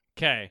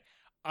 Okay.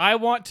 I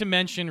want to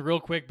mention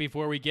real quick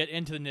before we get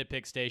into the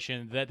nitpick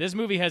station that this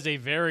movie has a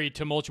very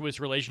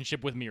tumultuous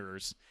relationship with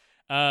mirrors.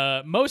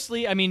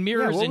 Mostly, I mean,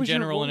 mirrors in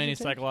general in any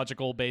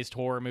psychological-based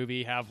horror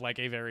movie have like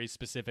a very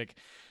specific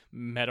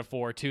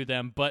metaphor to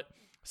them, but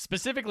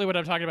specifically what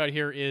I'm talking about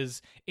here is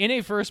in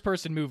a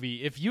first-person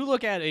movie, if you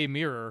look at a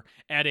mirror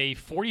at a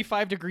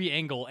 45-degree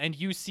angle and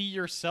you see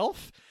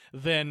yourself,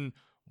 then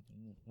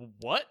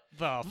what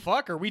the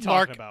fuck are we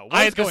talking about?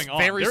 What's going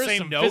on? There is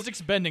some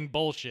physics-bending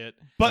bullshit.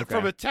 But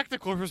from a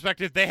technical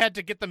perspective, they had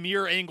to get the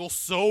mirror angle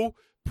so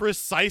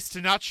precise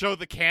to not show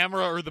the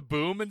camera or the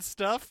boom and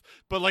stuff,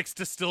 but like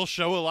to still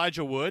show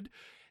Elijah Wood.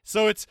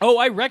 So it's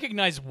I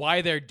recognize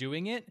why they're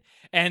doing it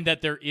and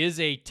that there is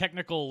a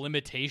technical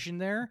limitation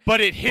there. But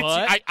it hits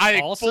you.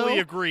 I also fully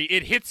agree.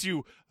 It hits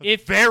you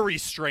very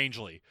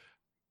strangely.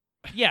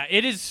 Yeah,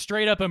 it is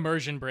straight up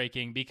immersion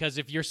breaking because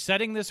if you're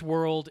setting this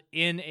world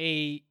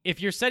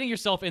if you're setting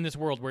yourself in this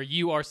world where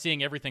you are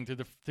seeing everything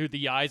through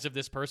the eyes of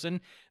this person,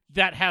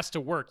 that has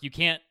to work. You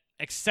can't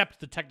accept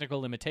the technical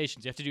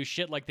limitations. You have to do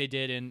shit like they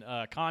did in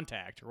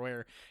Contact,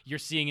 where you're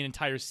seeing an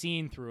entire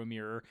scene through a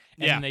mirror,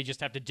 and then they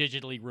just have to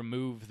digitally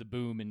remove the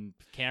boom and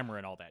camera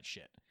and all that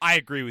shit. I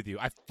agree with you.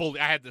 I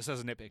had this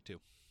as a nitpick too.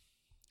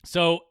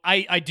 So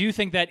I do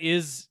think that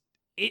is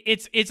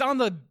it's on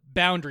the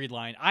boundary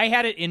line. I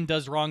had it in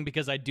does wrong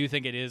because I do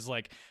think it is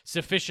like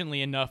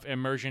sufficiently enough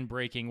immersion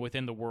breaking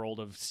within the world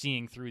of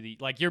seeing through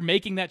you're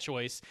making that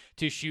choice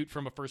to shoot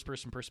from a first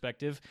person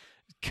perspective.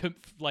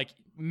 Like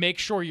make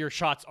sure your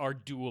shots are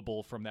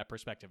doable from that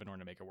perspective in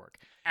order to make it work.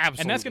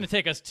 Absolutely. And that's going to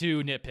take us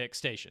to nitpick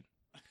station.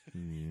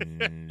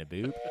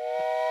 Boop.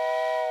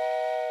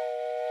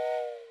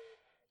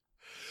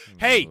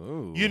 Hey,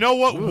 you know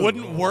what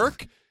wouldn't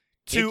work?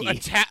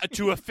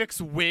 To affix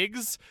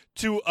wigs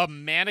to a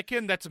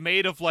mannequin that's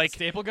made of like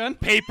staple gun,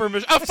 paper,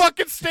 a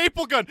fucking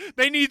staple gun.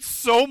 They need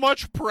so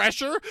much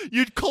pressure,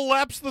 you'd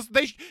collapse this.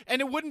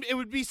 And it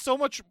would be so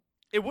much.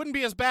 It wouldn't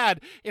be as bad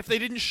if they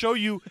didn't show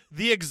you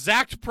the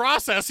exact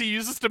process he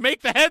uses to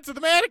make the heads of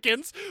the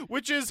mannequins,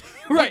 which is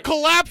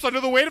collapse under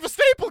the weight of a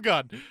staple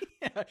gun.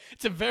 Yeah,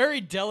 it's a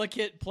very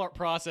delicate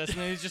process, and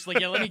then he's just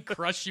like, "Yeah, let me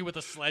crush you with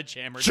a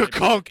sledgehammer."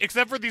 Chakunk,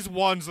 except for these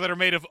ones that are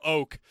made of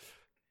oak.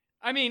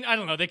 I mean, I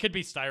don't know. They could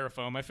be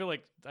styrofoam. I feel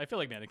like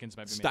mannequins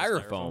might be made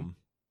of styrofoam.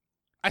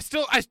 I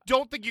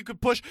don't think you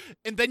could push,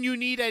 and then you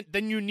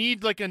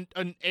need like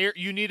an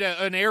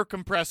air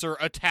compressor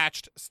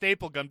attached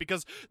staple gun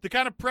because the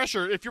kind of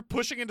pressure if you're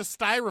pushing into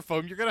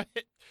styrofoam, you're gonna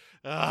hit.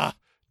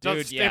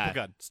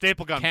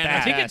 Staple gun.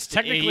 Bad. I think it's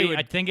technically.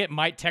 I think it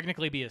might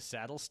technically be a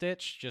saddle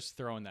stitch. Just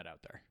throwing that out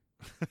there.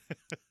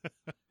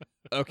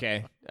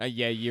 Okay.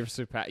 You've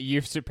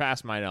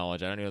surpassed my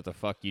knowledge. I don't know what the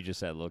fuck you just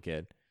said, little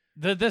kid.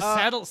 The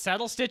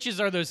saddle stitches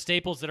are those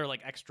staples that are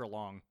like extra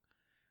long.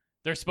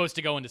 They're supposed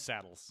to go into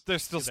saddles. They're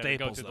still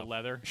staples. Go through the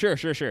leather. Sure.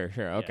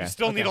 Okay. You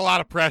still need a lot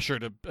of pressure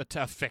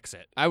to fix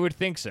it. I would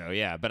think so,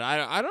 yeah, but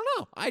I don't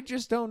know. I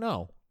just don't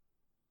know.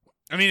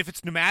 I mean, if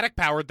it's pneumatic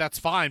powered, that's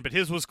fine, but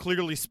his was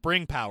clearly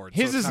spring powered.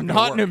 His is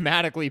not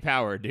pneumatically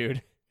powered,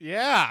 dude.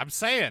 Yeah, I'm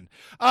saying.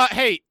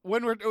 Hey,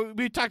 when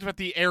we talked about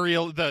the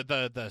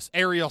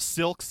aerial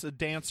silks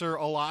dancer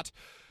a lot.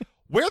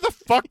 Where the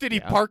fuck did he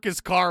park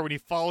his car when he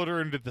followed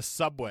her into the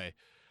subway?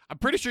 I'm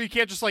pretty sure you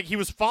can't just he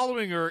was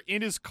following her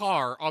in his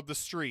car on the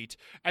street,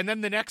 and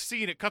then the next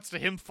scene it cuts to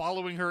him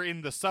following her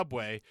in the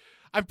subway.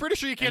 I'm pretty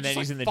sure you can't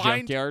just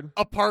find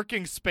a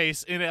parking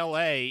space in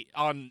LA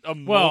on a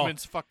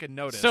moment's fucking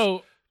notice.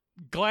 So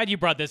glad you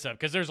brought this up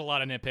because there's a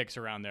lot of nitpicks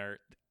around there.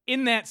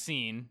 In that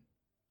scene,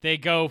 They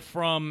go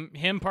from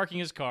him parking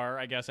his car.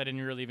 I guess I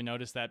didn't really even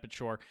notice that, but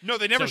sure. No,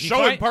 they never So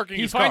show him parking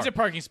his car. He finds a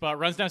parking spot,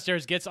 runs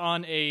downstairs, gets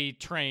on a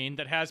train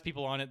that has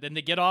people on it. Then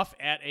they get off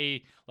at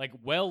a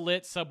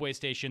well-lit subway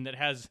station that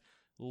has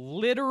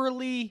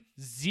literally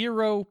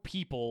 0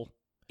 people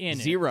in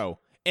it. 0.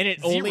 And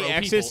it 0 only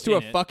exits to a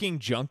people in it. fucking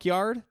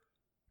junkyard?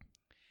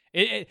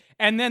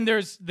 And then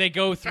they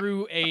go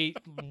through a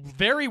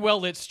very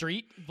well-lit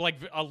street, like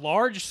a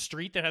large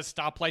street that has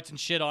stoplights and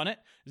shit on it.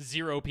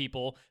 0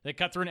 people. They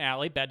cut through an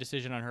alley. Bad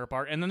decision on her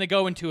part. And then they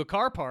go into a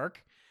car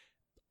park.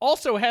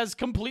 Also has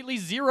completely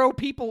 0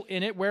 people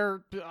in it,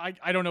 where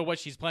I don't know what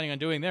she's planning on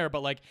doing there,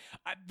 but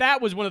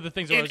that was one of the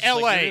things where I was LA,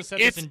 just like, you're gonna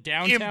set it's this in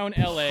downtown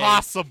LA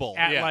impossible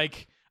at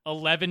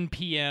 11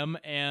 p.m.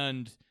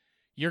 and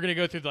you're going to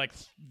go through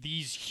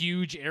these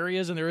huge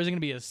areas and there isn't going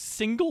to be a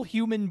single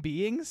human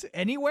beings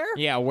anywhere?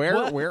 Yeah, where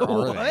are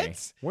What? they?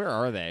 Where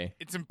are they?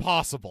 It's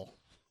impossible.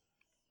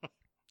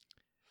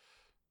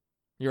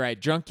 You're right.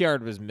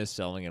 Junkyard was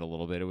misselling it a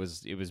little bit. It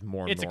was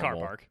more It's normal. a car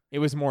park. It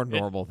was more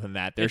normal than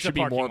that. There it's a should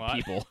be more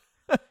parking people.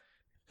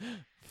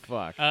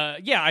 Fuck.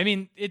 Yeah, I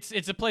mean, it's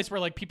a place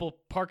where people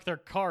park their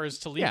cars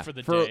to leave for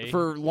the day.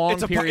 For long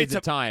It's a periods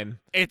of time.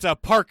 It's a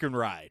park and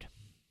ride.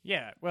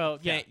 Yeah, well,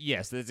 yeah.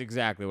 Yes, that's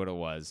exactly what it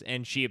was.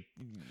 And she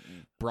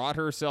brought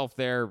herself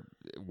there,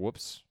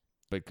 whoops,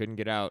 but couldn't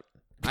get out.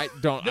 I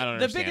don't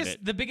understand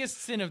it. The biggest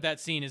sin of that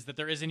scene is that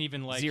there isn't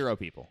even 0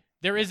 people.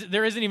 There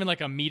isn't even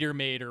a meter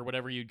maid or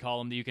whatever you'd call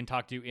them that you can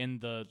talk to in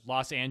the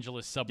Los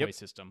Angeles subway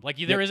system.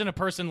 There isn't a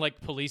person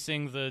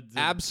policing the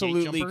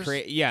absolutely gate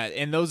jumpers. Yeah,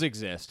 and those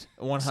exist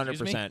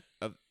 100%.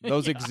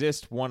 Those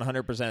exist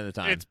 100% of the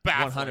time. It's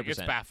baffling. 100%. It's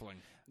baffling.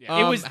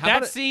 Yeah. It was how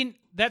about scene.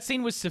 That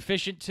scene was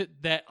sufficient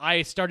that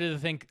I started to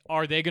think: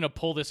 are they going to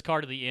pull this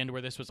car to the end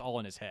where this was all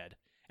in his head,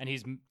 and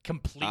he's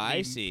completely?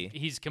 I see.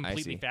 He's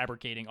completely I see.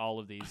 fabricating all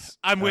of these.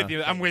 I'm with you.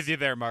 things. I'm with you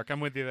there, Mark. I'm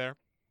with you there.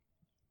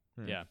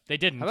 Yeah, they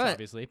didn't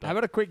obviously. But How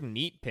about a quick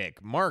neat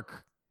pick,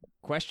 Mark?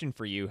 Question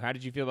for you: how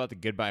did you feel about the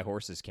Goodbye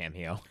Horses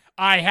cameo?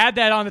 I had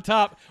that on the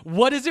top.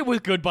 What is it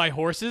with Goodbye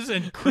Horses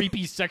and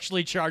creepy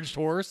sexually charged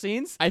horror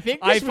scenes? I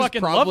think this was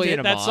fucking probably loved it.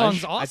 an That homage.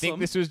 song's awesome. I think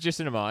this was just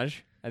an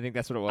homage. I think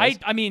that's what it was.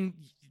 I mean,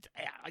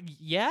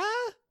 yeah.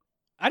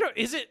 I don't.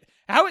 Is it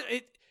how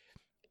it?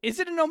 Is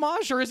it an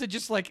homage or is it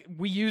just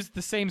we used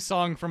the same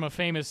song from a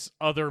famous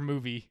other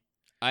movie?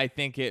 I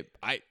think it.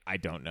 I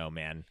don't know,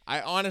 man.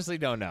 I honestly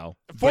don't know.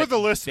 For But the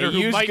listener they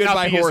who used might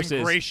Goodbye not be Horses. as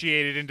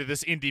ingratiated into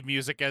this indie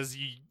music as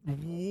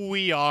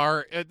we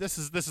are, this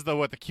is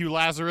the Q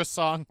Lazarus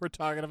song we're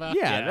talking about.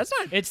 Yeah, that's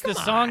not. It's the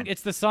come song. on.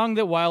 It's the song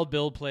that Wild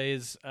Bill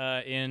plays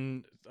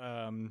in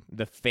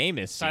The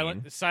famous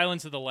scene.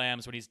 Silence of the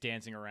Lambs when he's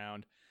dancing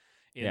around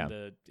in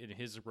Yeah. in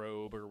his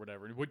robe or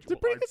whatever. It's a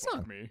pretty good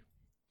song. Me.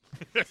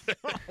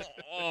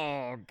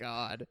 Oh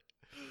God.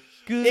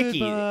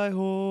 Goodbye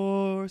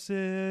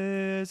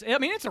horses. I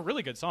mean, it's a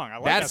really good song. I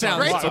like that, That song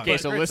a sounds lot. okay. Great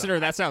So, song. listener,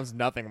 that sounds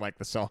nothing like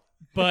the song.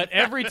 But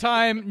every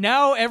time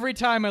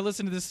I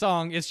listen to this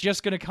song, it's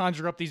just going to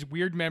conjure up these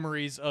weird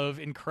memories of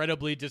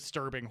incredibly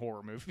disturbing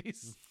horror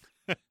movies.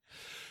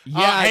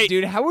 Yeah, hey-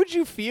 dude. How would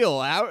you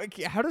feel? How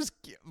does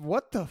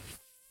what the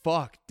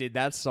fuck did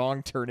that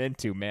song turn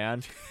into,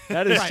 man?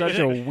 That is Right. such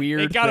a weird.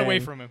 It got thing. away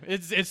from him.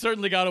 It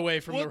certainly got away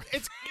from Well,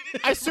 the.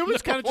 I assume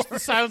it's kind of just the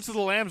Silence of the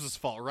Lambs'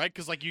 fault, right?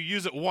 Because you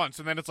use it once,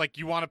 and then it's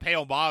you want to pay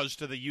homage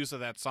to the use of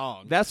that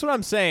song. That's what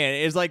I'm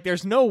saying. Is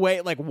there's no way.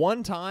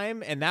 One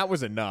time, and that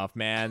was enough,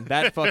 man.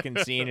 That fucking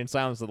scene in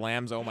Silence of the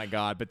Lambs. Oh my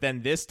God! But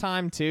then this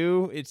time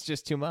too, it's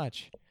just too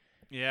much.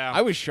 Yeah.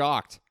 I was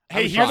shocked. I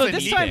Hey, was here's shocked. a Although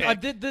this neat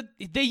time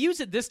pick. they use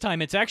it this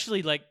time. It's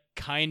actually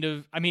kind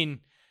of. I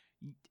mean,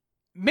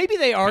 maybe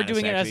they are Kinda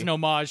doing it as sexy. an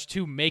homage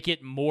to make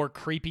it more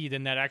creepy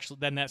than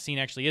that scene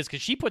actually is,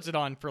 because she puts it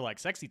on for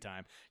sexy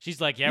time. She's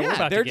like, yeah, we're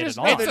about they're to get just,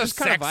 it no, on. they're It's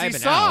just a kind of sexy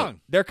vibing out.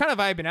 song. They're kind of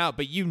vibing out,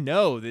 but you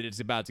know that it's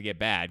about to get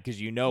bad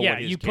because you know Yeah,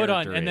 what his you put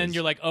on, character and then is.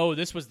 you're like, oh,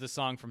 this was the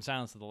song from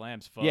Silence of the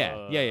Lambs. Fuck.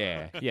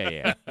 yeah.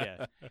 Yeah.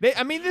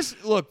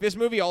 This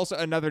movie also,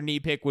 another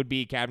neat pick would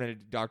be Cabinet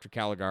of Dr.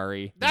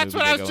 Caligari. the That's movie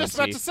what they I was go just and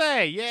about see. to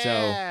say.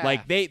 Yeah.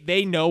 So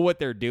they know what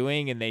they're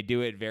doing and they do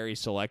it very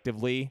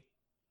selectively.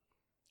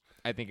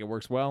 I think it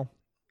works well.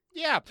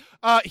 Yeah.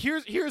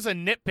 Here's a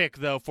nitpick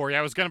though for you.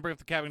 I was gonna bring up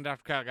the Cabinet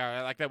Dr. Caligari.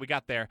 I like that we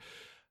got there.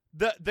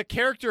 The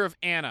character of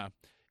Anna.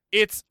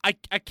 I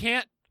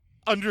can't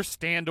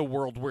understand a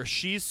world where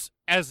she's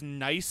as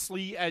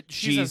nicely as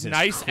Jesus as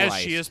nice as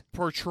Christ. she is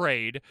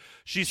portrayed.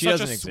 She's She such a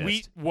doesn't exist.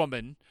 sweet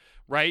woman,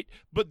 right?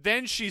 But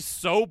then she's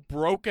so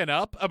broken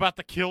up about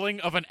the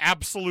killing of an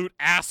absolute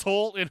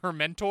asshole in her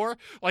mentor,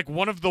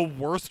 one of the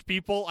worst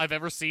people I've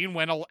ever seen.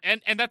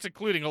 And that's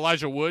including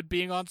Elijah Wood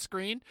being on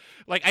screen.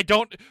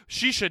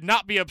 She should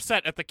not be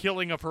upset at the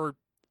killing of her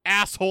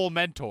asshole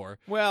mentor.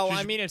 Well, She's-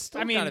 I mean, it's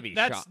still I mean, gotta be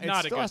that's shock- not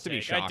it a still good has to be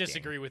take. shocking. I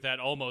disagree with that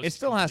almost. It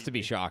still has to be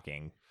completely.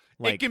 shocking.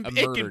 It can a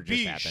murder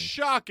be just happened.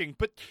 shocking,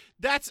 but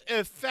that's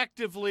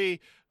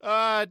effectively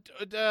what's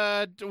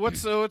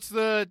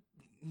the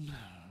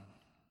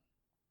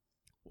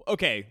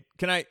Okay,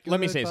 let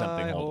me say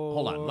something.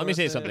 Hold on. Let me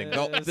say something.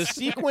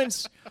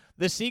 The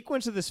The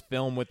sequence of this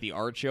film with the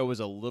art show was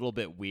a little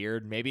bit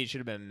weird. Maybe it should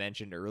have been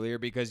mentioned earlier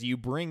because you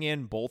bring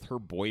in both her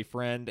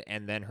boyfriend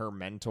and then her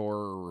mentor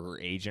or her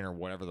agent or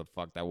whatever the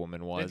fuck that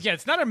woman was. Yeah,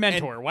 it's not her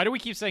mentor. Why do we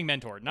keep saying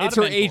mentor? Not it's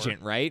a her mentor.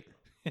 Agent, right?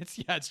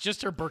 It's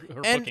just her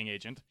booking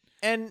agent.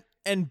 And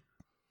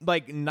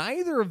like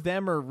neither of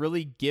them are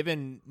really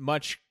given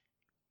much,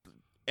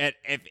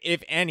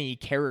 if any,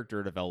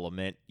 character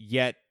development.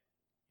 Yet,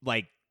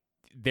 like,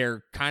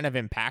 they're kind of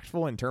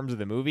impactful in terms of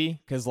the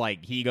movie because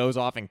like he goes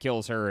off and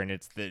kills her and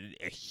it's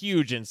a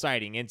huge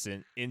inciting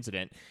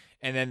incident,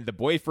 and then the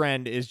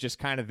boyfriend is just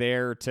kind of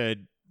there to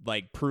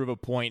like prove a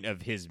point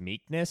of his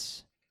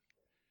meekness.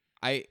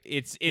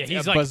 It's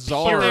he's a like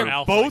bizarre. pure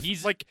alpha. Both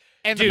He's like,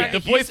 and dude, the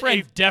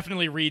boyfriend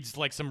definitely reads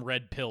like some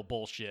red pill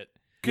bullshit.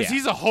 because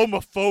he's a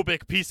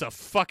homophobic piece of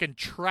fucking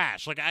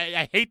trash. Like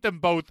I hate them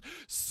both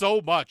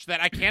so much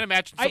that I can't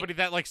imagine somebody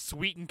that like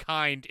sweet and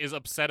kind is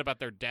upset about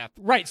their death.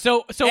 Right.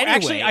 So Anyway,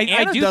 actually, I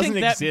Anna do doesn't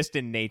think that exist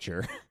in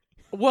nature.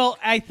 Well,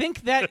 I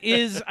think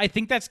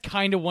that's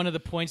kind of one of the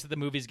points that the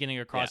movie's getting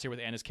across here with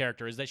Anna's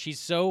character is that she's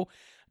so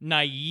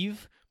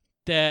naive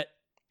and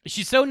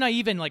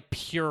like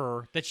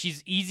pure that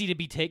she's easy to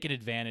be taken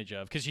advantage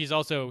of because she's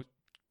also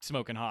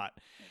smoking hot.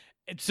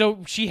 And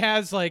so she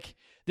has like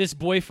this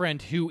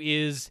boyfriend who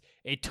is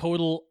a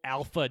total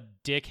alpha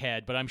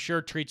dickhead, but I'm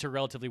sure treats her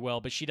relatively well,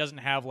 but she doesn't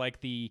have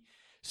like the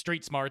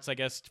street smarts, I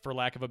guess, for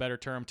lack of a better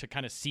term, to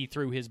kind of see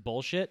through his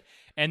bullshit.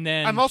 And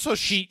then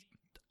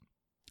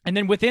And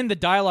then within the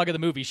dialogue of the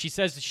movie, she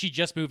says that she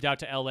just moved out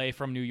to LA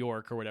from New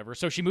York or whatever.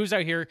 So she moves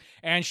out here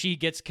and she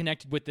gets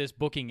connected with this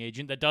booking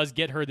agent that does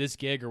get her this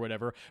gig or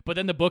whatever. But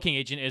then the booking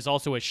agent is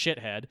also a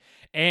shithead.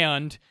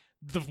 And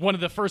one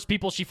of the first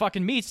people she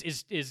fucking meets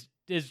is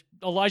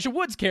Elijah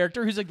Wood's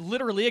character, who's like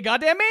literally a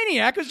goddamn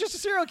maniac who's just a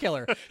serial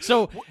killer.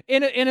 So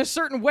in a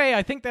certain way,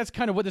 I think that's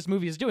kind of what this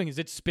movie is doing, is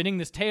it's spinning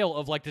this tale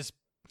of like this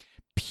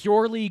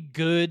purely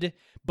good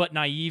but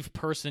naive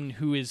person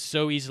who is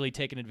so easily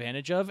taken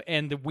advantage of.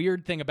 And the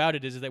weird thing about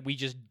it is that we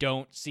just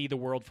don't see the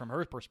world from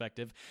her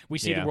perspective. We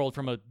see the world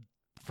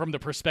from the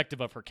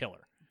perspective of her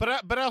killer.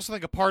 But I also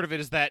think a part of it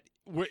is that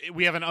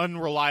we have an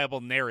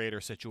unreliable narrator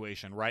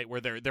situation, right?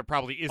 Where there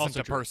probably isn't Also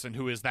a true. person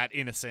who is that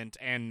innocent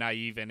and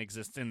naive and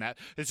exists in that.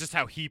 It's just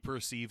how he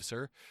perceives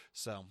her.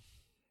 So,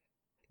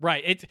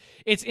 Right.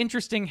 It's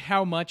interesting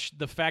how much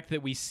the fact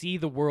that we see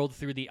the world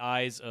through the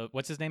eyes of,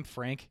 what's his name?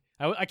 Frank?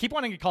 I keep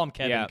wanting to call him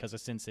Kevin because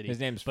of Sin City. His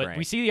name's But Frank.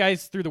 we see the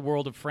eyes through the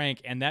world of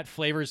Frank, and that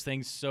flavors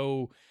things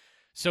so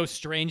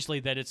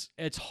strangely that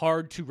it's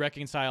hard to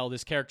reconcile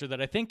this character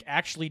that I think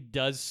actually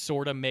does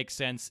sort of make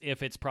sense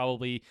if it's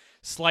probably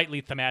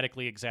slightly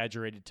thematically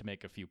exaggerated to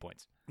make a few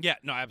points. yeah,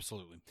 no,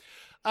 absolutely.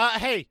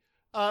 Hey,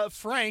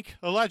 Frank,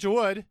 Elijah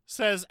Wood,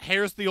 says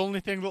hair's the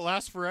only thing that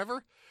lasts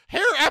forever.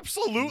 Hair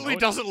absolutely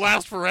doesn't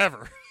last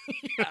forever.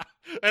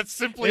 That's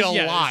simply a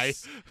lie.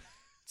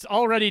 It's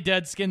already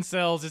dead skin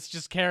cells. It's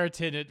just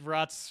keratin. It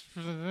rots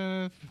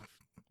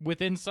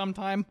within some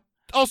time.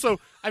 Also,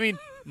 I mean,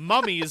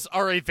 mummies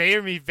are a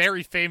very,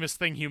 very famous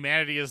thing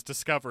humanity has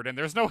discovered, and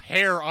there's no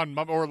hair on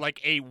or like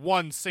a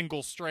one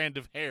single strand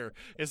of hair.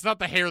 It's not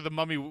the hair of the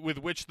mummy with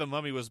which the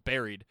mummy was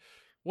buried.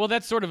 Well,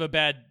 that's sort of a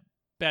bad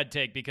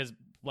take because,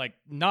 like,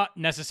 not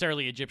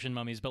necessarily Egyptian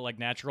mummies, but like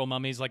natural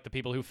mummies, like the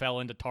people who fell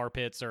into tar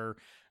pits or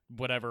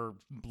whatever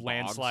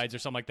landslides or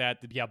something like that.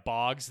 Yeah,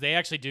 bogs. They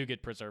actually do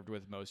get preserved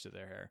with most of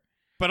their hair.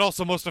 But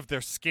also most of their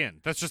skin.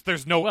 That's just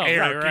there's no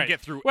air can get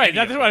through. Right, any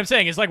that's of what it. I'm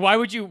saying. It's like why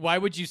would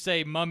you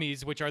say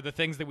mummies, which are the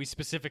things that we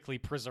specifically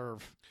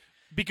preserve?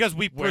 Because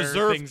we where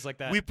preserve things like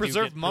that we do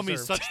preserve get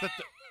mummies preserved. such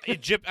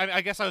that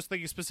I guess I was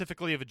thinking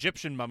specifically of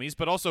Egyptian mummies,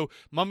 but also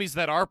mummies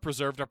that are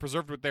preserved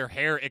with their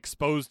hair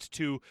exposed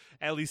to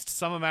at least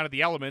some amount of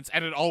the elements,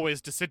 and it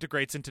always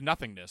disintegrates into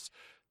nothingness.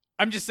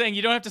 I'm just saying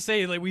you don't have to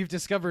say like we've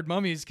discovered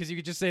mummies because you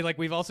could just say like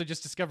we've also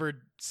just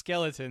discovered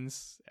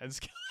skeletons, and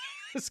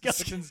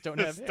skeletons don't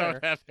have hair.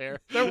 Don't have hair.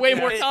 They're way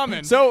more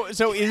common. So is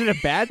it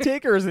a bad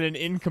take or is it an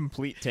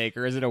incomplete take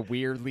or is it a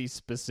weirdly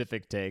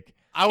specific take?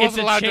 I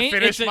wasn't allowed to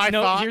finish my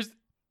thought.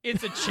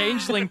 It's a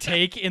changeling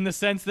take in the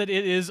sense that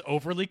it is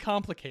overly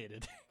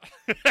complicated.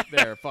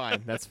 There,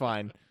 fine. That's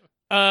fine.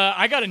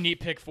 I got a neat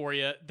pick for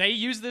you. They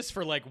use this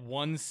for like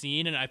one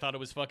scene, and I thought it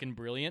was fucking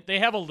brilliant. They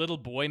have a little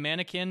boy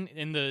mannequin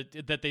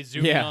that they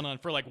zoom in on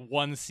for like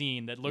one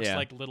scene that looks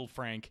like little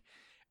Frank,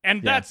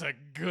 and that's a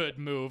good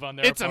move on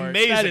their part. It's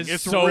amazing. That is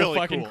it's so really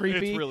fucking cool.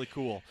 creepy. It's really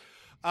cool.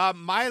 That's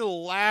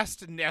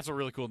a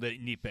really cool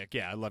nitpick.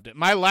 Yeah, I loved it.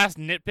 My last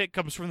nitpick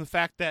comes from the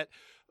fact that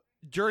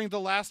during the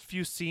last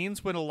few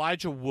scenes when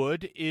Elijah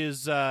Wood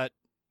is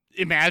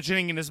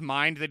imagining in his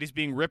mind that he's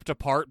being ripped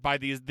apart by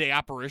the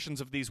apparitions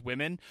of these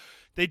women,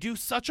 they do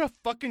such a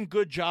fucking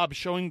good job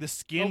showing the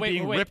skin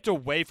being ripped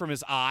away from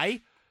his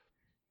eye.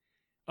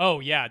 Oh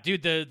yeah,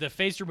 dude, the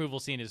face removal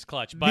scene is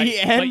clutch. The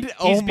end.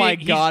 Oh my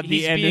god,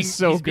 the end is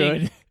so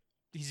good.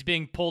 He's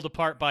being pulled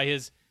apart by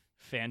his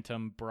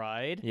phantom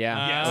bride.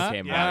 Yeah.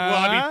 Okay, yeah.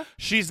 Well, I mean,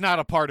 she's not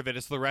a part of it.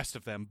 It's the rest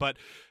of them. But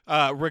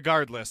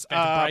regardless,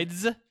 Phantom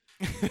brides.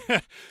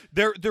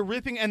 they're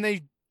ripping and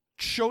they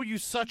show you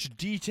such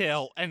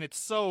detail, and it's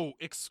so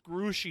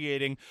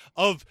excruciating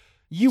of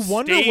you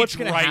wonder what's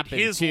going to right, happen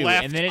his too,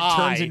 left and then it eye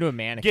turns into a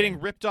mannequin getting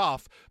ripped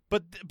off.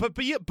 But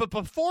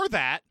before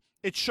that,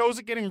 it shows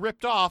it getting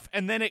ripped off,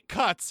 and then it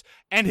cuts,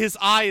 and his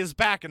eye is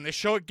back, and they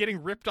show it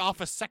getting ripped off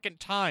a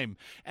second time.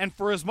 And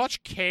for as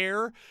much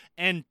care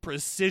and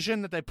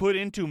precision that they put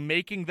into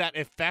making that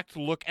effect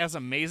look as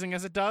amazing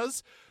as it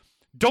does,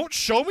 don't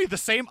show me the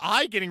same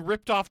eye getting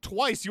ripped off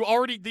twice.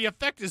 The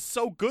effect is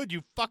so good,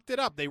 you fucked it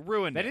up. They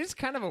ruined it. That is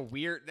kind of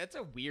that's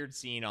a weird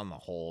scene on the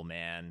whole,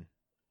 man.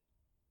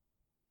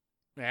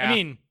 Yeah. I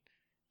mean,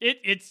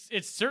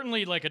 it's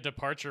certainly like a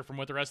departure from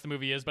what the rest of the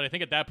movie is, but I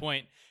think at that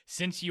point,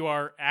 since you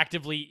are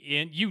actively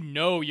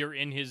you're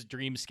in his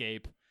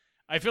dreamscape,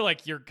 I feel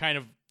like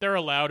they're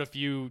allowed a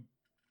few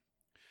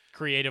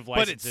creative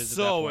licenses. But it's at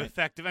so that point.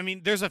 effective. I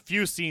mean, there's a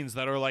few scenes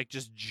that are like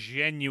just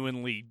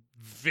genuinely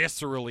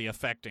viscerally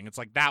affecting. It's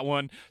like that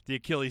one, the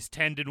Achilles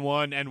tendon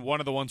one, and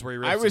one of the ones where he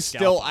rips his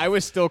scalp off. I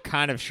was still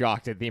kind of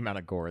shocked at the amount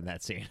of gore in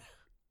that scene.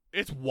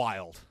 It's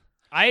wild.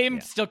 I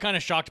am still kind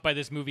of shocked by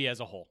this movie as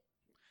a whole.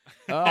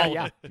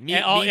 Yeah. Me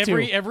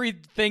too.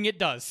 Everything it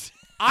does.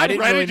 I'm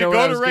ready to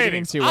go to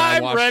ratings.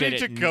 I'm ready it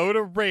to go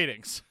to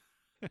ratings.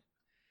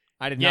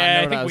 I did not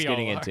know what I was we all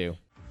getting are. into.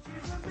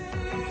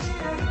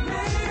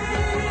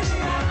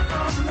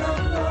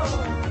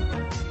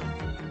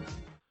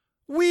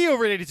 We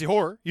over at ADC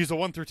Horror use a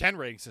 1 through 10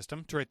 rating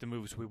system to rate the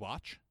movies we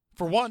watch.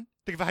 For one,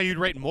 think of how you'd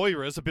rate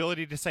Moira's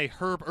ability to say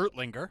Herb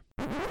Ertlinger.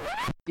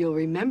 You'll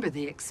remember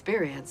the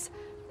experience,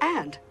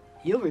 and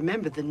you'll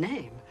remember the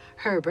name,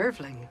 Herb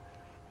Ervlinger.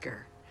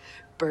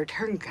 Bert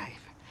Herngreif.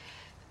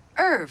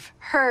 Irv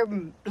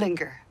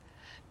Herblinger.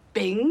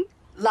 Bing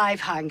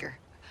Livehanger.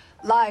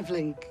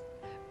 Liveling.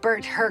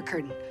 Bert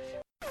Herkern.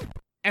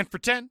 And for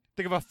 10,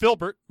 think of a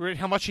Filbert who rate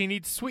how much he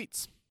needs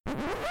sweets.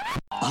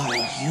 Are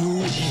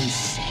you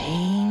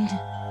insane?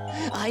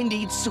 I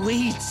need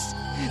sweets.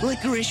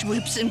 Licorice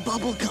whips and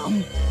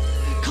bubblegum.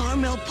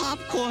 Caramel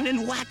popcorn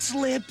and wax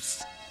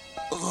lips.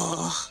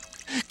 Ugh.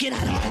 Get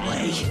out of my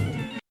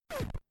way.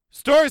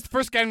 Story's the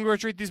first category where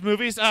to rate these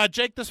movies.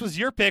 Jake, this was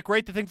your pick.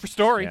 Rate the thing for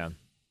story. Yeah.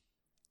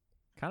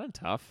 Kind of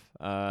tough.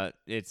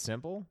 It's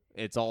simple.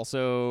 It's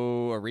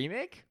also a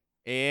remake.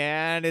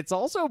 And it's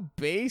also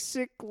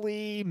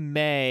basically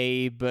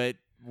May, but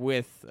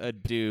with a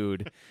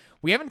dude.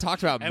 We haven't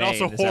talked about And May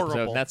also in this horrible.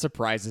 episode, and that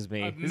surprises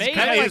me. May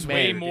kinda has is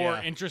way weird, more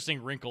yeah.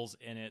 interesting wrinkles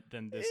in it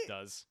than this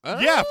does.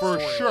 Yeah, for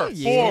sure.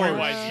 yeah. For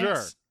Story-wise, sure.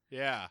 yes.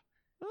 Yeah.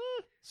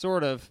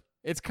 Sort of.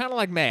 It's kind of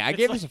like May. I It's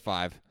gave like- this a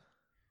 5.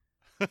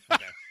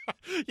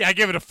 Yeah, I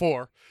give it a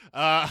 4.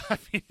 I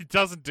mean, it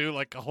doesn't do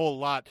like a whole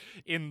lot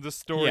in the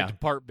story Yeah.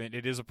 department.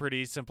 It is a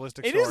pretty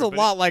simplistic It story. is a but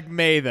lot like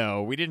May,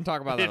 though. We didn't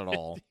talk about that at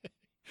all.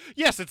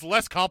 Yes, it's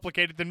less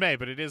complicated than May,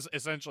 but it is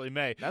essentially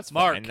May. That's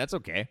Mark. fine. That's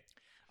okay.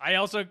 I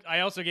also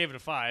gave it a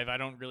 5. I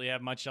don't really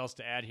have much else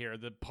to add here.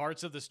 The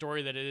parts of the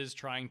story that it is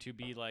trying to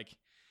be like,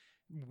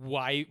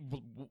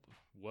 weaving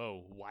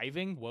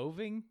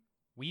Woven.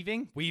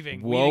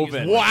 Wowzers,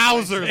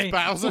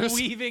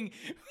 Bowsers.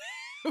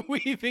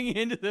 weaving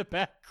into the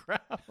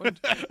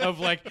background of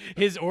like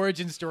his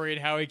origin story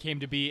and how he came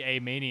to be a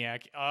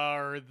maniac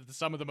are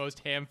some of the most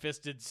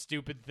ham-fisted,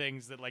 stupid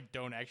things that like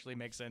don't actually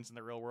make sense in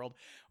the real world.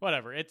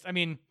 Whatever.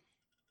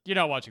 You're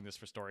not watching this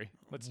for story.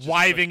 Let's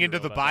Wiving into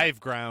real the about that. bive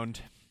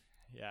ground.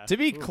 Yeah. To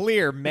be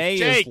clear, May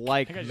Jake. is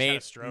like I think I just May. had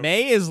a stroke.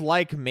 May is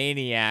like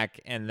Maniac,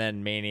 and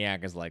then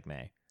Maniac is like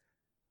May.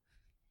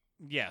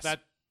 Yes.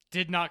 That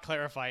did not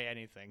clarify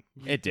anything.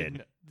 It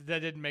did. That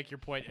didn't make your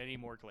point any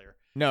more clear.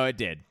 No, it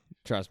did.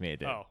 Trust me, it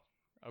did. Oh,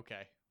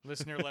 okay.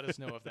 Listener, let us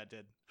know if that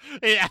did.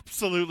 It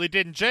absolutely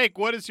didn't. Jake,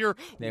 what is your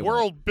They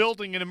world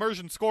building and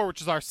immersion score,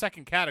 which is our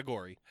second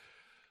category?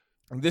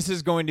 This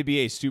is going to be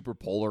a super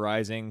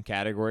polarizing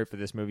category for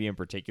this movie in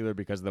particular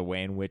because of the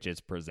way in which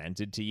it's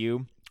presented to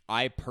you.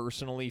 I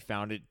personally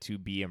found it to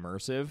be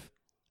immersive.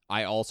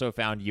 I also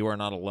found You Are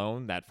Not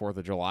Alone, that 4th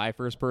of July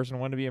first-person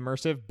one, to be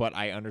immersive, but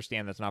I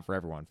understand that's not for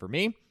everyone. For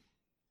me,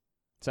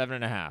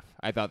 7.5.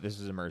 I thought this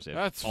was immersive.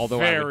 That's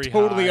Although I very would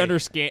totally high.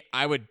 understand.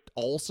 I would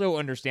also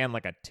understand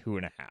like a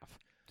 2.5.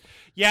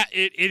 Yeah,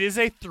 it is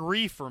a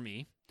 3 for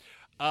me.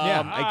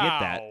 Yeah, I get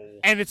that.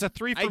 And it's a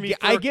 3 for me.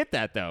 I get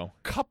that though.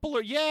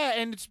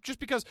 And it's just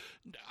because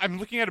I'm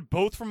looking at it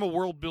both from a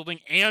world building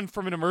and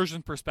from an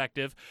immersion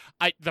perspective.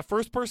 The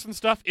first person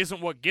stuff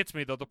isn't what gets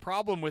me though. The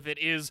problem with it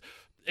is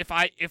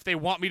if they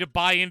want me to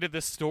buy into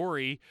this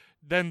story,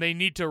 then they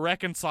need to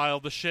reconcile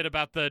the shit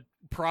about the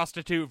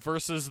prostitute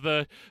versus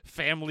the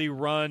family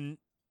run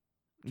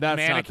That's not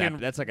mannequin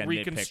that. That's like a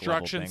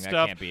reconstruction nitpick level thing. stuff.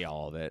 That can't be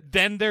all of it.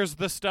 Then there's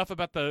the stuff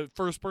about the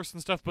first person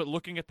stuff, but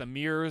looking at the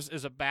mirrors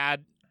is a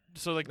bad.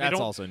 So like That's they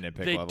don't also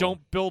nitpick they level.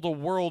 don't build a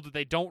world that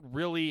they don't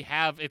really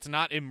have. It's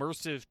not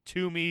immersive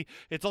to me.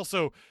 It's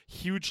also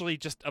hugely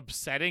just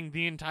upsetting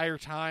the entire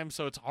time,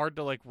 so it's hard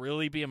to like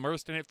really be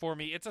immersed in it for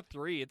me. It's a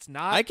 3. It's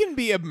not. I can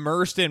be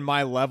immersed in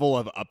my level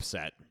of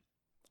upset.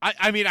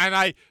 I mean, and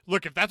I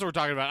look, if that's what we're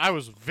talking about, I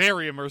was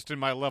very immersed in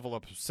my level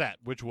of upset,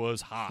 which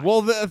was high.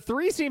 Well, the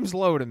 3 seems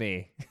low to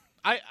me.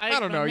 I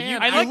don't know.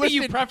 Man, I like that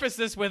you preface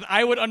this with,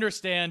 I would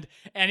understand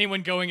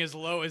anyone going as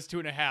low as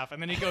 2.5,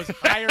 and then he goes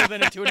higher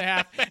than a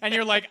 2.5, and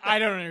you're like, I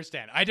don't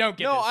understand. I don't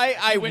get No, this.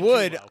 I You went too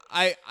would. low.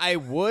 I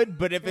would,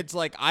 but if it's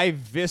like I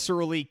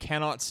viscerally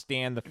cannot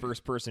stand the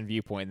first person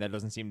viewpoint, that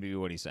doesn't seem to be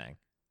what he's saying.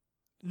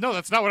 No,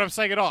 that's not what I'm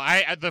saying at all.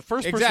 The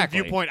first person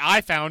Exactly. viewpoint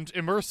I found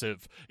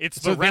immersive.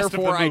 It's So the rest of the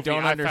therefore, movie I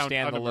don't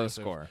understand found the low unimmersive.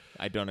 score.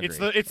 I don't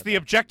agree. It's the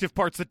objective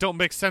parts that don't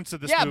make sense of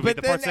this yeah, movie. but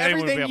the then parts that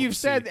anyone would be everything able you've to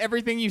said, see.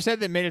 everything you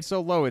said that made it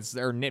so low, are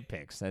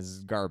nitpicks. That's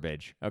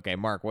garbage. Okay,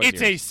 Mark, what's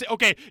yours?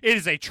 It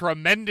is a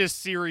tremendous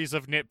series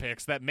of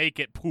nitpicks that make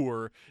it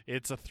poor.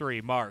 It's a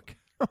 3, Mark.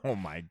 Oh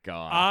my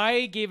god.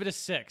 I gave it a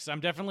 6. I'm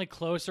definitely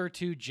closer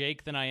to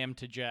Jake than I am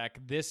to Jack.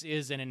 This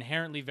is an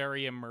inherently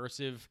very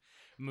immersive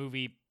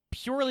movie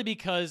purely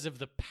because of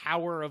the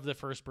power of the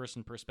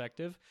first-person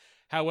perspective.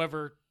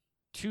 However,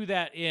 to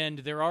that end,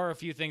 there are a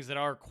few things that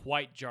are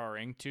quite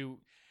jarring.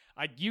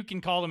 You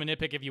can call them a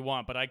nitpick if you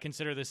want, but I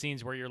consider the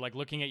scenes where you're like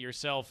looking at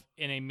yourself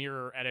in a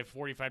mirror at a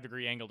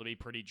 45-degree angle to be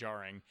pretty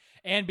jarring.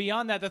 And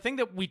beyond that, the thing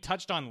that we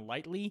touched on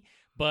lightly,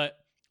 but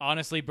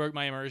honestly broke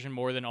my immersion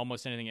more than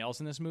almost anything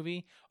else in this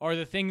movie, are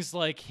the things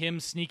like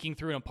him sneaking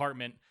through an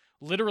apartment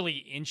literally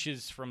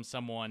inches from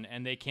someone,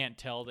 and they can't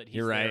tell that he's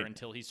You're right. there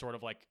until he sort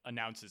of like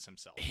announces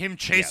himself. Him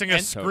chasing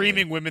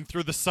screaming women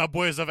through the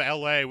subways of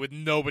L.A. with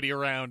nobody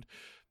around.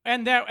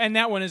 And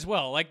that one as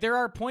well. Like, there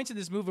are points in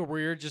this movie where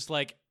you're just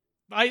like,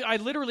 I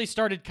literally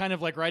started kind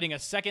of like writing a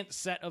second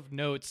set of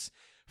notes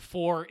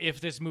for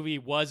if this movie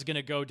was going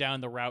to go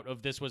down the route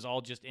of this was all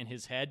just in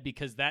his head,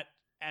 because that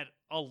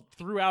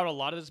throughout a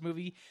lot of this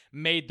movie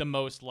made the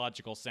most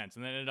logical sense,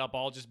 and then ended up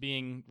all just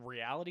being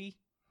reality.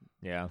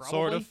 Yeah, probably.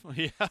 Sort of.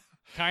 Yeah.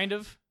 Kind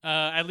of.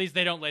 At least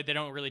they don't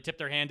really tip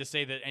their hand to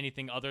say that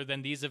anything other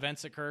than these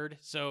events occurred.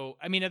 So,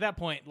 I mean, at that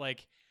point,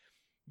 like,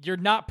 you're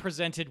not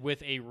presented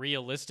with a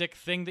realistic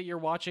thing that you're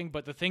watching,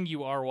 but the thing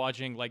you are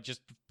watching, like,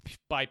 just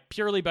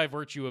purely by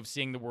virtue of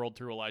seeing the world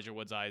through Elijah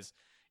Wood's eyes,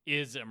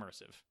 is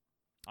immersive.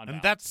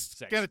 And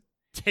that's going to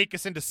take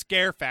us into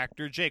scare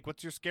factor. Jake,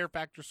 what's your scare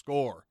factor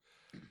score?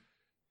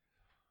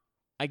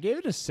 I gave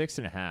it a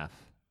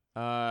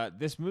 6.5.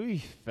 This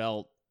movie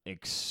felt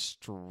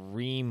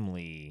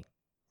extremely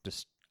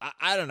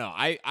I don't know.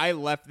 I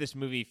left this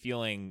movie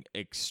feeling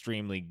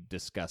extremely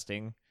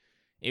disgusting.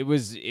 It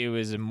was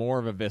more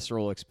of a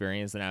visceral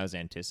experience than I was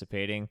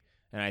anticipating,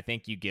 and I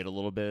think you get a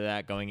little bit of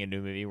that going into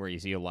a movie where you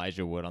see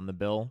Elijah Wood on the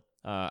bill.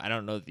 I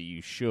don't know that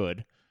you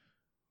should.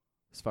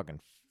 It's fucking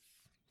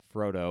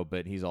Frodo,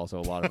 but he's also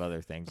a lot of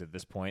other things at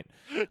this point.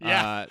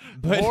 Yeah,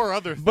 but, more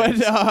other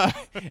things.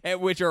 But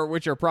which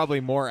are probably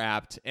more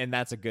apt, and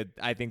I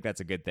think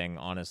that's a good thing,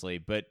 honestly.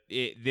 But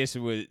this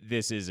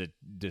is a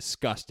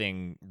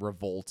disgusting,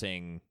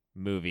 revolting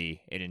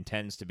movie. It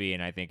intends to be,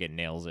 and I think it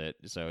nails it.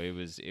 So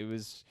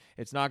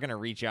it's not going to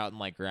reach out and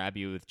like grab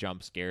you with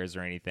jump scares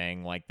or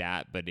anything like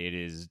that, but it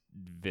is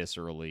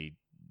viscerally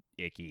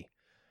icky.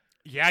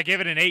 Yeah, I gave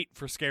it an 8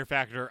 for scare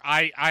factor.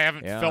 I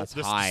haven't felt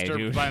this high, disturbed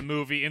dude. by a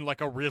movie in like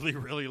a really,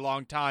 really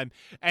long time.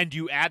 And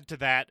you add to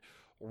that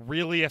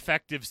really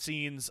effective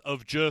scenes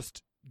of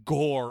just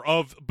gore,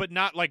 but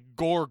not like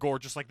gore,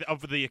 just like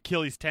of the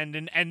Achilles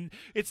tendon. And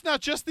it's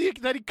not just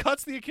that he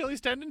cuts the Achilles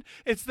tendon,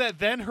 it's that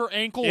then her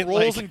ankle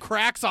rolls and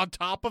cracks on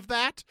top of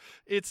that.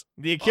 It's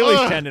the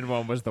Achilles tendon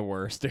one was the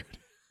worst, dude.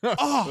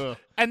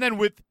 And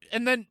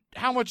then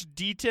how much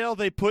detail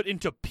they put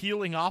into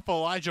peeling off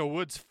Elijah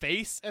Wood's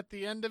face at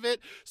the end of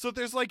it. So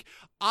there's like,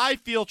 I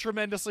feel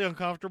tremendously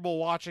uncomfortable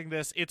watching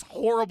this. It's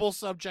horrible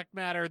subject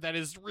matter that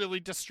is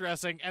really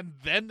distressing, and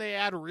then they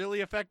add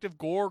really effective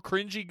gore,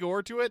 cringy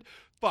gore to it.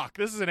 Fuck,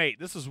 this is an 8.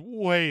 This is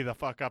way the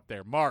fuck up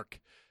there. Mark.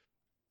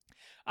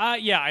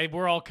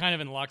 We're all kind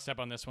of in lockstep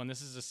on this one.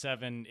 This is a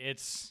 7.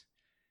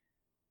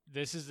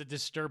 This is a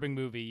disturbing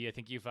movie. I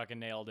think you fucking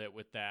nailed it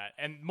with that.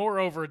 And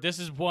moreover, this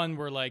is one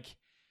where, like,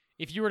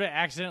 if you were to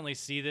accidentally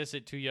see this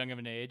at too young of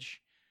an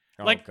age,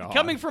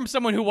 coming from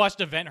someone who watched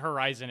Event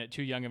Horizon at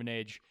too young of an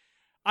age,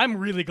 I'm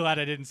really glad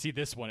I didn't see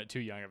this one at too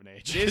young of an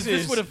age.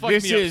 This would have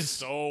fucked me up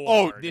so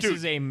hard.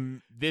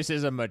 This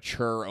is a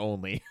mature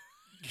only.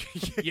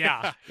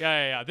 Yeah.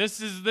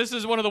 This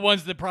is one of the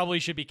ones that probably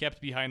should be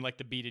kept behind like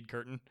the beaded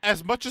curtain.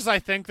 As much as I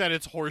think that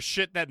it's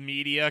horseshit that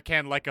media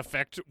can like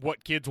affect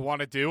what kids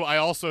want to do, I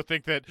also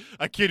think that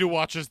a kid who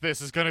watches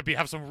this is going to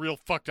have some real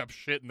fucked up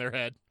shit in their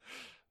head.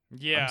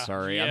 Yeah. I'm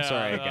sorry,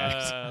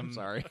 guys. I'm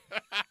sorry.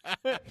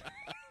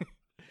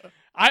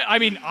 I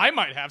mean, I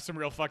might have some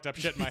real fucked up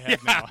shit in my head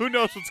now. Who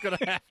knows what's going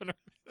to happen?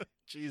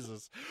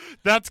 Jesus.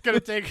 That's going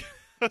to take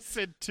us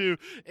into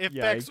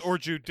effects or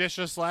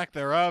judicious lack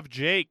thereof.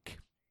 Jake.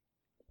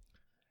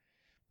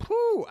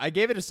 I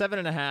gave it a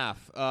 7.5.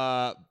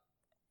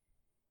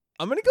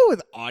 I'm going to go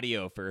with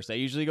audio first. I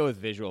usually go with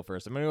visual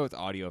first. I'm going to go with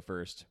audio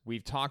first.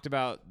 We've talked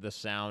about the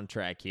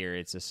soundtrack here.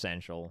 It's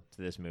essential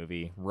to this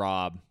movie.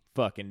 Rob,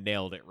 fucking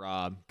nailed it,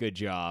 Rob. Good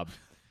job.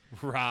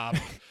 Rob.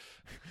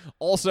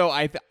 Also,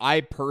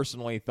 I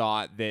personally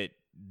thought that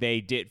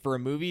they did, for a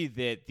movie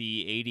that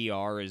the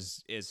ADR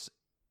is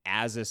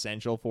as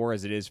essential for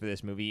as it is for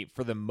this movie.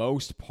 For the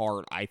most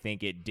part, I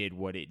think it did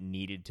what it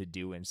needed to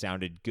do and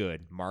sounded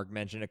good. Mark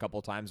mentioned a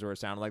couple times where it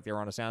sounded like they were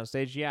on a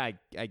soundstage. Yeah,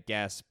 I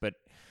guess, but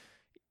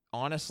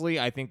honestly,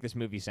 I think this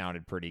movie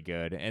sounded pretty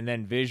good. And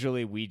then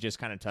visually, we just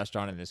kind of touched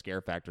on in the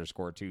scare factor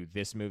score too.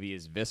 This movie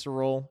is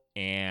visceral,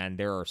 and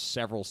there are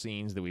several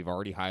scenes that we've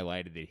already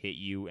highlighted that hit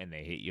you, and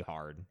they hit you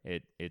hard.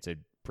 It's a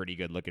pretty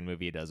good looking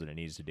movie. It does what it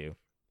needs to do.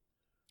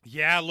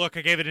 Yeah, look,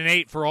 I gave it an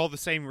 8 for all the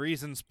same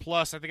reasons.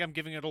 Plus, I think I'm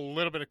giving it a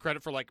little bit of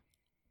credit for, like,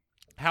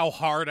 how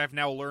hard I've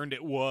now learned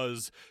it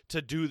was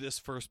to do this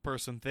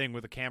first-person thing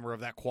with a camera of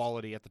that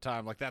quality at the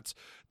time. Like, that's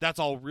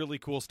all really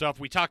cool stuff.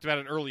 We talked about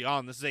it early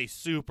on. This is a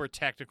super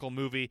technical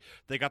movie.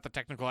 They got the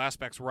technical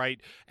aspects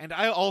right. And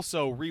I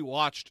also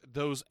rewatched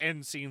those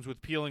end scenes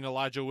with peeling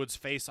Elijah Wood's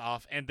face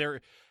off, and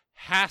there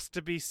has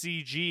to be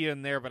CG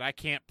in there, but I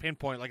can't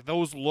pinpoint. Like,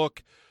 those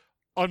look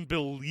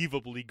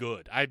unbelievably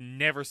good. I've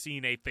never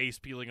seen a face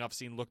peeling off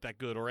scene look that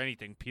good, or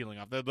anything peeling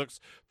off. That looks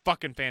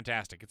fucking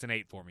fantastic. It's an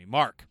 8 for me.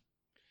 Mark?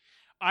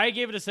 I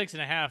gave it a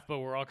 6.5, but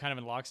we're all kind of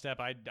in lockstep.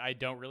 I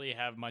don't really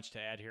have much to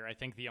add here. I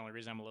think the only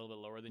reason I'm a little bit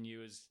lower than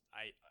you is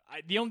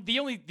the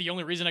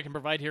only reason I can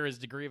provide here is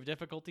degree of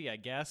difficulty, I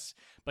guess.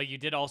 But you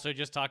did also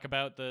just talk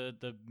about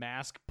the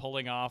mask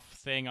pulling off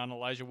thing on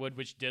Elijah Wood,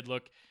 which did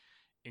look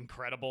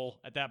incredible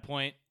at that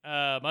point.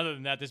 Other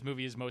than that, this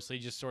movie is mostly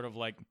just sort of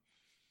like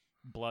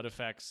blood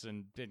effects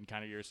and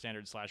kind of your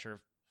standard slasher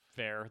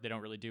fare. They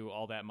don't really do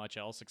all that much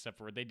else, except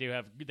for they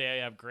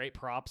have great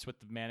props with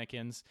the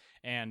mannequins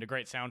and a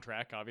great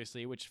soundtrack,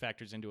 obviously, which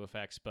factors into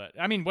effects. But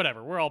I mean,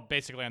 whatever. We're all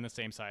basically on the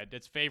same side.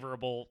 It's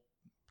favorable,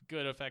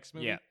 good effects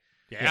movie.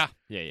 Yeah.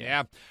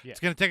 It's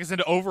going to take us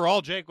into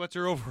overall. Jake, what's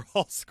your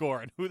overall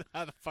score? And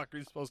how the fuck are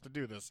you supposed to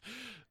do this?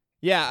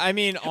 Yeah, I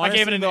mean, honestly, I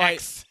gave it an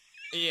X.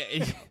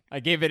 Yeah, I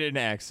gave it an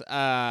X.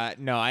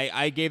 No,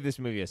 I gave this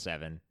movie a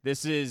 7.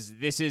 This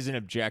is an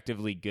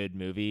objectively good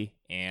movie,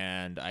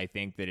 and I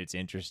think that it's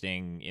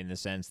interesting in the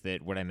sense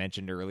that what I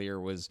mentioned earlier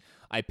was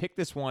I picked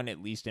this one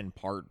at least in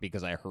part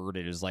because I heard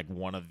it is like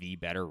one of the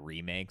better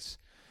remakes.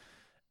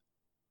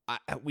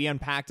 We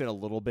unpacked it a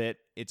little bit.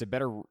 It's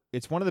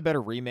one of the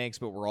better remakes,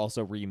 but we're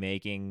also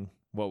remaking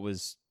what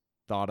was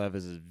thought of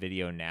as a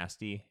video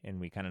nasty, and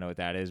we kind of know what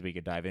that is. We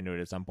could dive into it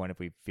at some point if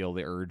we feel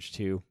the urge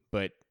to,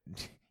 but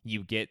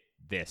you get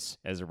this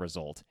as a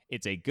result.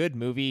 It's a good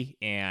movie,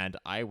 and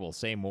I will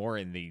say more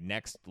in the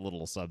next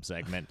little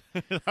subsegment.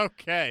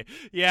 Okay.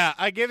 Yeah,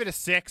 I give it a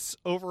 6.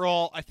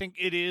 Overall, I think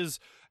it's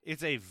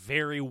a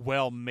very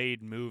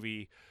well-made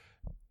movie.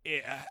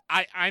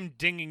 I'm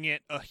dinging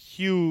it a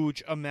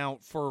huge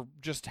amount for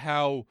just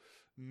how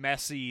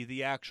messy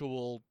the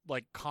actual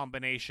like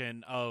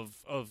combination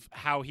of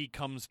how he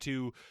comes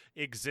to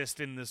exist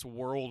in this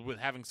world with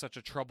having such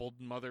a troubled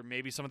mother.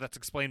 Maybe some of that's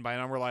explained by an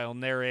unreliable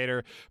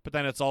narrator, but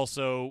then it's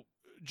also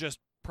just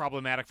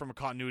problematic from a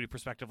continuity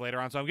perspective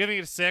later on. So I'm giving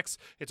it a 6.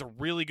 It's a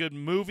really good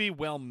movie,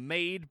 well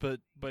made,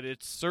 but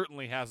it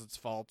certainly has its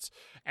faults,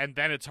 and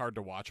then it's hard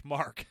to watch.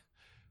 Mark?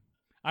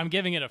 I'm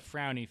giving it a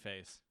frowny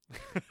face.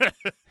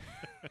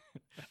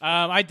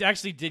 I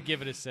actually did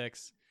give it a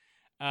 6.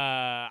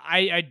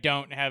 I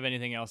don't have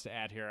anything else to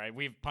add here.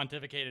 We've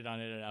pontificated on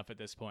it enough at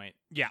this point.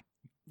 Yeah.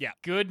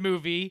 Good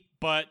movie,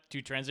 but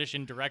to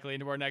transition directly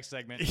into our next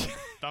segment,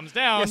 thumbs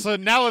down. Yeah, so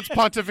now let's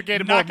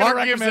pontificate more.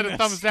 Mark gives it a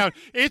thumbs down.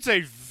 It's a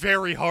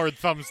very hard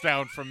thumbs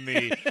down from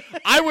me.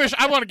 I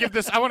want to give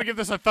this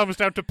a thumbs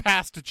down to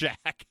past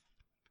Jack.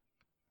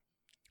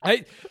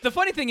 The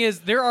funny thing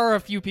is, there are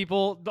a few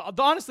people,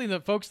 honestly,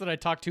 the folks that I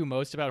talk to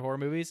most about horror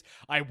movies,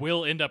 I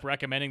will end up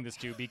recommending this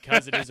to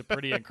because it is a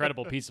pretty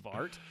incredible piece of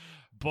art.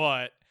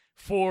 But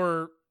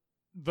for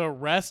the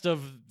rest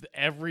of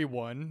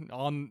everyone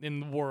in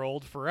the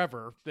world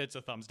forever, it's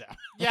a thumbs down.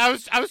 Yeah,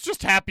 I was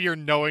just happier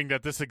knowing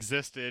that this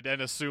existed and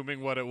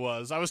assuming what it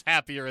was. I was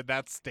happier in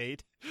that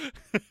state.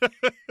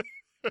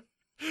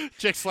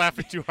 Jake's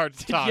laughing too hard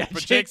to talk. Yeah,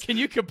 but Jake, can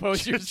you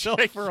compose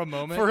yourself for a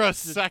moment? For a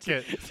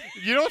second.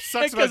 You know what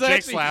sucks about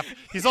Jake's laugh?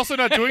 He's also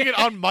not doing it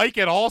on mic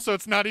at all, so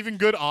it's not even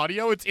good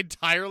audio. It's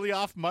entirely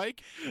off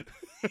mic.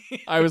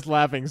 I was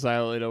laughing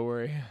silently, don't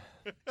worry.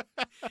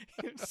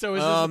 So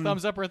is this a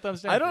thumbs up or a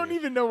thumbs down? I don't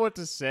even know what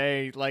to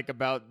say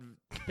about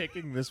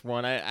picking this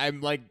one. I'm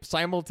like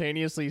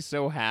simultaneously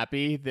so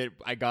happy that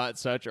I got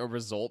such a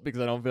result because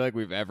I don't feel like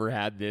we've ever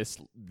had this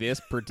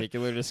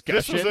particular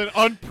discussion. This was an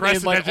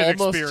unprecedented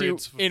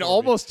experience. In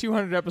almost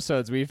 200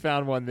 episodes, we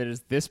found one that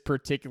is this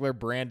particular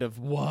brand of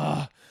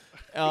wah.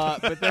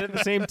 But then at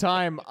the same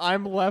time,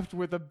 I'm left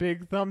with a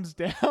big thumbs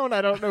down.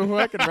 I don't know who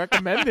I can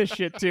recommend this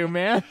shit to,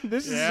 man.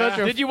 This is such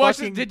a Did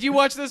you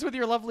watch this with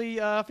your lovely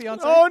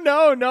fiance? Oh,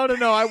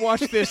 no. I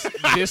watched this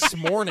this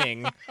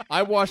morning.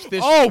 I watched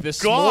this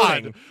this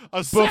morning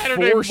a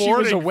Saturday before she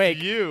was awake.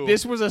 View.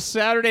 This was a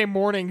Saturday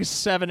morning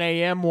 7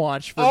 a.m.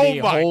 watch for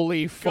me. My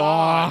Holy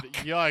God.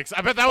 fuck. Yikes.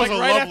 I bet that was a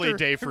lovely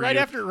day for you.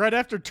 Right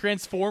after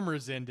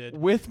Transformers ended.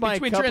 With my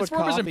Between cup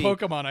Transformers of coffee, and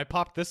Pokemon, I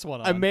popped this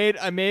one on.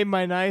 I made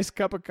my nice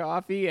cup of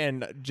coffee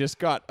and just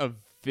got a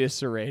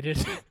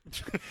eviscerated.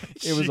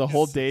 It was a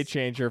whole day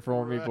changer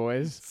for me,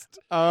 boys.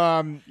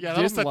 Yeah,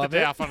 that'll set the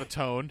day it. off on a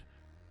tone.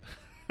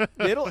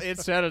 It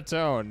set a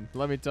tone.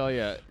 Let me tell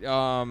you.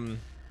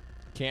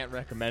 Can't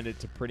recommend it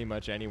to pretty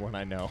much anyone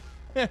I know.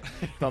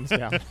 Thumbs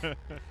down.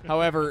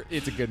 However,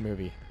 it's a good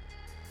movie.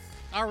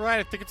 All right,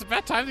 I think it's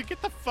about time to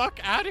get the fuck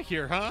out of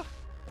here, huh?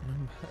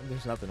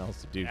 There's nothing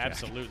else to do, Jack.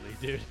 Absolutely,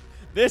 dude.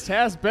 This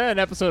has been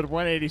episode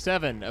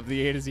 187 of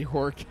the A to Z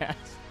Horrorcast.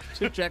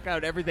 To check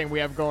out everything we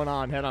have going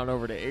on, head on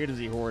over to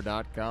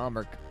atozhorror.com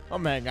or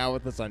come hang out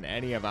with us on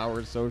any of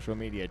our social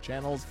media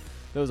channels.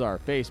 Those are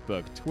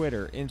Facebook,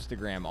 Twitter,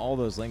 Instagram. All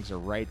those links are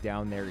right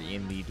down there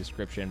in the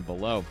description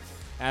below.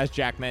 As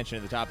Jack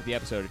mentioned at the top of the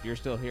episode, if you're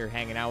still here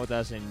hanging out with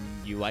us and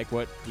you like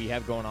what we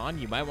have going on,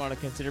 you might want to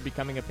consider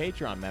becoming a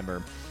Patreon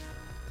member.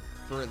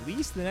 For at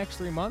least the next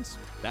 3 months,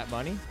 that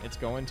money, it's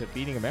going to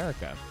Feeding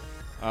America.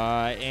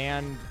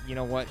 And you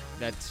know what?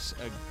 That's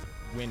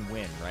a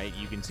win-win, right?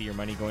 You can see your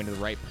money going to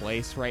the right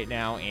place right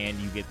now, and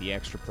you get the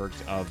extra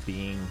perks of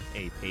being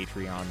a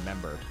Patreon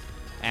member.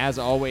 As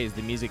always,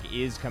 the music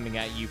is coming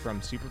at you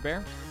from Super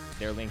Bear.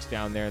 Their link's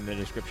down there in the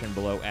description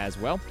below as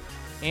well.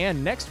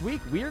 And next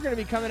week, we are going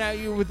to be coming at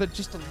you with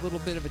just a little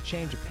bit of a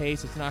change of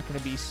pace. It's not going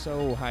to be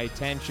so high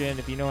tension,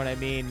 if you know what I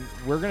mean.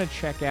 We're going to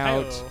check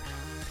out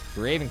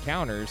Grave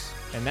Encounters,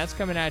 and that's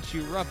coming at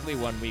you roughly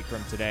 1 week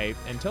from today.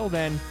 Until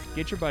then,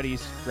 get your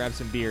buddies, grab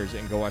some beers,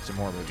 and go watch some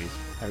horror movies.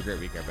 Have a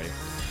great week, everybody.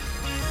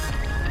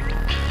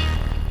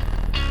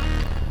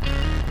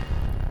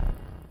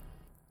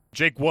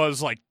 Jake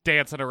was like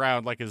dancing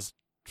around like his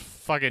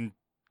fucking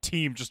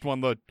team just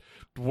won the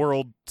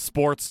world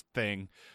sports thing.